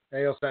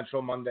 AL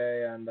Central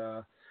Monday, and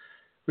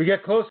we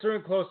get closer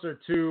and closer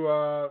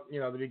to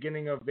the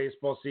beginning of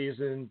baseball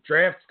season.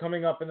 Drafts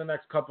coming up in the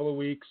next couple of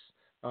weeks.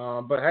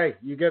 But hey,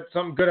 you get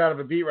something good out of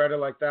a beat writer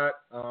like that.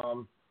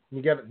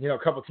 You get a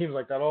couple of teams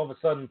like that. All of a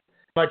sudden, it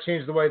might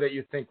change the way that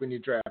you think when you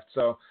draft.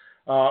 So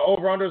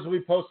over-unders will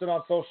be posted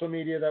on social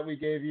media that we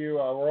gave you.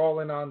 We're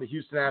all in on the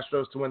Houston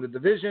Astros to win the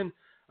division.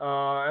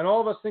 And all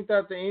of us think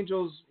that the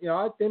Angels,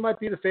 they might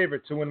be the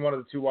favorite to win one of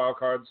the 2 wild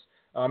cards.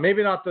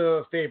 Maybe not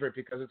the favorite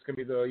because it's going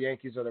to be the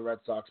Yankees or the Red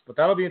Sox, but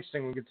that'll be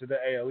interesting when we get to the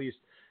AL East.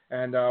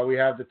 And we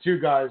have the 2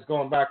 guys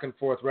going back and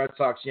forth, Red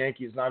Sox,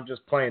 Yankees, and I'm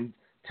just playing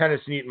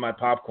tennis and eating my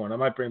popcorn. I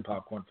might bring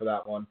popcorn for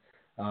that one.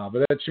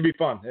 But that should be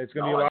fun. It's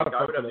going to be a lot of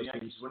fun for those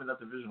Yankees winning that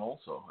division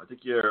also. I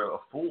think you're a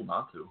fool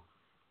not to.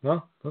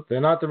 No,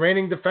 they're not the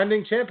reigning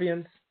defending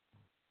champions.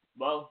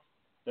 Well,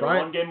 they're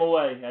one game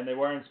away, and they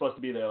weren't supposed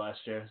to be there last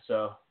year.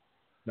 So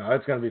no,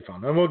 it's going to be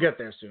fun, and we'll get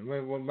there soon.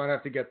 We might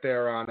have to get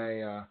there on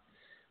a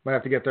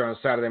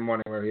Saturday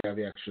morning where we have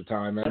the extra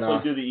time. And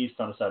definitely do the East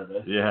on a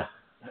Saturday. Yeah,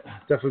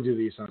 definitely do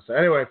the East on a Saturday.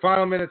 Anyway,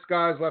 final minutes,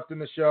 guys, left in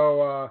the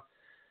show.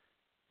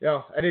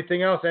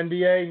 Anything else?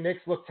 NBA,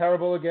 Knicks look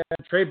terrible again.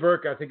 Trey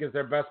Burke, I think, is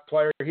their best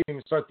player. He didn't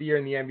even start the year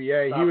in the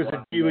NBA. He was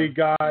a D-League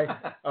guy.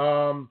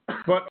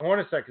 But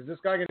Hornacek, is this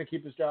guy going to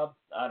keep his job?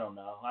 I don't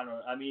know.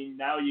 I mean,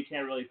 now you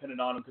can't really pin it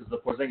on him because of the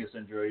Porzingis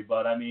injury.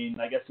 But, I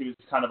mean, I guess he was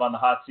kind of on the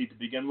hot seat to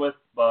begin with.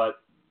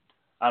 But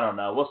I don't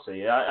know. We'll see.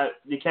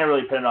 You can't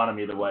really pin it on him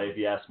either way, if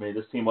you ask me.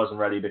 This team wasn't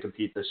ready to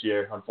compete this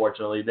year,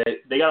 unfortunately.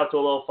 They got up to a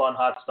little fun,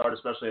 hot start,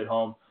 especially at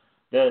home.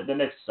 The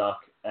Knicks suck,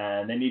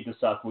 and they need to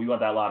suck. We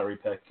want that lottery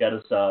pick. Get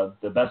us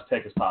the best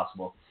pick as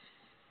possible.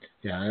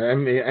 Yeah,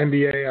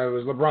 NBA, it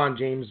was LeBron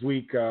James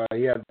week.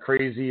 He had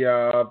crazy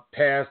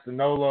pass, the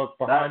no-look,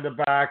 behind the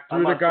back,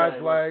 through the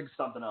guy's legs.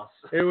 Something else.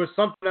 It was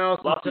something else.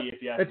 Lucky, if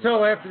you ask me.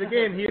 Until after the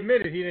game, he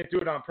admitted he didn't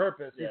do it on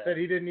purpose. He said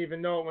he didn't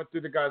even know it went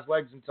through the guy's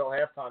legs until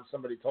halftime.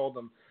 Somebody told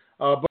him.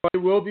 But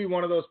it will be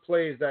one of those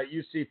plays that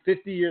you see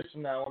 50 years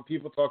from now when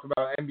people talk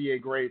about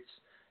NBA greats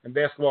and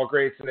basketball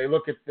greats, and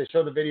they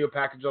show the video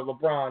package of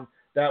LeBron.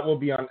 That will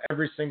be on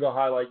every single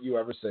highlight you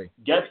ever see.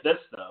 Get this,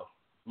 though.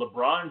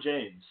 LeBron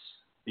James,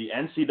 the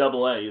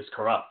NCAA is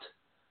corrupt.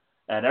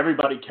 And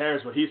everybody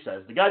cares what he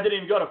says. The guy didn't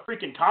even go to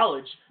freaking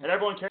college, and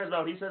everyone cares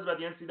about what he says about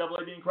the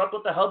NCAA being corrupt.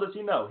 What the hell does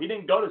he know? He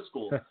didn't go to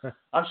school.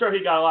 I'm sure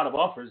he got a lot of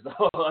offers,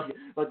 though,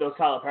 like those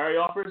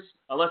Calipari offers.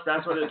 Unless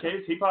that's what the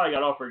case, he probably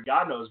got offered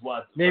God knows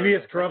what. Maybe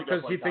it's corrupt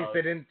because he thinks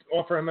they didn't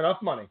offer him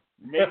enough money.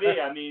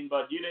 Maybe,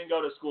 but you didn't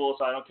go to school,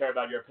 so I don't care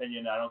about your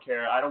opinion. I don't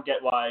care. I don't get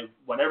why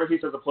whenever he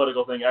says a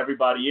political thing,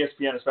 everybody,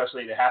 ESPN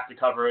especially, they have to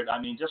cover it.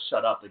 I mean, just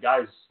shut up. The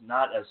guy's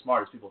not as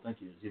smart as people think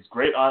he is. He's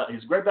great.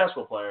 He's a great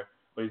basketball player,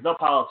 but he's no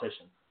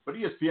politician. But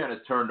ESPN has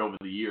turned over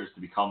the years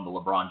to become the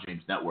LeBron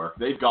James network.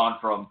 They've gone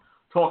from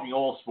talking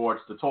all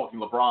sports to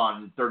talking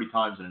LeBron 30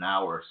 times in an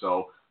hour.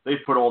 So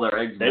they've put all their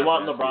eggs in that basket. They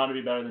want LeBron to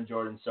be better than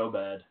Jordan so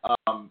bad.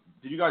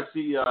 Did you guys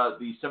see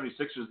the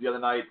 76ers the other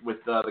night with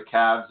the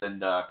Cavs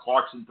and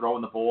Clarkson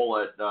throwing the ball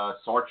at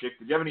Sarchik?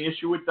 Did you have any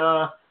issue with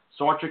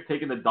Sarchik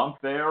taking the dunk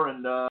there?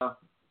 And I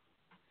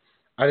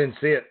didn't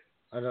see it.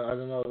 I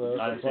don't know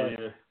the. I didn't see it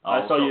either. Oh,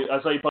 I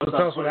saw you post tell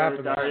on us what Twitter.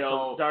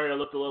 happened. Dario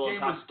looked a little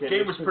intoxicated.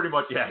 Game was pretty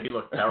much, he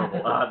looked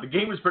terrible. The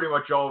game was pretty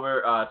much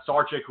over.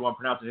 Sarchik, who I'm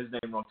pronouncing his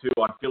name wrong too,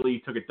 on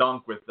Philly took a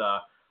dunk with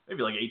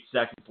maybe like 8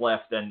 seconds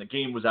left, and the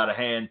game was out of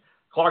hand.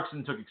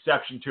 Clarkson took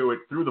exception to it,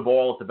 threw the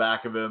ball at the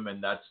back of him,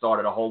 and that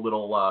started a whole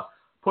little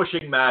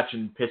pushing match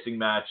and pissing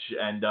match.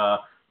 And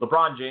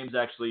LeBron James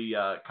actually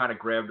kind of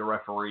grabbed a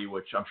referee,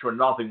 which I'm sure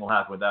nothing will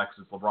happen with that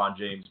because it's LeBron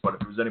James, but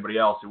if it was anybody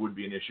else, it would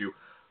be an issue.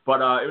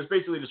 But it was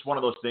basically just one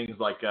of those things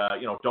like,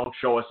 don't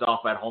show us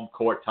off at home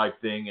court type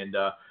thing. And,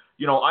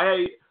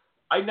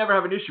 I never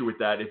have an issue with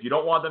that. If you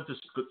don't want them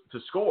to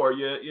score,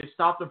 you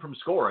stop them from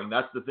scoring.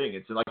 That's the thing.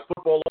 It's like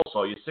football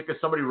also. You're sick of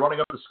somebody running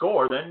up the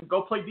score, then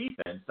go play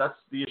defense. That's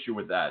the issue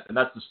with that. And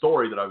that's the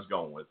story that I was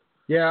going with.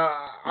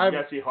 Yeah, Did you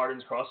guys see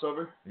Harden's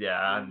crossover?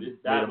 Yeah, and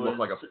That made him look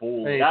like a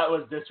fool. That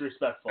was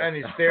disrespectful. and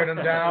he stared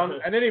him down,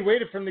 and then he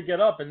waited for him to get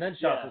up and then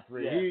shot the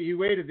three. Yeah. He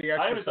waited the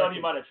extra I even thought he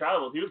second. might have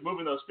traveled. He was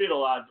moving those feet a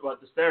lot,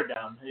 to stare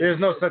down. There's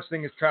no such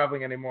thing as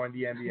traveling anymore in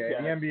the NBA.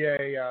 Yeah. The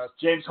NBA,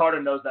 James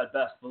Harden knows that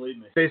best, believe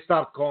me. they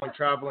stopped calling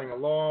traveling a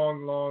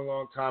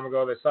long time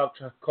ago. They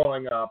stopped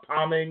calling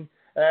palming,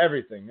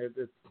 everything.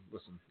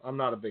 Listen, I'm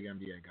not a big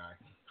NBA guy.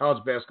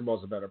 College basketball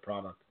is a better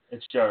product.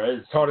 It sure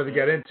is. It's harder to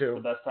get into.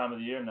 The best time of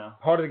the year now.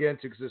 Harder to get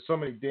into because there's so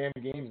many damn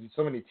games and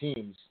so many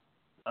teams.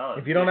 Oh,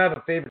 If you don't have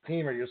a favorite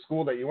team or your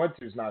school that you went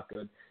to is not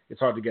good,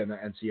 it's hard to get in the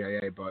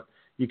NCAA. But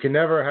you can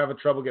never have a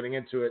trouble getting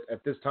into it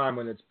at this time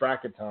when it's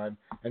bracket time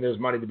and there's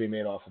money to be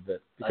made off of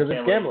it because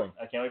it's gambling.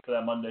 I can't wait for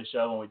that Monday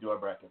show when we do our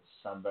brackets.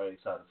 I'm very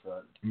excited for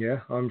that. Yeah,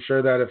 I'm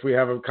sure that if we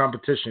have a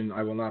competition,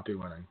 I will not be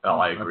winning. Oh,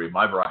 I agree.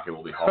 My bracket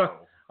will be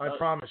horrible. I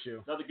promise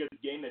you. Another good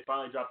game. They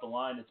finally dropped the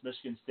line. It's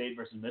Michigan State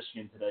versus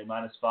Michigan today,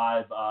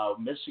 -5.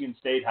 Michigan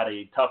State had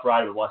a tough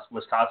ride with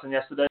Wisconsin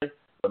yesterday,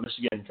 but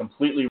Michigan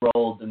completely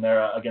rolled in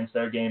against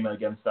their game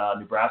against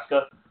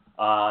Nebraska.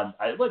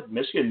 I like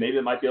Michigan. Maybe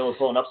it might be able to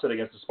pull an upset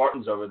against the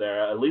Spartans over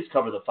there. At least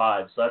cover the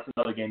 5. So that's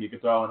another game you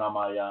could throw in on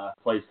my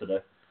plays today.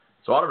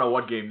 So I don't know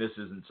what game this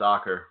is in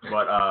soccer,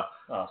 but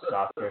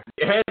soccer.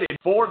 And in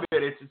 4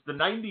 minutes, it's the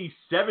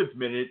 97th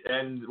minute,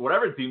 and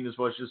whatever team this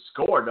was just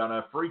scored on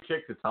a free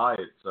kick to tie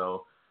it.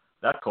 So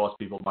that cost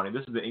people money.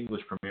 This is the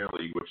English Premier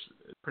League, which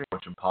is pretty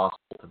much impossible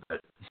to bet.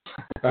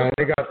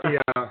 They got the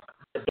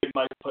Big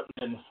Mike putting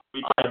in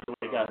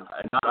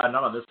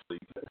not on this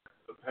league.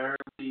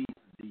 Apparently,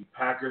 the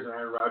Packers and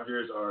Aaron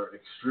Rodgers are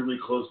extremely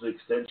close to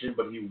extension,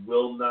 but he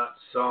will not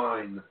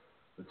sign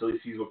until he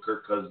sees what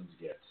Kirk Cousins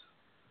gets.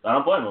 I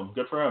don't blame him.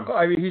 Good for him.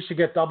 I mean, he should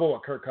get double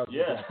what Kirk Cousins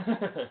Yeah.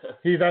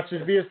 gets. That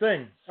should be his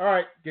thing. All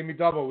right, give me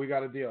double. We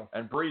got a deal.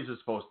 And Breeze is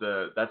supposed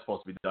to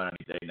be done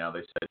any day now.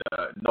 They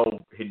said no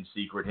hidden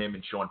secret. Him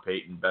and Sean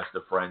Payton, best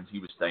of friends. He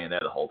was staying there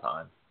the whole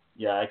time.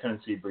 Yeah, I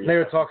couldn't see Breeze. They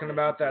were talking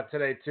about that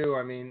today too.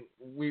 I mean,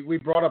 we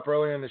brought up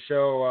earlier in the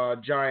show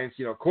Giants,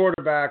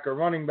 quarterback or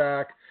running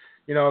back.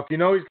 If you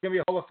know he's going to be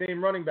a Hall of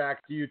Fame running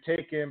back, do you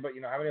take him? But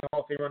how many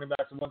Hall of Fame running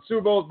backs have won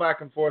Super Bowls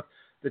back and forth?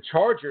 The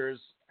Chargers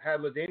had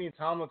LaDainian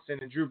Tomlinson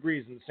and Drew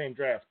Brees in the same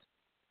draft,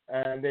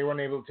 and they weren't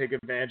able to take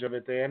advantage of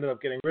it. They ended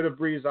up getting rid of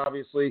Brees,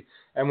 obviously,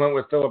 and went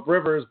with Phillip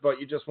Rivers, but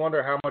you just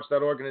wonder how much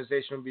that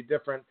organization would be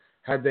different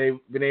had they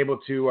been able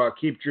to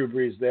keep Drew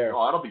Brees there. No,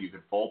 I don't think you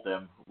can fault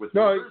them with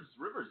No, Rivers.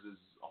 Rivers is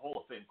a Hall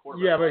of Fame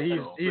quarterback. Yeah, but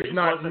he's Brees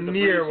not wasn't the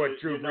near Brees what you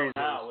Drew know Brees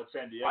now is. with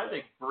San Diego. I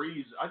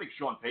think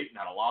Sean Payton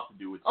had a lot to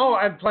do with. Oh,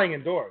 and playing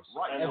indoors.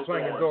 Right, and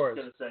playing indoors.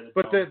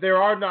 But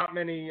There are not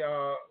many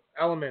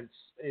elements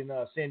in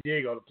San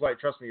Diego to play.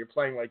 Trust me, you're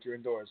playing like you're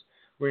indoors.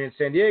 We're in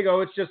San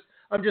Diego.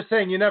 I'm just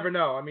saying, you never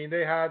know. I mean,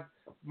 they had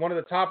one of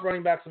the top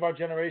running backs of our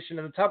generation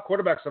and the top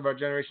quarterbacks of our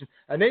generation,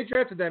 and they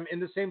drafted them in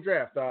the same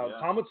draft.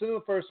 Tomlinson in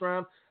the first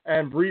round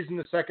and Brees in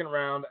the second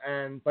round.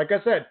 And like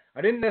I said,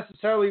 I didn't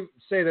necessarily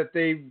say that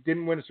they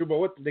didn't win a Super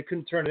Bowl with them. They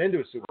couldn't turn it into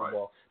a Super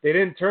Bowl. They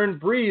didn't turn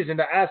Brees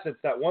into assets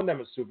that won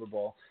them a Super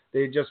Bowl.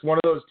 They just one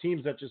of those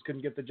teams that just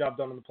couldn't get the job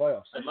done in the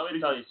playoffs. And let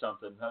me tell you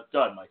something.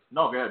 Go ahead, Mike.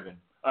 No, go ahead, Vin.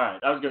 All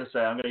right, I was going to say,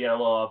 I'm going to get a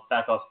little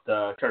back off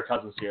the Kirk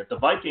Cousins here. If the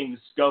Vikings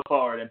go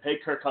forward and pay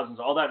Kirk Cousins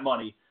all that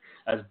money,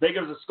 as big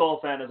of a Skull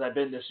fan as I've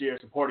been this year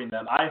supporting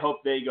them, I hope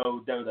they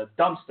go down the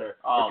dumpster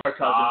for Kirk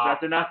Cousins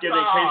after not giving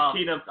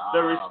Case Keenum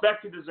the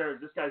respect he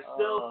deserves. This guy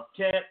still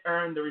can't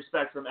earn the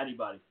respect from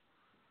anybody.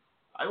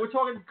 We're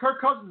talking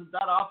Kirk Cousins,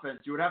 that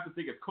offense. You would have to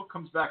think if Cook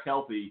comes back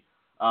healthy.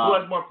 Who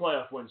has more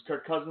playoff wins,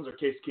 Kirk Cousins or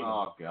Case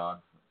Keenum? Oh,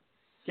 God.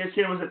 Case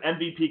Keenum was an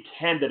MVP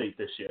candidate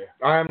this year.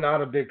 I'm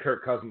not a big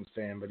Kirk Cousins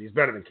fan, but he's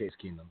better than Case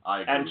Keenum.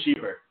 And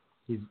cheaper.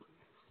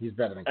 He's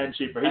better than And Case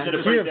cheaper. Keenum. He did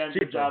a pretty damn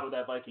good job with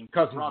that Viking.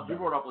 Cousins. Rob, you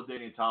brought up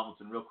LaDainian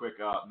Tomlinson real quick.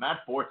 Matt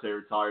Forte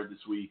retired this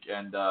week,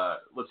 and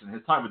listen,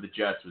 his time with the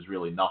Jets was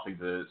really nothing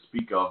to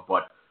speak of,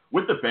 but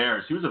with the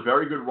Bears, he was a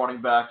very good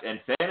running back, and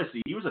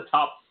fantasy, he was a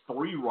top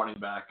 3 running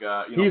back.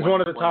 He's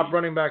one of the top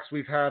running backs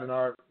we've had in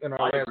our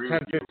last 10,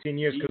 15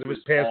 years because of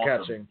his pass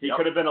catching. He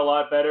could have been a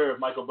lot better if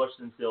Michael Bush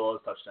didn't steal all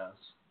his touchdowns.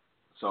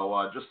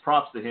 So just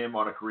props to him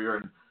on a career.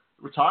 And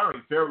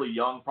retiring fairly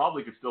young,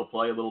 probably could still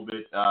play a little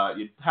bit.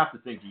 You'd have to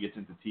think he gets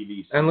into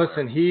TV somewhere. And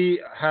listen, he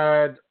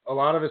had a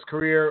lot of his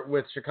career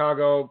with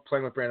Chicago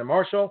playing with Brandon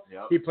Marshall.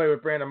 Yep. He played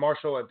with Brandon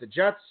Marshall at the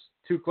Jets,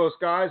 two close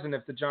guys, and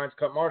if the Giants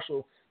cut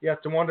Marshall, you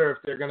have to wonder if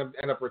they're going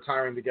to end up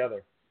retiring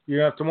together. You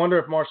have to wonder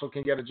if Marshall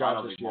can get a job I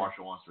don't this think year.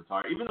 Marshall wants to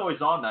retire, even though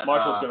he's on that.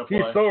 Marshall's going to play.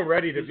 He's so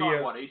ready to He's be on,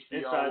 a. what, HBO?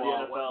 Inside the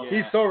NFL.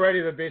 He's so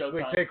ready to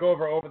basically Showtime. take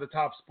over the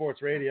top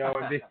sports radio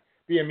and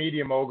be a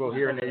media mogul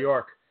here in New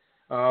York.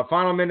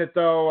 Final minute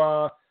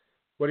though.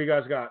 What do you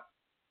guys got?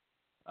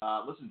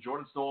 Listen,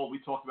 Jordan Stoll, we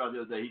talked about it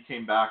the other day. He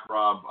came back,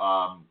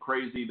 Rob,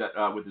 crazy that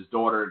with his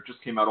daughter. It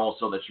just came out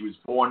also that she was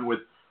born with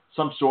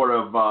some sort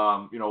of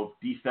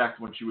defect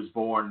when she was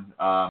born.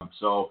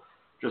 So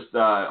just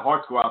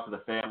hearts go out to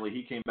the family.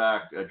 He came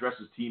back, addressed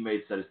his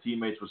teammates, said his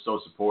teammates were so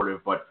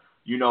supportive. But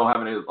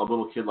having a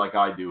little kid like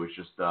I do, it's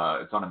just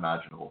it's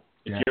unimaginable.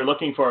 If you're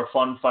looking for a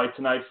fun fight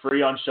tonight,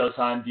 free on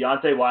Showtime,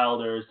 Deontay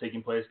Wilder is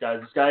taking place, guys.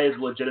 This guy is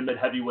legitimate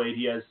heavyweight.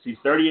 He's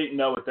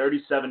 38-0 with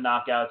 37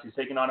 knockouts. He's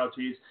taking on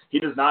Ortiz.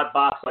 He does not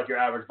box like your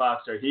average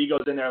boxer. He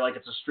goes in there like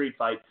it's a street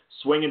fight,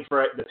 swinging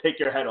for it to take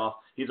your head off.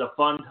 He's a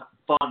fun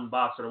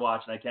boxer to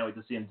watch, and I can't wait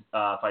to see him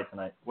fight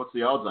tonight. What's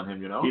the odds on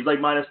him, He's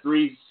like minus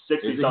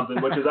 360 something,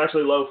 which is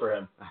actually low for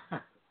him.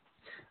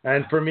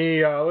 And for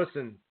me,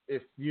 listen,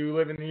 if you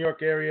live in the New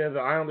York area, the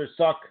Islanders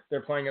suck.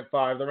 They're playing at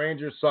 5. The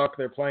Rangers suck.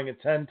 They're playing at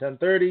 10,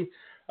 10:30.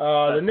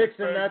 The Knicks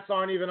and Nets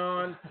aren't even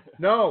on.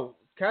 No,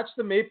 catch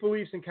the Maple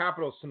Leafs and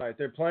Capitals tonight.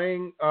 They're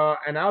playing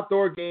an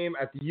outdoor game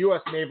at the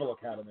U.S. Naval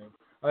Academy.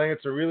 I think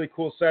it's a really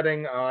cool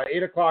setting.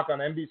 8 o'clock on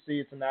NBC.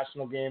 It's a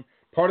national game,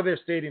 part of their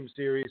stadium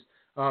series.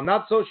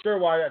 Not so sure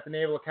why at the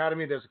Naval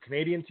Academy there's a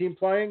Canadian team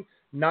playing.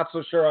 Not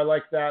so sure I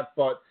like that,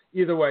 but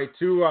either way,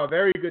 two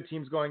very good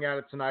teams going at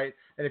it tonight.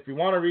 And if you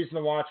want a reason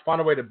to watch,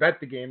 find a way to bet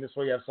the game. This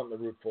way you have something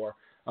to root for.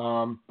 But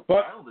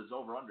Islanders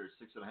over/under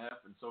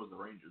 6.5, and so is the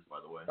Rangers, by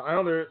the way.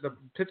 The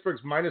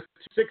Pittsburgh's minus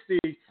 260.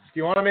 If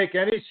you want to make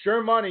any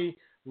sure money,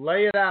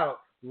 lay it out.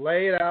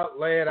 Lay it out.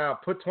 Lay it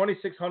out. Put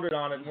 $2,600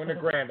 on it and win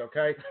 $1,000.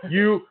 Okay,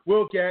 you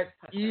will get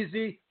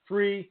easy,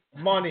 free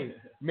money.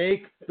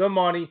 Make the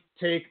money.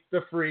 Take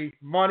the free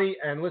money,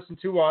 and listen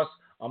to us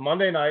on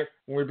Monday night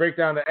when we break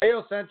down the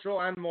AL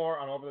Central and more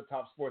on Over the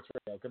Top Sports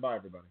Radio. Goodbye,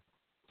 everybody.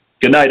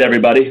 Good night,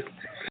 everybody.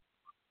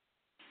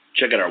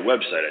 Check out our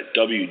website at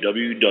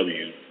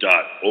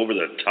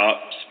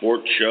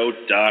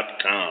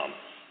www.overthetopsportshow.com.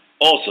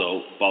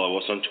 Also, follow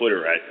us on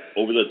Twitter at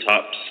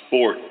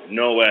OverTheTopSport,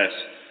 no S,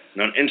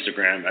 and on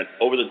Instagram at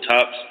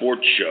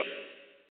OverTheTopSportsShow.